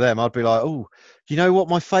than all of them. I'd be like, oh, you know what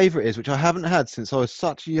my favourite is, which I haven't had since I was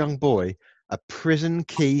such a young boy? A prison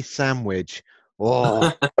key sandwich.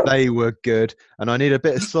 Oh, they were good. And I need a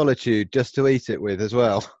bit of solitude just to eat it with as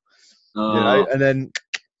well. And then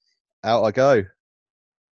out I go.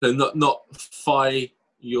 So not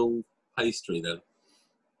Fayul pastry then?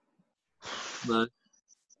 No.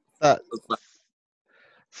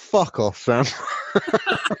 Fuck off, Sam.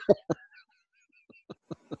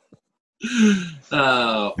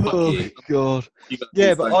 Oh, fuck you. God. You got Yeah,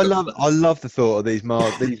 these but photos. I love the thought of these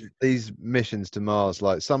Mars these missions to Mars.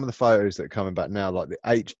 Like some of the photos that are coming back now, like the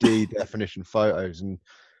HD definition photos, and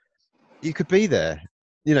you could be there.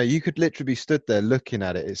 You know, you could literally be stood there looking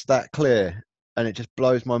at it. It's that clear, and it just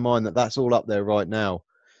blows my mind that that's all up there right now.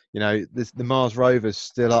 You know, the Mars rover's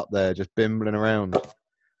still up there, just bimbling around.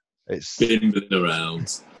 It's Bimbling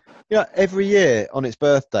around. yeah. Every year on its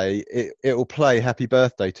birthday, it will play "Happy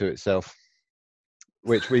Birthday" to itself,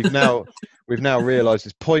 which we've now realised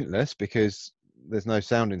is pointless because there's no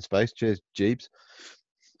sound in space. Cheers, Jeeves.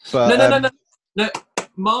 But No.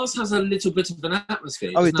 Mars has a little bit of an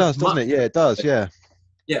atmosphere. Oh, it does, doesn't it? Yeah, it does. Yeah.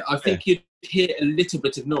 Yeah, I think you'd hear a little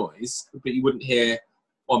bit of noise, but you wouldn't hear.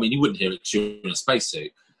 Well, I mean, you wouldn't hear it because you're in a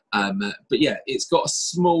spacesuit. But yeah, it's got a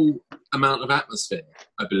small amount of atmosphere,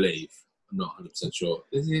 I believe. I'm not 100% sure.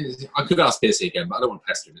 I could ask Piercy again, but I don't want to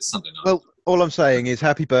pester him. It's Sunday night. Well, all I'm saying is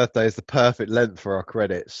 "Happy Birthday" is the perfect length for our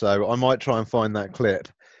credits, so I might try and find that clip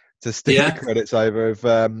to stick the credits over of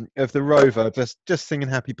the rover just singing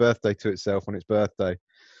 "Happy Birthday" to itself on its birthday.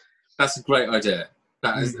 That's a great idea.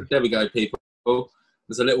 That is, There we go, people.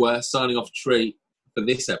 There's a little signing off treat for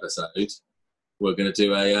this episode. We're going to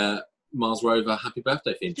do a Mars rover "Happy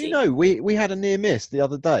Birthday" theme. Do you know we had a near miss the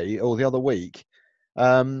other day or the other week?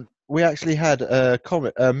 We actually had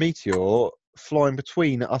a meteor flying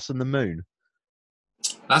between us and the moon.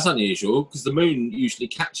 That's unusual because the moon usually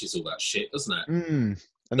catches all that shit, doesn't it? And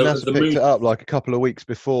NASA picked it up like a couple of weeks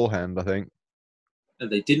beforehand, I think. And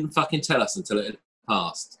they didn't fucking tell us until it had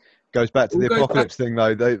passed. Goes back to the apocalypse thing,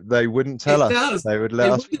 though. They wouldn't tell us. Does. They would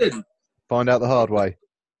let us find out the hard way.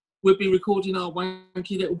 We'd be recording our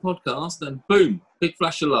wanky little podcast, and boom, big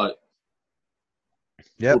flash of light.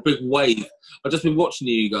 Yeah. Or a big wave. I've just been watching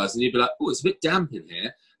you guys, and you'd be like, "Oh, it's a bit damp in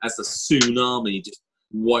here." As the tsunami just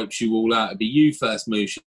wipes you all out. It'd be you first,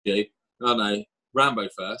 Mushu. Oh no, Rambo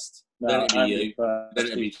first. Then it'd be you. Then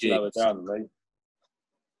it'd be Jeeves.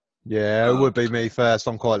 Yeah, it would be me first.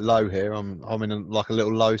 I'm quite low here. I'm in a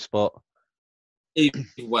little low spot. Either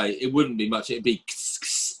way, it wouldn't be much. It'd be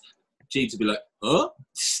Jeeves would be like, "Huh?"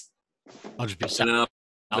 I'll just be sat on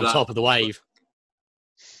top of the wave.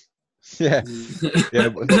 Yeah. Yeah.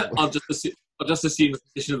 I'll just assume the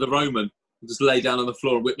position of the Roman. I'll just lay down on the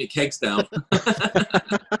floor and whip my kegs down.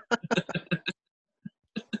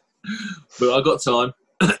 But I got time.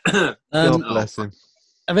 God bless him.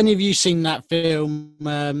 Have any of you seen that film,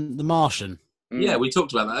 The Martian? Yeah, we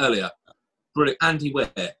talked about that earlier. Brilliant. Andy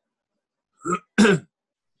Ware.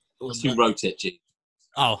 Who wrote it, G?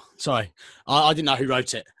 Oh, sorry. I didn't know who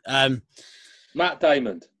wrote it. Matt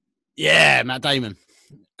Damon. Yeah, Matt Damon.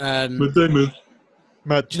 Matt Damon.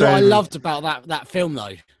 Do you know what I loved about that film,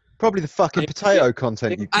 though? Probably the fucking potato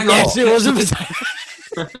content you got. Yes, it was a potato.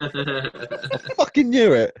 I fucking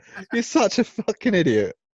knew it. You're such a fucking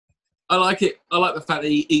idiot. I like it. I like the fact that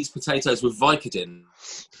he eats potatoes with Vicodin.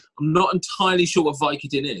 I'm not entirely sure what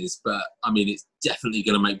Vicodin is, but I mean, it's definitely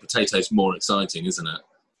going to make potatoes more exciting, isn't it?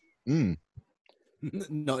 Mm.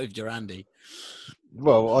 Not if you're Andy.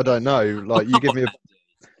 Well, I don't know. Like, you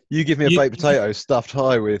give me a baked potato stuffed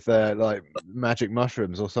high with like magic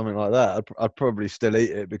mushrooms or something like that. I'd probably still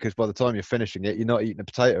eat it because by the time you're finishing it, you're not eating a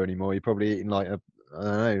potato anymore. You're probably eating like I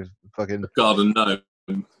don't know, fucking garden gnome.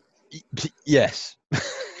 Yes.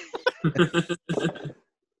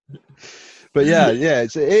 But yeah,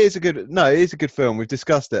 it is a good film. We've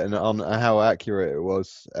discussed it and on how accurate it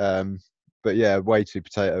was. But yeah, way too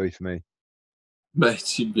potatoey for me. Way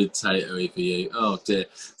too potatoey for you. Oh dear.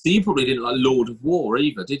 So you probably didn't like Lord of War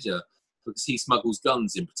either, did you? Because he smuggles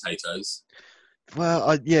guns in potatoes.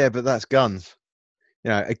 Well, yeah, but that's guns.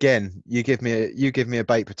 You know, again, you give me a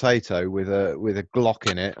baked potato with a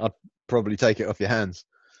Glock in it, I'd probably take it off your hands.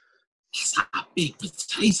 It's a big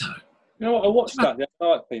potato. You know what? I watched that the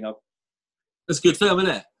other night, Pino. That's a good film,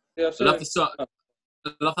 isn't it? Yeah, I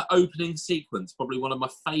love that opening sequence. Probably one of my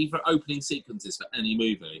favourite opening sequences for any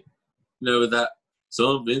movie. You know, with that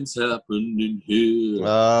something's happened in here.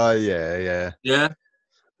 Oh yeah.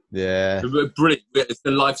 Yeah. Brilliant. It's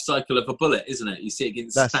the life cycle of a bullet, isn't it? You see it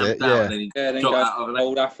getting stamped out, and then then goes out of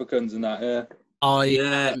old Africans and that. Yeah. I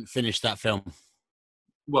haven't finished that film.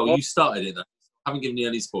 Well, you started it though. I haven't given you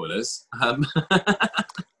any spoilers.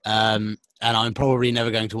 And I'm probably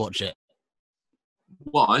never going to watch it.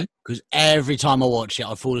 Why? Because every time I watch it,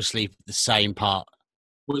 I fall asleep at the same part.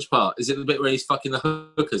 Which part? Is it the bit where he's fucking the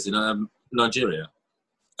hookers in Nigeria?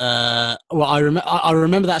 Well, I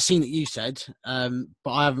remember that scene that you said,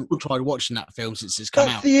 but I haven't tried watching that film since it's come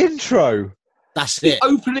out. That's the intro. That's The it.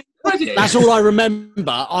 opening credits. That's all I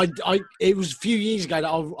remember. It was a few years ago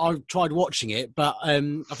that I tried watching it, but I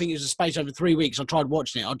think it was a space over 3 weeks. I tried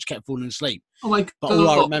watching it. I just kept falling asleep. Oh my God. But all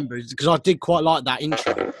I remember is because I did quite like that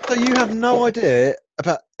intro. So you have no idea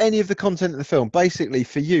about any of the content of the film. Basically,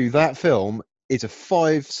 for you, that film is a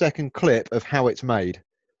 5-second clip of how it's made.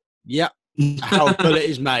 Yep. How a bullet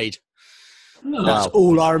is made. No. That's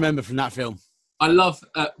all I remember from that film. I love,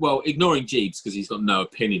 ignoring Jeeves because he's got no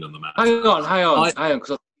opinion on the matter. Hang on,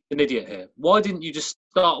 because I'm an idiot here. Why didn't you just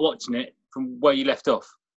start watching it from where you left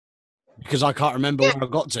off? Because I can't remember where I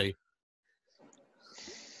got to.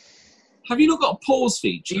 Have you not got a pause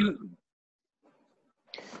feature?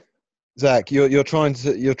 Zach, you're trying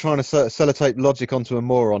to sellotape logic onto a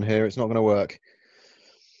moron here. It's not going to work.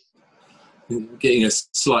 Getting a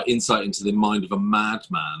slight insight into the mind of a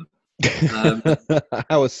madman.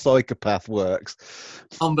 How a psychopath works.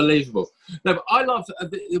 Unbelievable. No, but I love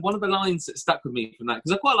one of the lines that stuck with me from that,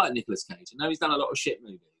 because I quite like Nicolas Cage. I know he's done a lot of shit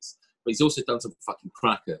movies, but he's also done some fucking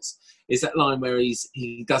crackers. Is that line where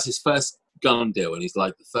he does his first gun deal, and he's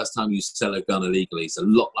like, the first time you sell a gun illegally is a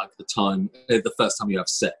lot like the first time you have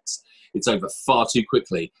sex. It's over far too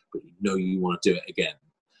quickly, but you know you want to do it again.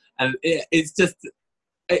 And it's just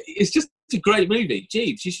a great movie.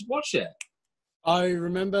 Jeeves, you should watch it. I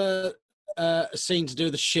remember a scene to do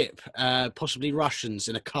with a ship, possibly Russians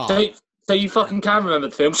in a car. So you fucking can remember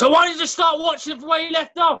the film. So why did you start watching it from where you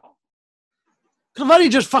left off? I've only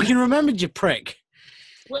just fucking remembered, you prick.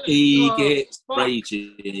 He gets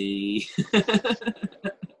ragey.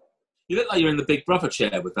 You look like you're in the Big Brother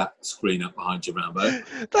chair with that screen up behind you, Rambo.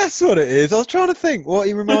 That's what it is. I was trying to think what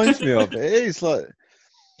he reminds me of. It is like,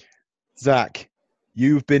 Zach,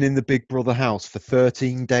 you've been in the Big Brother house for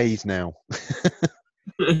 13 days now.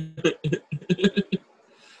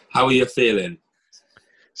 How are you feeling?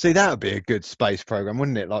 See, that would be a good space program,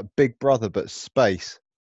 wouldn't it? Like Big Brother, but space.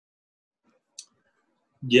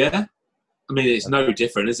 Yeah. I mean, it's no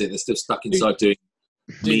different, is it? They're still stuck inside doing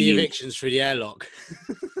the evictions through the airlock.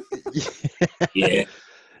 Yeah.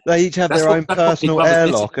 They each have their own personal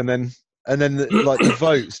airlock, and then the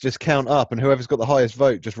votes just count up, and whoever's got the highest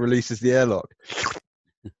vote just releases the airlock.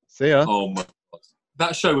 See ya. Oh my God.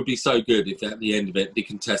 That show would be so good if at the end of it the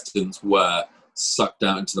contestants were sucked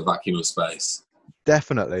out into the vacuum of space.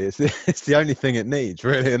 Definitely. It's the only thing it needs,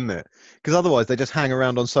 really, isn't it? Because otherwise they just hang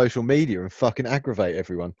around on social media and fucking aggravate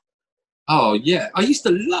everyone. Oh, yeah. I used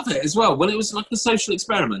to love it as well. When it was like a social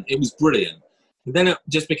experiment, it was brilliant. And then it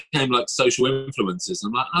just became like social influencers.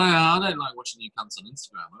 I'm like, I don't like watching you cunts on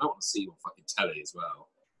Instagram. I don't want to see you on fucking telly as well.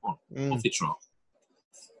 Off your trot.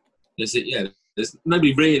 There's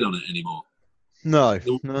nobody real on it anymore. No.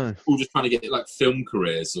 All just trying to get like film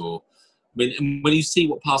careers, or when you see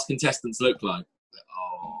what past contestants look like,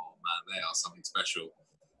 oh man, they are something special.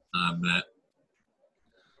 I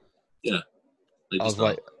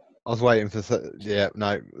was waiting for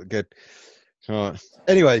good. All right.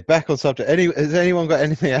 Anyway, back on subject. Has anyone got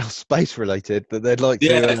anything else space related that they'd like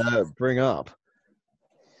to bring up?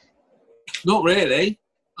 Not really.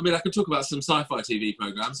 I mean, I could talk about some sci-fi TV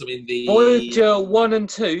programs. I mean, the Voyager 1 and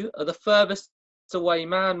 2 are the furthest away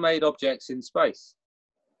man-made objects in space.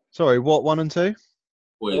 Sorry, what 1 and 2?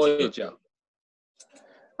 Voyager.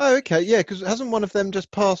 Oh, okay, yeah, because hasn't one of them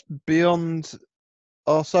just passed beyond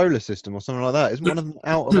our solar system or something like that? Isn't one of them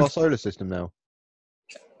out of our solar system now?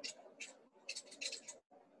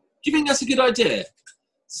 Do you think that's a good idea?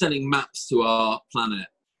 Sending maps to our planet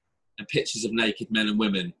and pictures of naked men and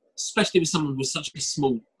women, especially with someone with such a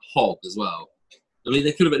small hog as well. I mean,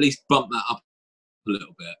 they could have at least bumped that up a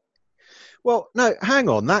little bit. Well, no, hang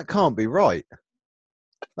on, that can't be right.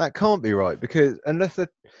 That can't be right because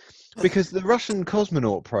the Russian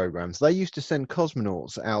cosmonaut programs, they used to send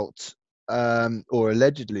cosmonauts out, or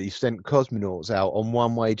allegedly sent cosmonauts out on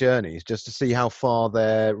one-way journeys just to see how far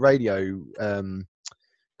their radio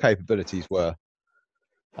capabilities were.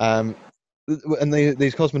 And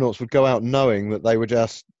these cosmonauts would go out knowing that they were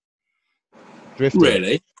just drifting.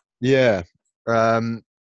 Really? Yeah. That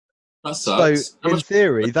sucks. So, in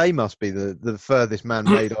theory, they must be the furthest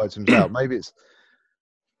man-made items out. Maybe it's...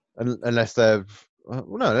 Unless they're...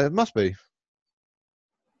 Well, no, it must be.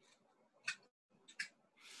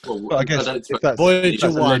 Well, I guess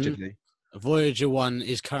Voyager 1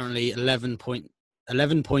 is currently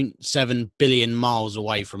 11.7 billion miles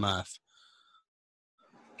away from Earth.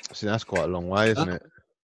 See, that's quite a long way, isn't it?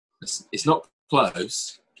 It's not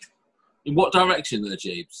close. In what direction, though,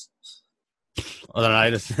 Jeeves? I don't know.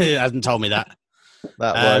 It hasn't told me that.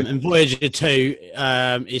 And Voyager 2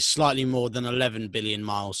 is slightly more than 11 billion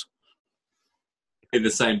miles. In the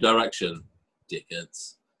same direction,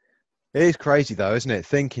 dickheads. It is crazy, though, isn't it?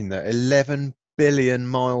 Thinking that 11 billion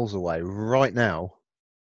miles away right now,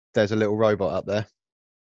 there's a little robot up there.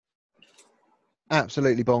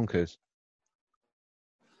 Absolutely bonkers.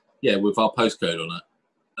 Yeah, with our postcode on it.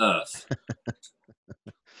 Earth.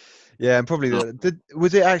 Yeah, and probably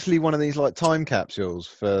was it actually one of these like time capsules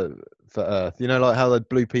for Earth? You know, like how the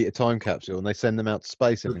Blue Peter time capsule, and they send them out to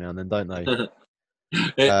space every now and then, don't they?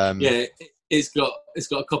 Yeah, it's got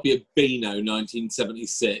a copy of Beano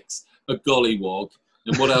 1976, a gollywog,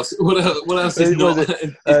 and what else? What else is not?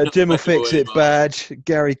 Jim will fix it badge,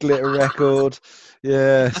 Gary Glitter record.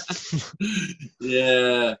 Yeah.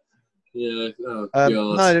 Yeah. Oh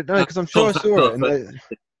God. No, because I'm sure I saw it.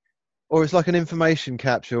 Or it's like an information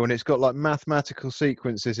capsule, and it's got like mathematical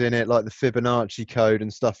sequences in it, like the Fibonacci code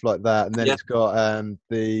and stuff like that. And then it's got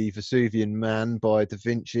the Vesuvian Man by Da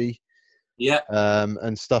Vinci. Yeah.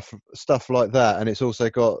 And stuff like that. And it's also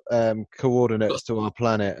got coordinates to our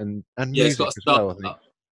planet and music as well, I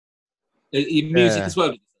think. Music as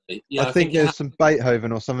well. Yeah, I think there's some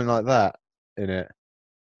Beethoven or something like that in it.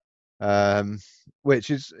 Which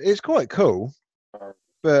is quite cool,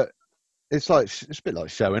 but it's a bit like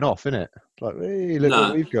showing off, isn't it? Like, hey, look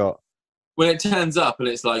what we've got. When it turns up and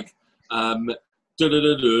it's like, they're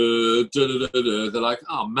like,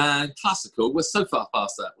 oh man, classical. We're so far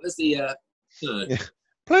past that. Where's the?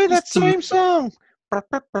 Play that same song.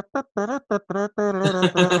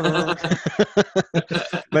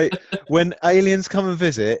 Mate, when aliens come and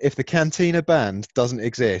visit, if the Cantina band doesn't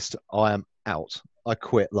exist, I am out. I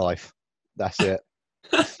quit life. That's it.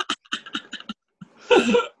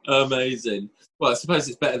 Amazing. Well, I suppose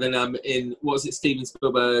it's better than in what was it, Steven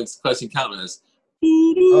Spielberg's Close Encounters.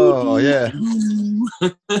 Oh yeah.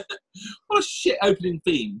 What a shit opening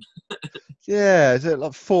theme. Yeah, is it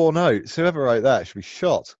like 4 notes? Whoever wrote that should be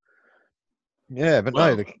shot. Yeah, but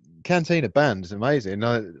no, the Cantina band is amazing.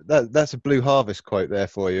 No, that's a Blue Harvest quote there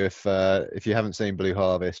for you. If you haven't seen Blue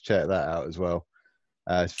Harvest, check that out as well.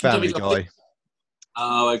 It's Family Guy.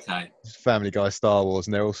 Oh, okay. Family Guy, Star Wars,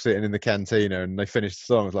 and they're all sitting in the cantina, and they finish the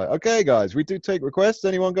song. It's like, okay, guys, we do take requests.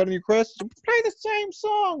 Anyone got any requests? Play the same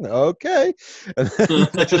song. Okay, and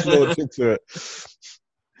they just launch into it.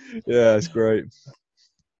 Yeah, it's great.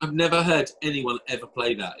 I've never heard anyone ever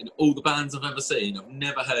play that. In all the bands I've ever seen, I've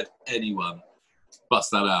never heard anyone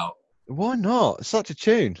bust that out. Why not? It's such a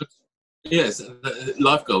tune. Yes,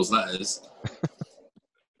 life goals, that is.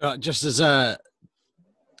 Just as a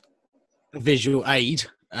visual aid,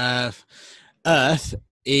 Earth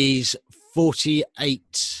is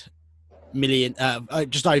 48 million,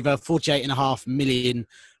 just over 48.5 million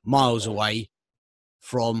miles away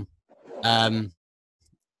from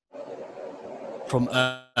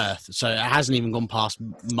Earth, so it hasn't even gone past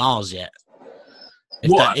Mars yet.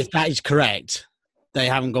 If that is correct, they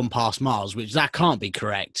haven't gone past Mars, which that can't be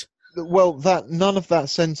correct. Well, none of that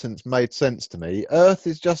sentence made sense to me. Earth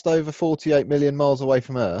is just over 48 million miles away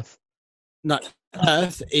from Earth. No,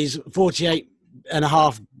 Earth is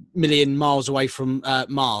 48.5 million miles away from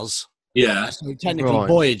Mars. Yeah. So technically,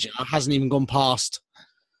 Voyager hasn't even gone past.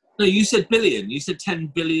 No, you said billion. You said 10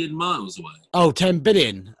 billion miles away. Oh, 10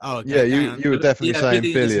 billion. Oh, okay. Yeah, you were definitely saying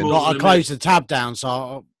billion. I closed the tab down,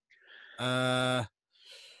 so. Yeah,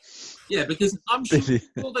 because I'm sure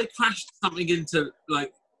they crashed something into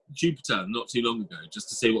like Jupiter not too long ago just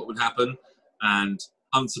to see what would happen, and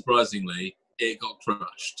unsurprisingly, it got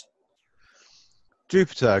crushed.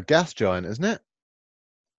 Jupiter, a gas giant, isn't it?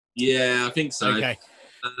 Yeah, I think so. Okay.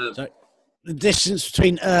 So the distance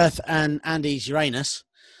between Earth and Andes Uranus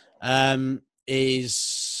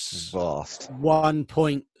is vast.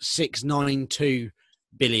 1.692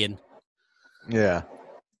 billion. Yeah.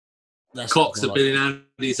 That's Cox have been in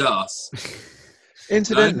Andy's ass.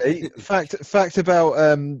 Incidentally, fact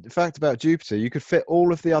about Jupiter, you could fit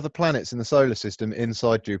all of the other planets in the solar system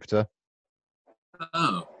inside Jupiter.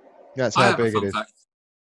 Oh. That's how big it is.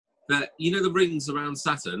 That, you know the rings around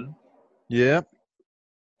Saturn? Yeah. Do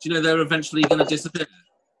you know they're eventually going to disappear?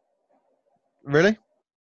 Really?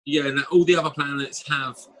 Yeah, and all the other planets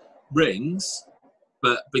have rings,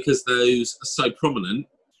 but because those are so prominent,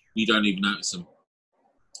 you don't even notice them.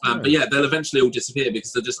 But yeah, they'll eventually all disappear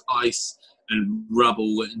because they're just ice and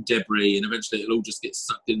rubble and debris, and eventually it'll all just get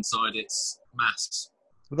sucked inside its mass.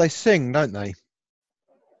 Well, they sing, don't they?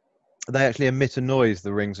 They actually emit a noise,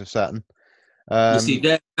 the rings of Saturn. You see,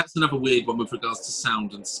 that's another weird one with regards to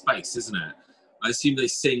sound and space, isn't it? I assume they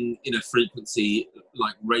sing in a frequency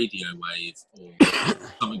like radio wave or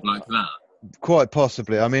something like that. Quite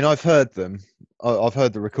possibly. I mean, I've heard them. I've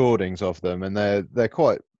heard the recordings of them, and they're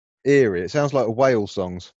quite eerie. It sounds like whale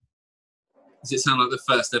songs. Does it sound like the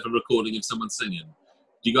first ever recording of someone singing?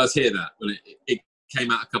 Do you guys hear that? Well, it came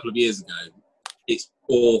out a couple of years ago. It's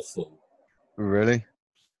awful. Really?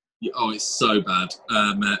 Yeah, oh, it's so bad.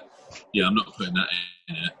 Yeah, I'm not putting that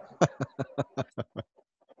in it.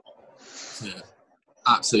 Yeah,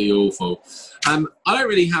 absolutely awful. I don't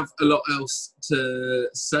really have a lot else to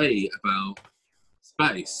say about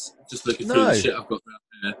space. Just looking through the shit I've got around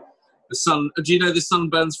here. The sun. Do you know the sun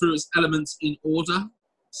burns through its elements in order?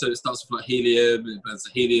 So it starts with like helium, and it burns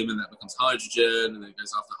the helium, and that becomes hydrogen, and then it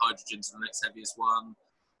goes after hydrogen to the next heaviest one,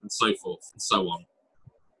 and so forth and so on.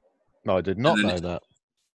 No, I did not know that.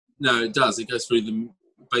 No, it does. It goes through them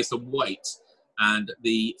based on weight and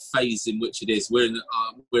the phase in which it is. We're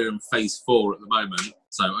in phase 4 at the moment,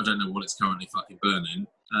 so I don't know what it's currently fucking burning.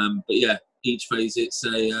 But yeah, each phase it's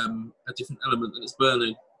a different element that it's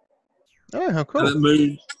burning. Oh, how cool!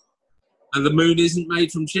 And the moon isn't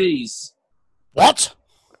made from cheese. What?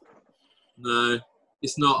 No,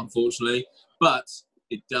 it's not, unfortunately. But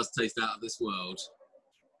it does taste out of this world.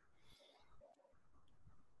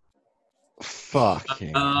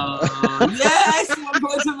 Fucking. Yes, 1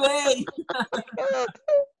 point to me.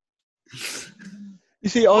 You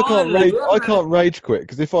see, I can't rage quit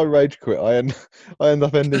because if I rage quit, I end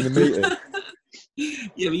up ending the meeting.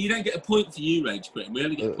 Yeah, but you don't get a point for you rage quitting. We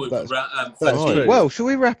only get a point for that's true. Well, shall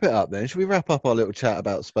we wrap it up then? Shall we wrap up our little chat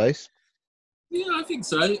about space? Yeah, I think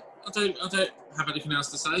so. I don't have anything else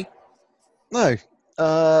to say. No.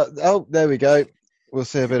 Oh, there we go. We'll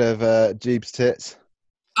see a bit of Jeeb's tits.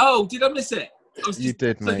 Oh, did I miss it? You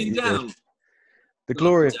did, mate. You down. did. The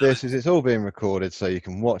glory of this is it's all being recorded, so you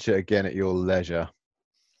can watch it again at your leisure.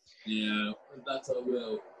 Yeah, that I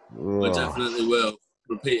will. Oh. I definitely will.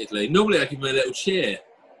 Repeatedly. Normally I give me a little cheer.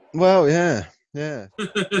 Well, yeah.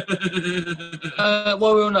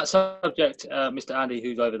 While we're on that subject, Mr. Andy,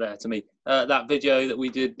 who's over there to me, that video that we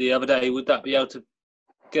did the other day, would that be able to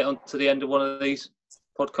get on to the end of one of these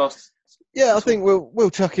podcasts? Yeah, I think we'll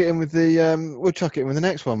chuck it in with the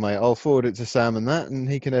next one, mate. I'll forward it to Sam and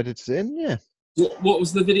he can edit it in. Yeah. What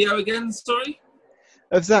was the video again? Sorry.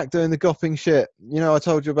 Of Zach doing the gopping shit. You know, I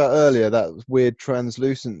told you about earlier that weird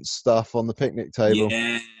translucent stuff on the picnic table.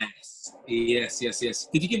 Yes.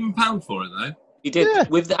 Did you give him £1 for it though? He did, yeah.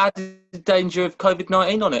 With the added danger of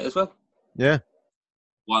COVID-19 on it as well. Yeah.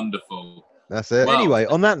 Wonderful. That's it. Wow. Anyway,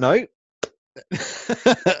 on that note,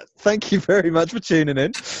 thank you very much for tuning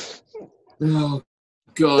in. Oh,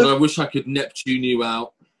 God, I wish I could Neptune you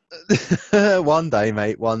out. One day,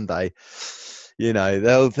 mate, one day. You know,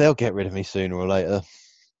 they'll get rid of me sooner or later.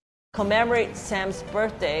 Commemorate Sam's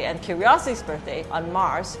birthday and Curiosity's birthday on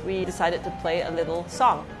Mars, we decided to play a little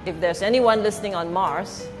song. If there's anyone listening on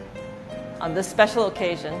Mars, on this special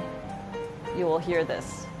occasion, you will hear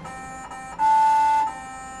this.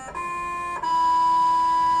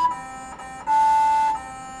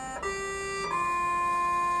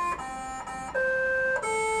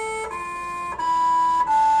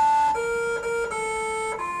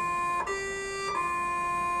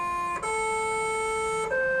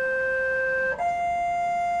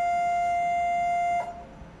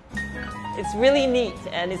 It's really neat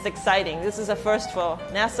and it's exciting. This is a first for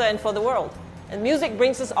NASA and for the world. And music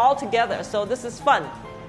brings us all together, so this is fun.